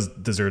Legacy does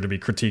deserve to be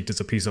critiqued as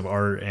a piece of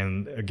art.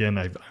 And again,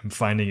 I'm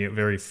finding it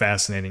very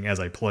fascinating as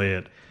I play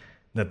it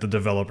that the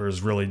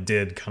developers really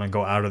did kind of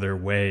go out of their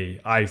way,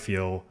 I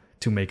feel,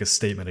 to make a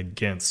statement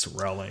against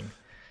Rowling.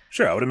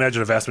 Sure, I would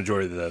imagine a vast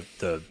majority of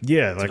the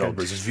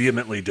developers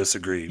vehemently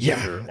disagree with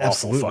their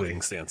awful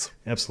fucking stance.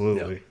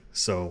 Absolutely. Yeah.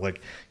 So,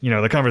 like,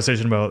 the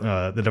conversation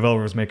about the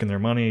developers making their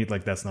money,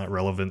 like, that's not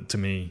relevant to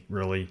me,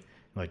 really.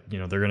 Like,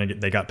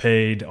 they got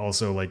paid.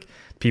 Also, like,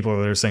 people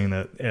that are saying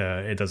that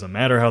it doesn't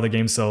matter how the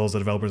game sells, the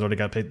developers already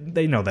got paid.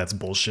 They know that's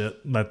bullshit.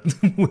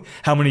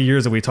 How many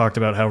years have we talked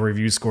about how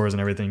review scores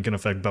and everything can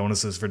affect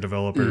bonuses for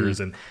developers?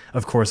 And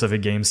of course, if a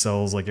game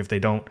sells, like, if they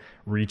don't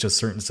reach a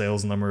certain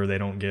sales number, they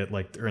don't get,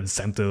 like, their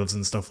incentives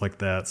and stuff like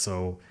that.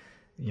 So,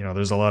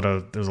 there's a lot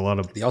of.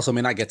 They also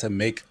may not get to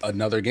make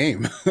another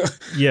game.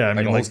 Yeah, I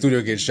mean, the whole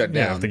studio gets shut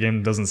down. If the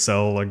game doesn't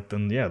sell, like,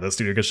 then the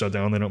studio gets shut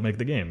down. They don't make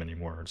the game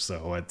anymore.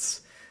 So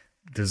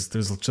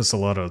there's just a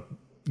lot of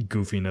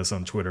goofiness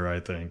on Twitter, I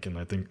think. And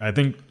I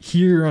think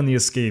here on The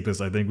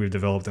Escapist, I think we've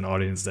developed an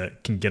audience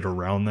that can get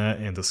around that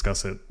and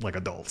discuss it like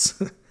adults.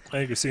 I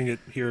think you're seeing it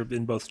here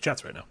in both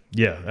chats right now.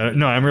 Yeah.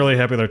 No, I'm really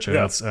happy with our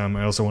chats. Yeah.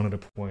 I also wanted to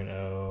point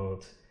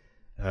out,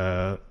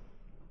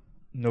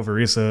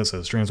 Novarisa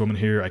says, trans woman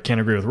here. I can't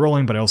agree with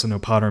Rowling, but I also know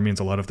Potter means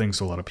a lot of things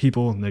to a lot of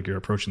people. Nick, you're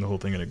approaching the whole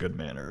thing in a good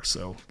manner.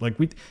 So, like,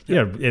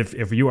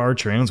 if you are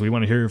trans, we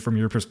want to hear from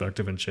your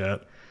perspective in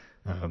chat.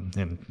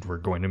 And we're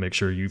going to make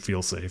sure you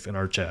feel safe in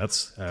our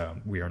chats.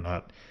 We are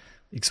not,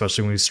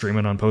 especially when we stream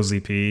it on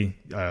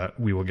PostZP,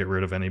 we will get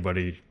rid of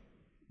anybody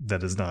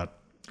that is not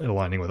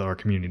aligning with our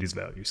community's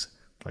values.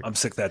 Like, I'm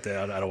sick that day.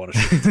 I don't want to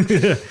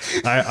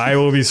shoot. I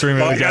will be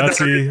streaming with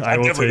Yahtzee. I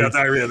definitely got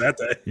diarrhea that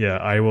day. Yeah,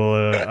 I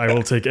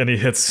will take any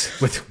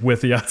hits with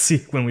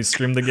Yahtzee when we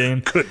stream the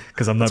game,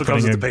 because I'm not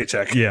putting the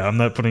paycheck. Yeah, I'm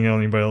not putting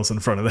anybody else in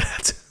front of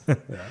that.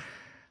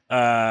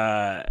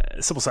 Yeah.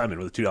 Simple Simon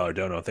with a $2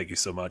 dono, thank you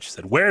so much,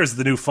 said, where's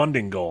the new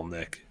funding goal,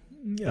 Nick?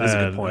 That is a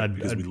good point,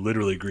 because we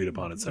literally agreed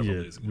upon it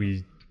several days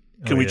ago.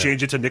 Can we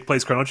change it to Nick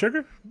Plays Chrono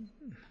Trigger?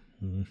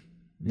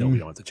 No, we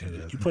don't have to change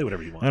it. You play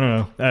whatever you want. I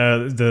don't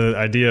know. The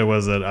idea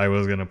was that I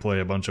was going to play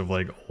a bunch of,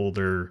 like,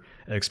 older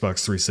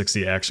Xbox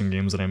 360 action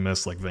games that I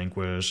missed, like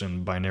Vanquish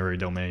and Binary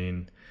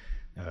Domain.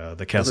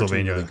 the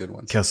Castlevania, really good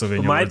ones.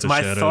 Castlevania. My Lords of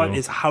Shadow. thought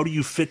is, how do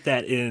you fit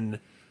that in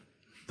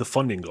the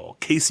funding goal?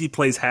 Casey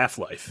plays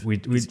Half-Life. We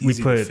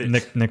put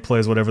Nick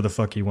plays whatever the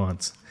fuck he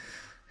wants.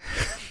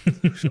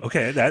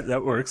 Okay,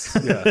 that works.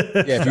 Yeah,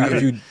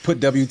 if you put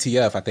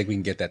WTF, I think we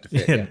can get that to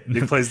fit. Yeah.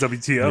 Nick plays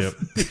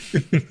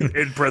WTF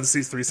in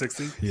parentheses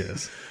 360.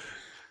 Yes.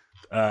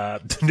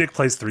 Nick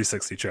plays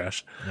 360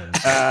 trash.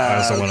 I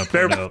also want to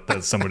point out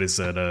that somebody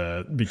said,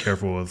 be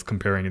careful with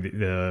comparing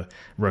the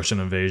Russian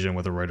invasion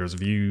with the writer's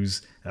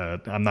views.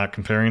 I'm not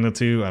comparing the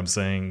two. I'm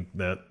saying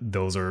that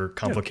those are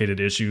complicated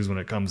issues when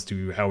it comes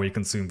to how we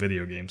consume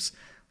video games.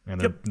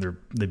 And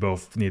they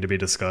both need to be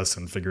discussed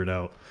and figured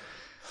out.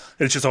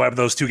 It's just so happens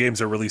those two games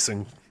are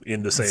releasing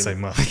in the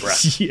same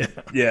month.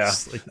 Yeah.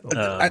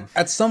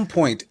 At some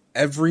point,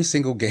 every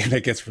single game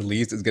that gets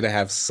released is going to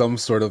have some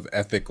sort of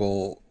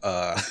ethical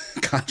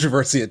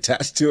controversy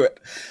attached to it.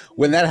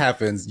 When that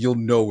happens, you'll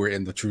know we're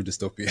in the true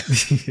dystopia.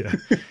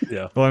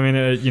 Yeah. Well, I mean,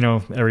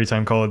 every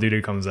time Call of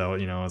Duty comes out,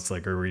 it's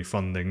like, are we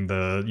funding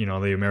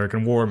the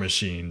American war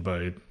machine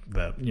by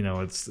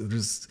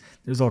that?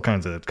 There's all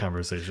kinds of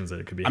conversations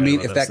that it could be. I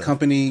mean, if that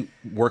stuff.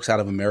 Works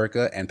out of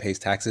America and pays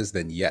taxes,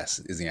 then yes,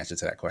 is the answer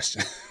to that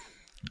question.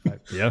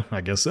 Yeah,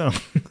 I guess so.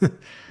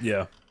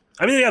 Yeah.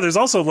 I mean, there's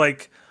also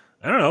like,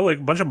 I don't know, like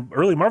a bunch of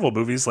early Marvel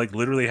movies like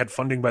literally had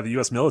funding by the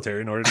U.S.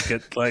 military in order to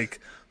get like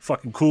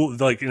fucking cool,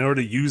 like in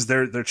order to use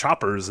their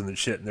choppers and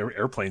shit and their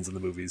airplanes in the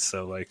movies.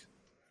 So like,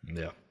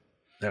 yeah,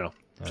 I don't know,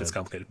 just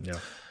complicated. Yeah.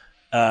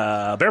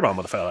 Bearbomb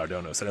with a $5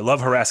 dono said, I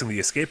love harassing the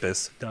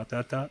escapists, ...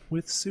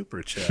 with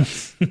super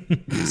chats. Thank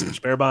you so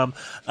much, Bearbomb.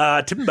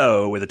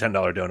 Timbo with a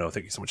 $10 dono.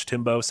 Thank you so much,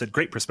 Timbo. Said,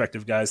 great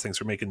perspective, guys. Thanks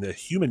for making the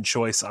human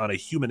choice on a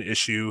human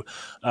issue.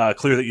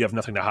 Clear that you have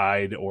nothing to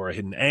hide or a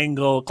hidden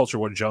angle. Culture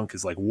war junk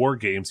is like war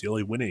games. The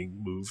only winning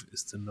move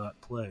is to not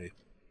play.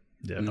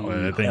 Yeah, no,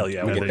 I think I'll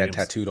get that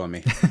tattooed on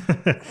me.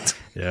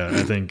 Yeah,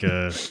 I think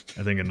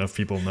enough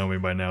people know me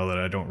by now that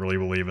I don't really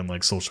believe in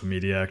like social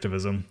media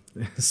activism.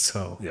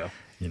 So yeah.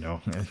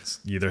 It's,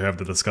 you either have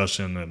the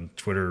discussion and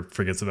Twitter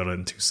forgets about it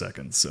in 2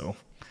 seconds. So,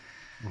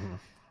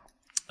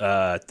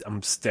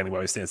 I'm standing by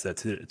my stance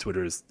that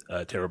Twitter is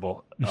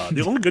terrible.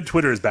 The only good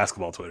Twitter is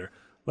basketball Twitter.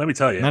 Let me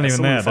tell you. Not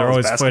even that. They're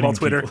always basketball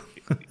fighting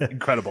Twitter.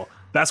 Incredible.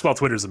 Basketball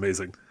Twitter is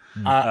amazing.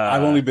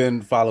 I've only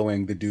been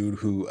following the dude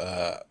who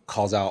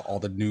calls out all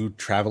the new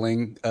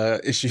traveling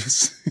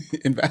issues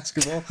in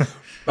basketball.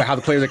 Like how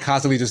the players are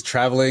constantly just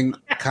traveling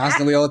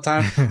constantly all the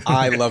time.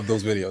 I love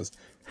those videos.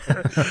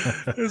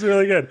 It was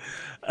really good.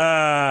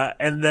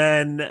 And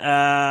then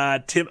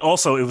Tim,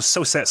 also it was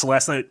so sad. So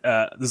last night,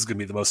 this is gonna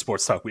be the most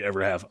sports talk we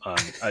ever have on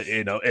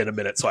in a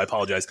minute, so I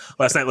apologize.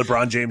 Last night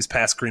LeBron James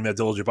passed Kareem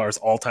Abdul-Jabbar's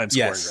all-time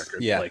scoring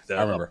record. Yeah, like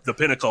I remember. The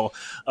pinnacle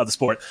of the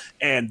sport.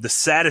 And the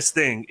saddest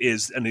thing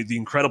is the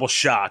incredible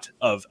shot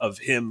of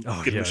him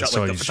getting the shot,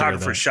 like the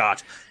photographer's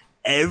shot.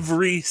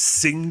 Every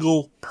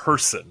single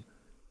person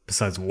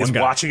besides one is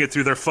guy watching it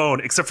through their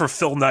phone, except for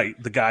Phil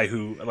Knight, the guy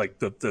who like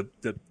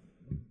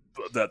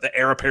the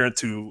heir apparent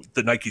to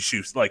the Nike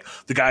shoes, like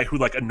the guy who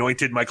like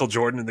anointed Michael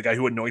Jordan and the guy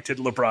who anointed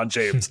LeBron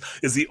James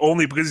is the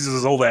only, because he's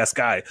this old ass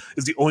guy,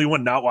 is the only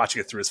one not watching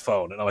it through his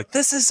phone. And I'm like,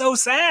 this is so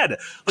sad.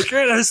 Like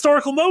you're at a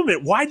historical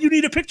moment. Why do you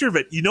need a picture of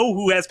it? You know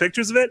who has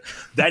pictures of it?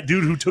 That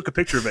dude who took a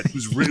picture of it,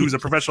 who's a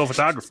professional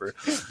photographer.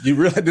 You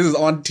realize this is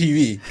on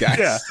TV, guys?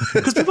 Yeah,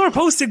 because people are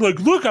posting like,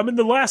 look, I'm in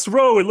the last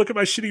row and look at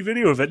my shitty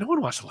video of it. No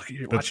one wants to watch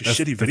a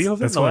shitty video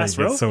of it in the last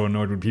row. That's so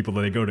annoyed when people,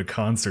 they go to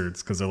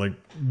concerts because they're like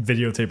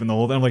videotaping the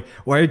whole thing. I'm like,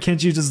 why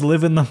can't you just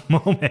live in the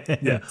moment?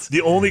 Yeah,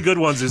 the only good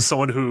ones is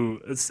someone who,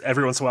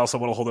 every once in a while,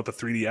 someone will hold up a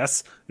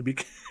 3DS and be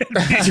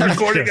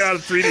recording on a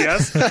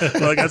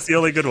 3DS. Like that's the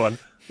only good one.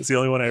 It's the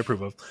only one I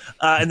approve of.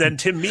 And then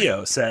Tim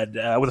Mio said,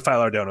 with a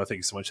 $5 dono, thank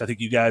you so much. I think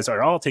you guys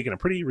are all taking a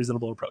pretty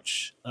reasonable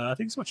approach. Thank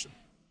you so much.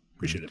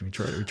 Appreciate it. We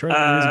try to be reasonable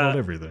at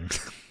everything.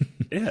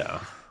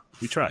 Yeah,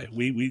 we try.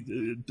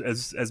 We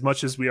as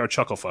much as we are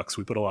chuckle fucks,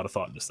 we put a lot of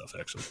thought into stuff,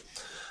 actually.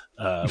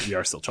 We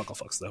are still chuckle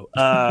fucks though.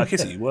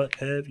 Casey, what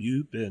have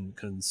you been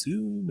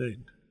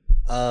consuming?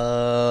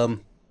 I've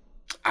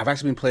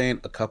actually been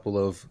playing a couple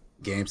of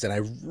games that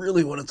I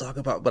really want to talk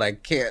about, but I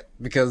can't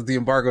because the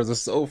embargoes are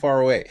so far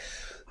away.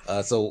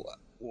 So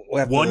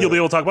we'll you'll be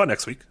able to talk about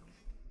next week.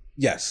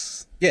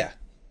 Yes. Yeah.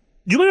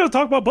 You'll be able to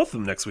talk about both of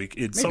them next week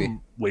in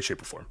some way,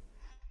 shape, or form.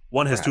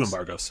 One has 2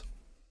 embargoes.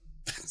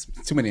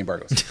 Too many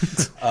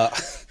embargoes.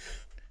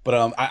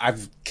 But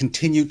I've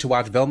continued to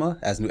watch Velma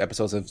as new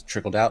episodes have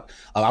trickled out.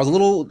 I was a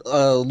little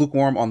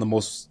lukewarm on the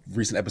most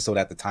recent episode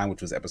at the time,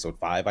 which was episode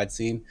 5 I'd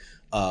seen.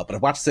 But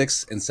I've watched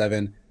 6 and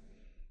 7.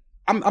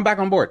 I'm back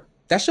on board.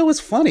 That show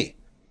is funny.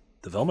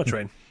 The Velma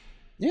train.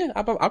 Yeah,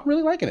 I'm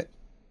really liking it.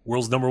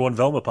 World's #1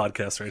 Velma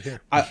podcast right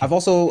here. I've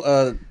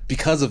also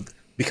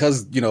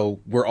because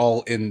we're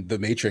all in the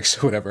Matrix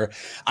or whatever,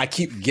 I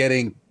keep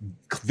getting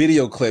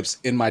video clips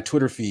in my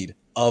Twitter feed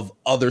of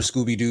other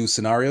Scooby-Doo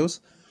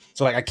scenarios.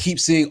 So like I keep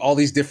seeing all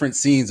these different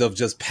scenes of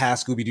just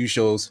past Scooby-Doo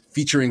shows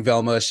featuring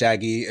Velma,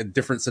 Shaggy, and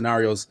different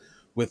scenarios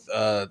with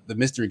the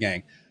Mystery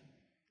Gang.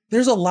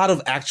 there's a lot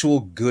of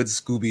actual good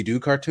Scooby-Doo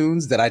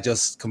cartoons that I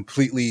just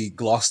completely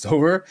glossed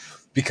over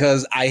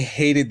because I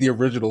hated the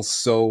original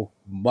so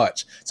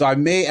much. So I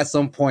may at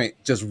some point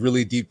just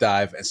really deep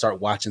dive and start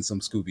watching some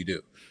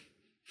Scooby-Doo.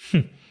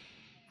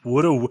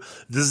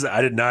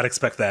 I did not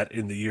expect that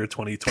in the year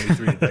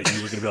 2023 that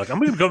you were going to be like, I'm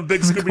going to become a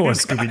big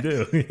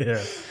Scooby-Doo.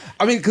 Yeah.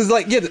 I mean, because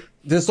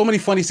there's so many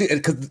funny scenes.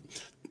 Because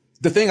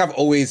the thing I've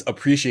always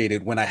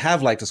appreciated when I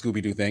have liked a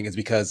Scooby-Doo thing is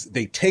because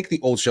they take the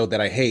old show that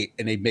I hate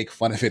and they make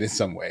fun of it in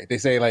some way. They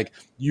say like,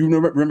 you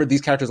remember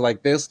these characters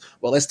like this?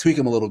 Well, let's tweak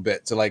them a little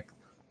bit. So like,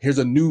 here's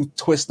a new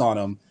twist on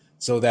them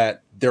so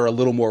that they're a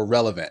little more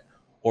relevant,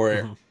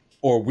 or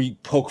we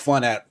poke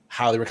fun at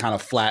how they were kind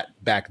of flat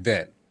back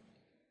then.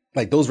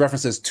 Like those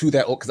references to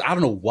that, because I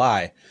don't know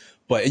why,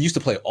 but it used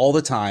to play all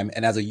the time.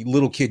 And as a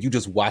little kid, you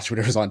just watched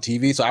whatever's on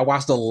TV. So I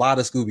watched a lot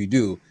of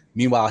Scooby-Doo,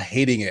 meanwhile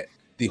hating it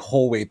the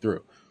whole way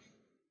through.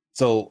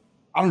 So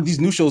I don't know,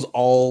 these new shows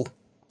all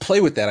play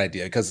with that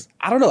idea because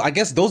I don't know. I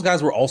guess those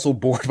guys were also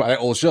bored by that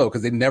old show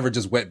because they never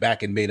just went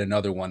back and made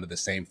another one of the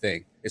same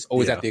thing. It's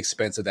always at the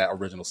expense of that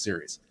original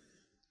series.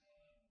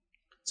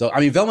 So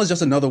I mean, Velma's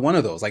just another one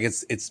of those. Like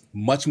it's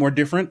much more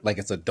different. Like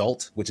it's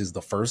adult, which is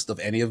the first of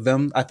any of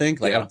them. I think.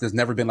 Like there's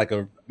never been like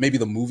maybe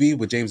the movie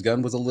with James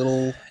Gunn was a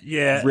little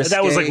risque.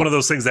 That was like one of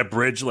those things that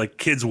bridge like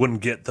kids wouldn't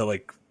get the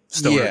like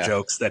stoner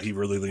jokes that he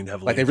really leaned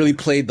heavily. Like they really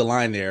played the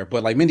line there,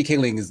 but like Mindy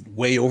Kaling is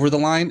way over the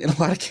line in a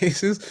lot of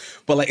cases.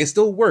 But like it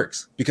still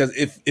works because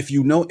if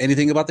you know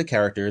anything about the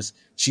characters,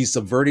 she's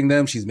subverting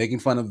them, she's making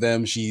fun of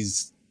them,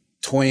 she's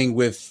toying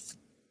with,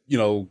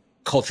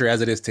 culture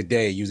as it is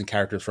today, using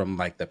characters from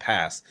like the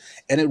past,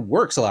 and it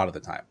works a lot of the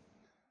time.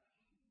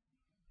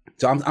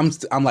 So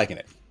I'm liking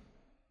it.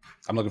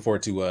 I'm looking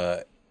forward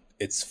to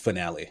its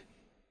finale.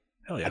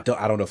 Hell yeah!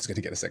 I don't know if it's going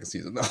to get a second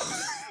season though.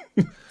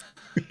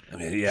 I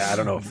mean, I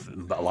don't know if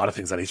a lot of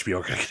things on HBO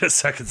are going to get a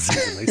second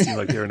season. They seem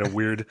like they're in a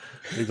weird.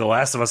 I think The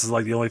Last of Us is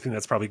like the only thing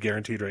that's probably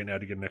guaranteed right now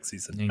to get next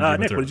season. Nick,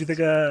 what did you think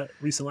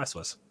recent Last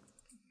of Us?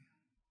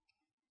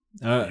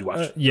 You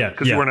watched?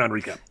 Because you weren't on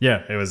recap.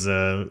 Yeah, it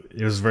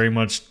was very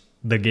much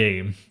the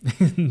game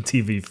in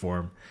TV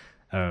form.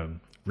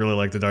 Really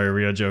liked the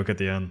diarrhea joke at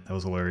the end. That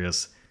was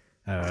hilarious.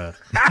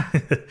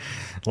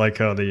 Like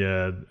how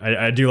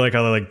I do like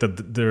how like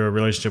the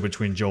relationship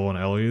between Joel and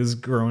Ellie is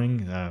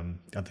growing.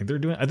 I think they're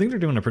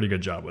doing a pretty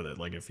good job with it.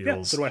 Like it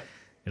feels, it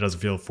doesn't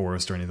feel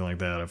forced or anything like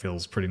that. It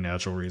feels pretty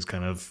natural. Where he's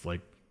kind of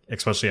like,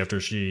 especially after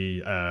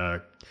she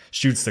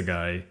shoots the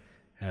guy,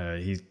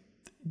 he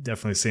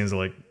definitely seems to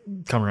like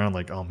come around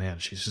like, oh man,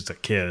 she's just a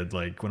kid.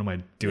 Like, what am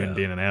I doing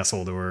being an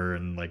asshole to her?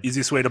 And like,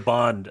 easiest way to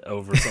bond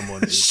over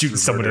someone is shoot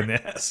someone in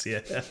the ass. Yeah,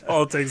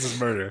 all it takes is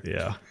murder.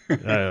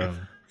 Yeah.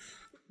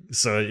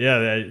 So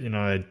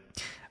yeah,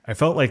 I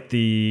felt like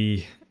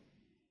the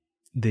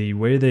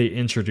way they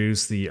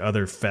introduced the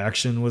other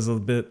faction was a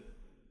bit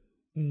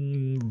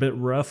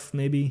rough,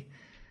 maybe.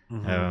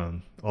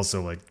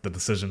 Also, like the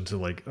decision to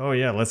like, oh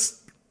yeah,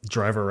 let's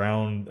drive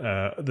around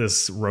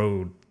this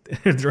road,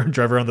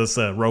 drive around this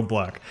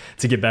roadblock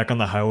to get back on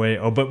the highway.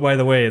 Oh, but by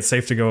the way, it's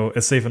safe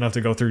enough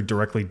to go through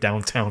directly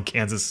downtown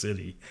Kansas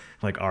City.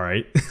 Like, all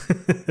right.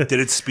 Did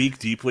it speak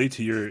deeply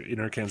to your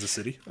inner Kansas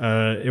City?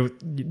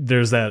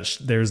 There's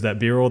that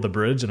B-roll, the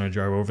bridge, and I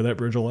drive over that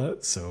bridge a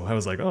lot. So I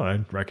was like, oh,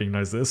 I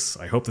recognize this.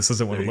 I hope this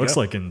isn't what it looks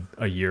like in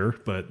a year,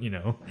 but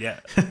Yeah.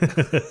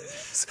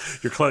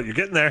 You're close. You're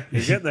getting there.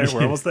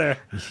 We're almost there.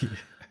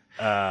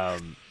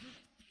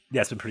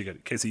 It's been pretty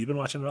good. Casey, you been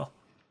watching it all?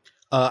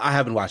 I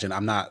haven't watched it.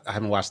 I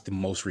haven't watched the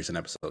most recent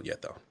episode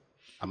yet, though.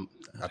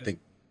 I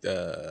think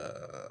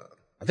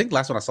the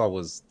last one I saw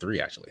was 3,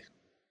 actually.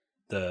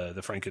 The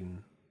Franken.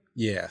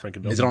 Yeah.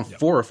 Franken is it on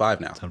 4 or 5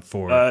 now? It's on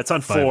 4. It's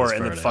on 4,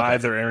 and then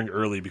 5 they're airing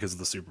early because of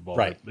the Super Bowl.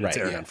 Right. It's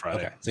airing on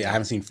Friday. Okay. So yeah, I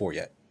haven't seen 4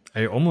 yet.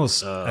 I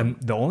almost.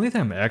 The only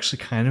thing I'm actually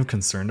kind of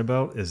concerned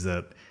about is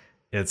that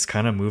it's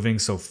kind of moving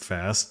so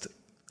fast.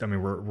 I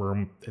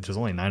mean, there's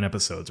only 9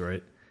 episodes,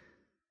 right?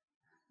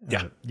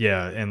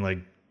 Yeah. And like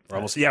we're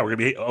almost. Yeah, we're gonna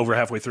be over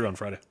halfway through on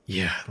Friday.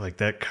 Yeah, like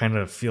that kind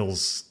of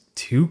feels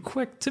too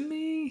quick to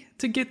me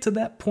to get to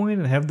that point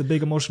and have the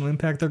big emotional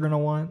impact they're gonna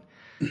want.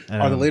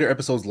 Are the later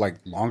episodes like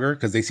longer?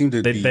 Because they seem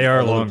to be they are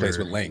all over longer the place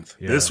with length.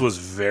 Yeah. This was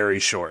very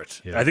short.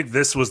 Yeah. I think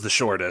this was the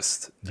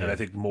shortest, and I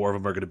think more of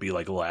them are going to be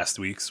like last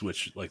week's,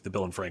 which like the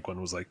Bill and Frank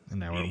one was like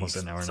almost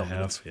an hour and a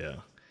half.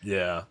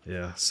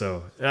 Yeah.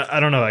 So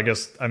I don't know. I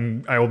guess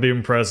I will be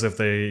impressed if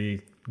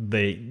they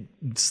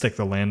stick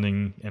the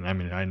landing. And I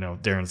mean, I know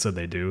Darren said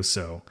they do.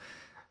 So,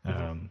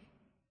 I'm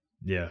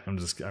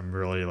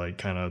really like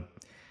kind of.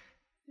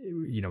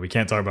 We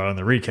can't talk about it in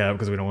the recap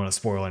because we don't want to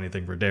spoil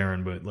anything for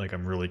Darren, but like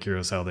I'm really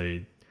curious how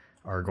they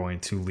are going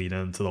to lead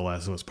into The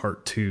Last of Us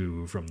Part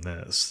 2 from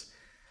this.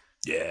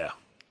 Yeah.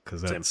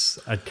 Because that's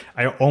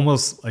I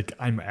almost like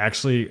I'm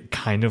actually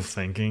kind of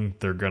thinking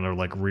they're gonna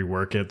like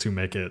rework it to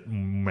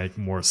make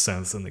more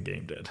sense than the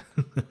game did.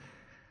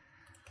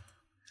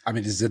 I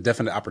mean, it's a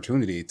definite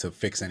opportunity to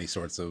fix any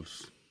sorts of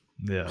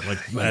Yeah,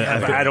 like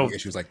I don't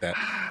issues like that.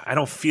 I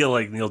don't feel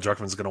like Neil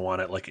Druckmann's going to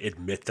want to like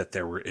admit that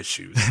there were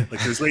issues.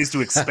 Like there's ways to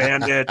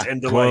expand it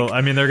and to well,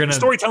 I mean, they're gonna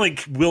storytelling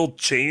will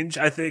change.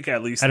 I think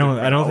at least I don't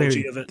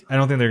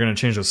think they're gonna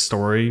change the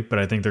story, but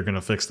I think they're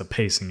gonna fix the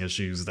pacing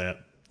issues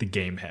that the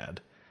game had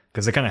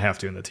because they kind of have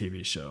to in the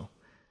TV show.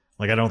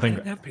 Like I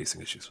didn't have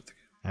pacing issues with the game.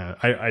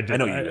 I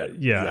know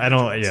you.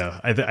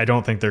 I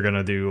don't think they're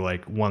gonna do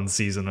like one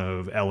season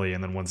of Ellie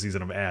and then one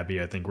season of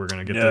Abby. I think we're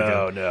gonna get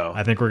no.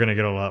 I think we're gonna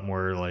get a lot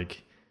more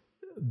like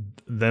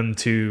them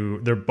two.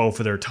 They're both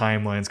of their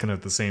timelines kind of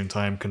at the same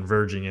time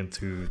converging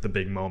into the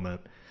big moment.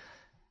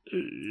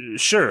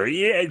 Sure,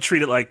 yeah.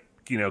 Treat it like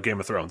Game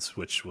of Thrones,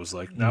 which was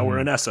like now we're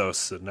in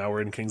Essos and now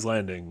we're in King's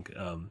Landing.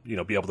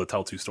 Be able to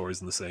tell two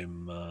stories in the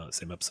same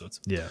episodes.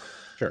 Yeah,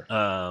 sure.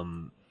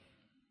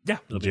 Yeah,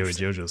 Joey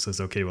Jojo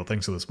says, "Okay, well,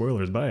 thanks for the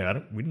spoilers. Bye. I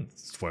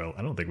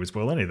don't think we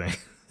spoil anything.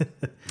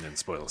 Didn't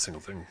spoil a single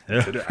thing.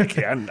 Yeah.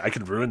 I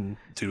can ruin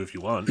 2 if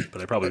you want,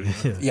 but I probably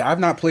yeah. I've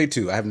not played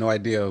 2. I have no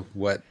idea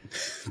what.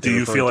 Do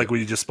you feel like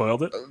we just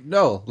spoiled it?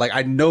 No, like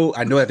I know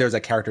that there's a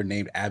character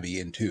named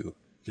Abby in 2.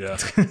 Yeah,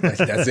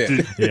 that's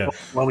it. Yeah.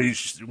 When we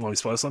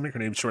spoil something, her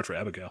name's short for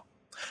Abigail.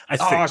 I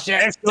think. Oh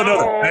shit! I actually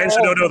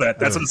don't know that.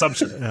 That's an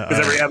assumption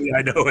because every Abby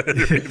I know. It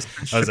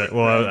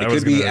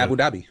could be Abu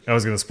Dhabi. I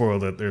was going to spoil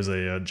that there's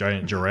a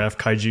giant giraffe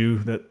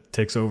kaiju that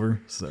takes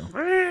over. So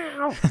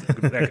I'd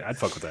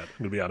fuck with that. I'm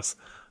gonna be honest.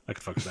 I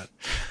could fuck with that.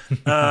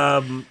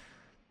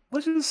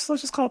 Let's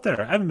just call it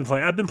there. I haven't been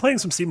playing. I've been playing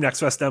some Steam Next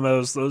Fest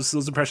demos.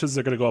 Those impressions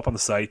are going to go up on the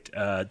site.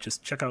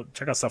 Just check out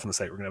stuff on the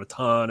site. We're going to have a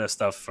ton of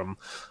stuff from a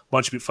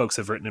bunch of folks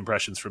have written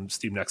impressions from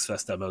Steam Next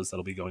Fest demos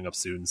that'll be going up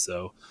soon.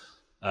 So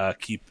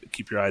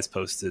keep your eyes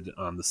posted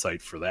on the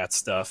site for that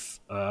stuff.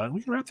 And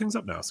we can wrap things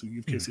up now. So we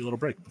give Casey a little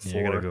break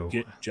before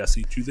get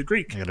Jesse to the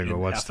Greek. I gotta go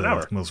watch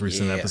the most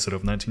recent episode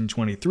of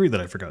 1923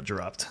 that I forgot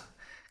dropped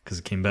because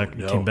it came back.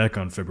 It came back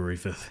on February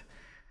 5th.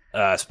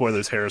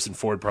 Spoilers: Harrison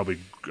Ford probably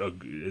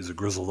is a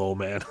grizzled old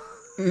man.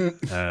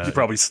 He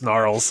probably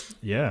snarls.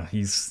 Yeah,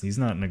 he's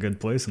not in a good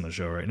place in the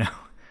show right now.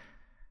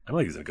 I don't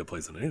think he's in a good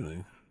place in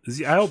anything.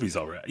 I hope he's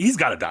all right. He's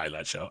got to die in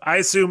that show. I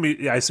assume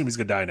he's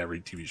gonna die in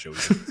every TV show.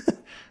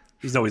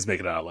 There's no way he's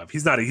making it out alive.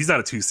 He's not a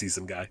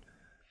 2-season guy.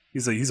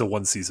 He's a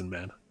 1-season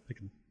man.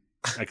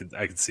 I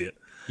can see it.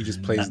 He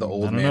just plays the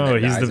old man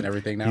that dies and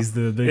everything now. He's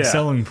the big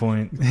selling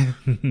point.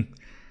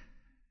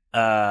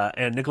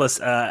 And Nicholas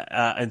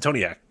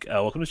Antoniak,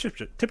 welcome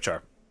to Tip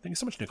Jar. Thank you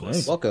so much,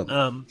 Nicholas. Hey,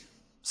 welcome.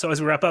 So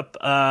as we wrap up,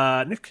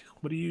 Nick,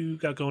 what do you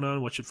got going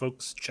on? What should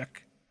folks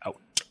check out?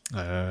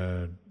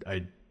 Am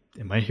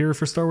I here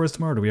for Star Wars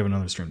tomorrow? Or do we have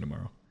another stream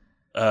tomorrow?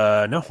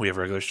 No, we have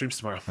regular streams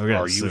tomorrow. Okay,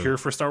 Are you here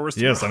for Star Wars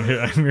tomorrow? Yes,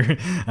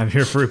 I'm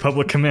here for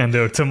Republic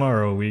Commando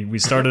tomorrow. We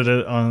started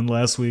it on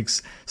last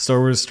week's Star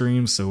Wars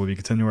stream, so we'll be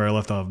continuing where I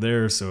left off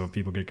there. So if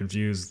people get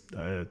confused,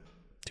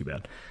 too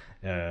bad.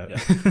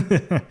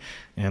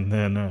 And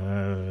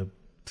then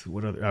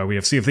what other? We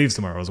have Sea of Thieves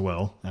tomorrow as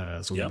well.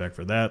 So we'll be back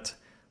for that.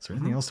 Is there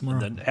anything else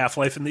tomorrow? And then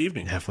Half-Life in the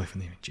evening. Half-Life in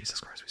the evening. Jesus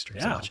Christ, we stream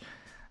so much.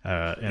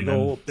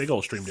 Big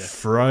old stream day.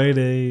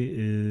 Friday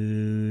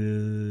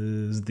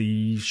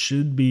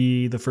should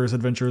be the first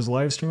Adventures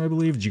live stream, I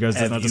believe. Did you guys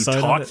not decide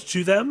on it? Have you talked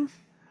to them?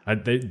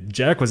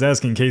 Jack was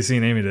asking Casey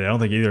and Amy today. I don't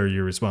think either of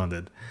you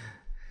responded.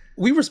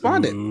 We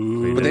responded,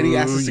 but then he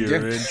asked us again.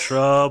 You're in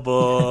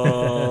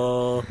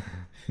trouble.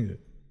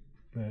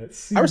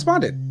 I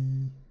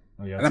responded.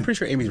 Oh, yeah, and I'm pretty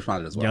sure Amy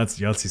responded as well.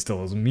 Yahtzee still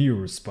owes me a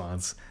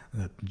response.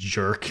 That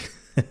jerk.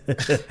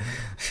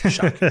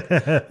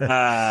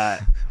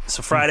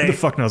 So Friday. Who the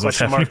fuck knows what's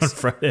happening on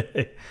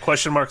Friday?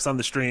 Question marks on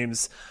the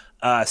streams.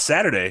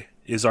 Saturday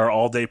is our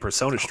all-day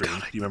Persona stream. Do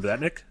you remember that,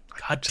 Nick?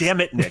 God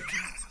damn it, Nick.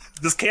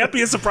 This can't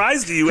be a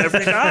surprise to you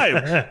every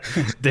time.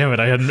 Damn it!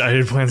 I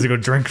had plans to go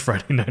drink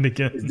Friday night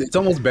again. It's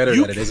almost better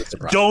that it is a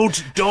surprise.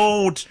 Don't.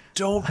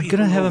 I'm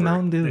gonna have a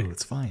Mountain Dew.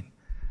 It's fine.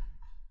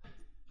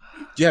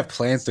 Do you have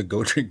plans to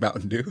go drink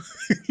Mountain Dew?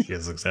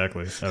 Yes,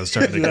 exactly. I was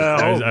trying to.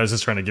 I was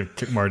just trying to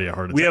give Marty a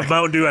heart attack. We have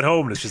Mountain Dew at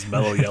home, and it's just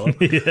mellow yellow.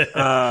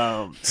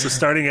 Yeah. So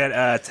starting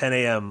at 10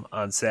 a.m.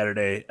 on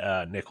Saturday,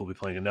 Nick will be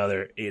playing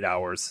another 8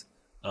 hours.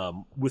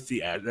 With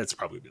the ad, that's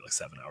probably be like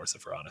 7 hours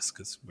if we're honest,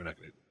 because we're not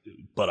going to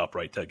butt up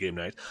right to game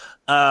night.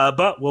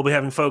 But we'll be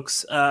having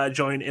folks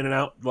join in and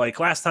out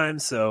like last time.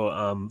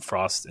 So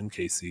Frost and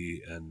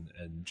Casey and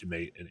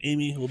Jimate and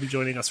Amy will be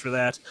joining us for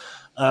that.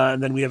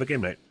 And then we have a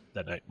game night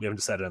that night. We haven't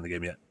decided on the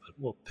game yet, but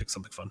we'll pick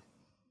something fun.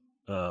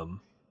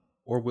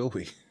 Or will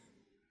we?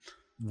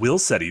 Will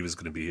said he was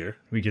going to be here.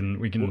 We can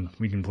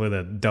play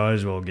that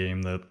dodgeball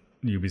game that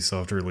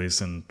Ubisoft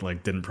released and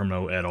like didn't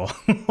promote at all.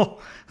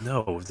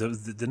 No,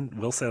 didn't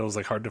Will say it was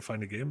like hard to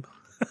find a game?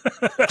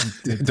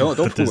 don't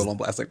put Will on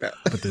blast like that.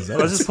 But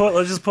let's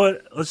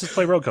just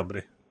play Rogue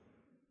Company.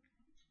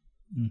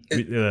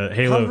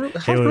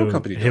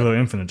 Halo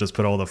Infinite just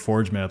put all the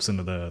Forge maps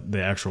into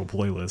the actual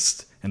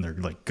playlist, and they're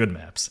like good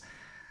maps.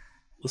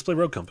 Let's play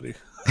Rogue Company.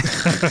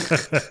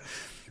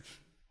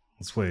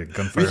 Let's play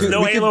Gunfire.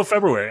 No Halo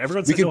February.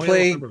 Everyone we said can no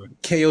play Halo February.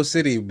 KO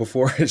City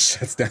before it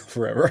shuts down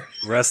forever.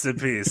 Rest in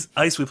peace.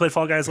 Ice, we played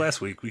Fall Guys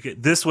last week.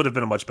 This would have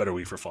been a much better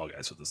week for Fall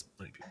Guys with this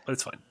many people, but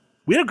it's fine.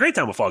 We had a great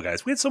time with Fall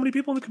Guys. We had so many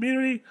people in the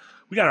community.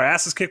 We got our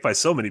asses kicked by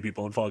so many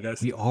people in Fall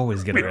Guys. We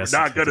always get our asses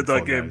not kicked good in at that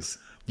Fall game. Guys.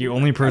 The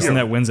only person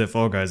that wins at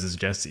Fall Guys is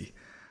Jesse.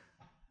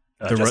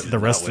 The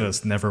rest of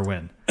us never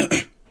win.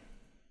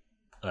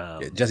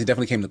 Jesse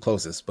definitely came the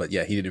closest, but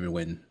yeah, he didn't even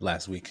win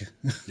last week.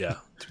 Yeah,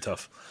 too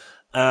tough.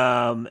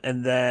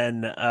 And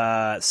then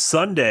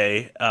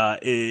Sunday,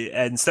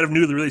 instead of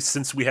newly released,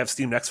 since we have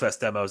Steam Next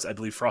Fest demos, I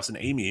believe Frost and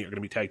Amy are going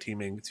to be tag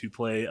teaming to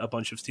play a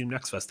bunch of Steam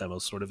Next Fest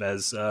demos, sort of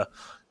as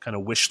kind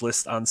of wish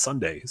list on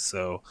Sunday.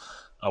 So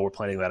we're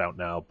planning that out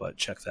now, but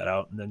check that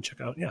out and then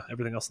check out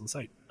everything else on the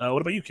site.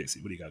 What about you,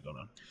 Casey? What do you got going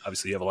on?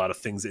 Obviously, you have a lot of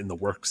things in the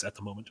works at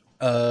the moment.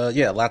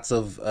 Lots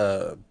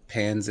of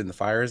pans in the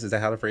fires. Is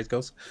that how the phrase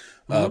goes?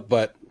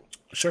 But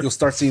sure, you'll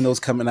start seeing those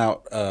coming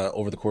out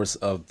over the course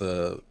of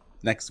the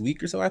next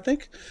week or so, I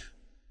think.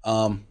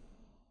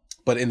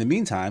 But in the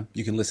meantime,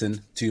 you can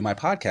listen to my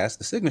podcast,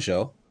 The Sigma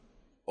Show,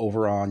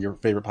 over on your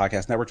favorite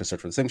podcast network. Just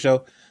search for The Sigma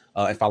Show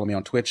and follow me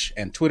on Twitch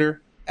and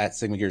Twitter at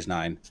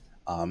SigmaGears9.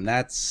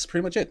 That's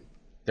pretty much it.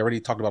 They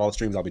already talked about all the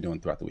streams I'll be doing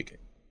throughout the weekend.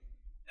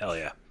 Hell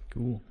yeah.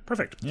 Cool.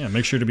 Perfect. Yeah,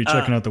 make sure to be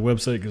checking out the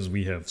website because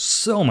we have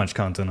so much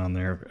content on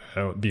there.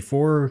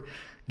 Before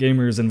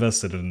gamers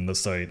invested in the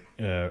site,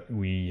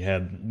 we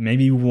had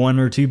maybe 1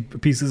 or 2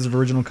 pieces of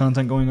original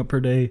content going up per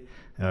day.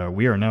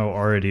 We are now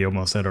already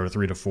almost at our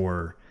 3 to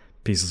 4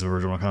 pieces of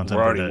original content.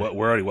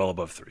 We're already well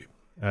above 3.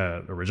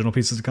 Original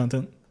pieces of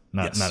content,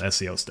 not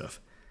SEO stuff.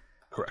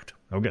 Correct.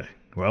 Okay.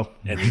 Well,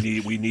 and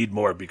we need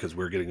more because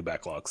we're getting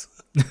backlogs.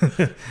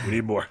 We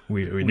need more.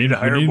 we need to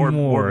hire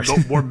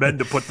more men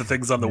to put the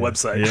things on the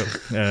website.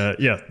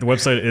 Yep. The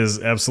website is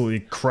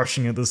absolutely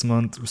crushing it this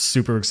month. We're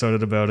super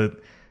excited about it.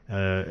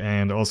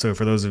 And also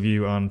for those of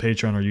you on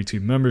Patreon or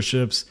YouTube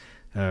memberships,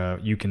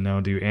 you can now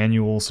do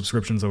annual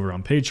subscriptions over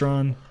on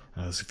Patreon.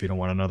 So if you don't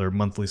want another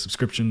monthly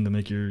subscription to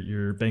make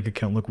your bank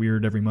account look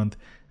weird every month,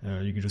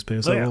 you can just pay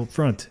us all up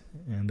front.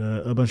 And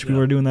a bunch of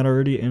people are doing that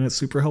already, and it's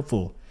super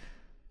helpful.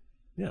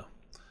 Yeah.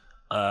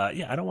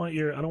 I don't want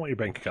your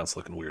bank accounts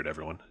looking weird.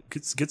 Everyone,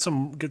 get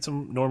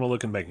some normal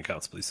looking bank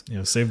accounts, please.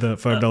 Yeah, save that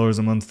 $5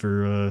 a month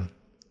for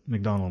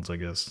McDonald's, I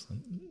guess.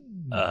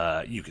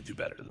 You could do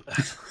better than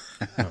that.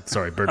 Oh,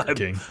 sorry, Burger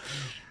King.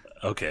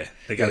 Okay,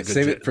 they got a good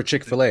save it for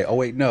Chick-fil-A. Oh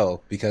wait, no,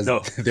 because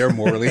they're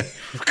morally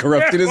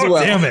corrupted as well.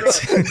 Damn it!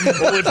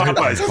 Only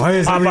Popeyes. Why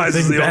is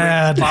everything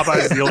bad?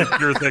 Popeyes is the only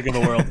pure thing in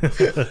the world.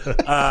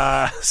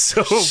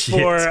 So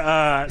for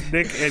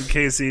Nick and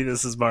Casey,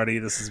 this is Marty.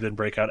 This has been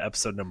Breakout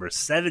episode number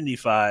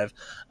 75.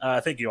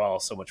 Thank you all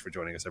so much for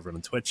joining us, everyone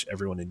on Twitch,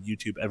 everyone in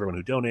YouTube, everyone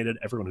who donated,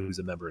 everyone who's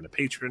a member and a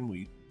patron.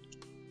 We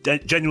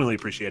genuinely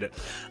appreciate it.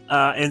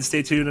 And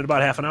stay tuned in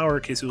about half an hour.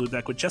 Casey will be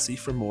back with Jesse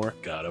for more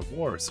God of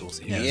War. So we'll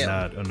see you. Yeah,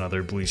 not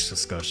another Bleach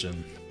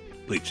discussion.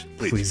 Bleach.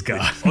 Please, God.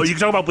 Bleach. Oh, you can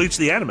talk about Bleach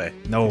the anime.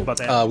 No. About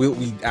that.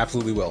 We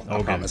absolutely will. Okay.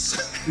 I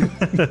promise.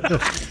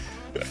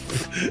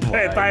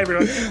 Hey, bye,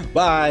 everyone.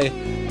 Bye.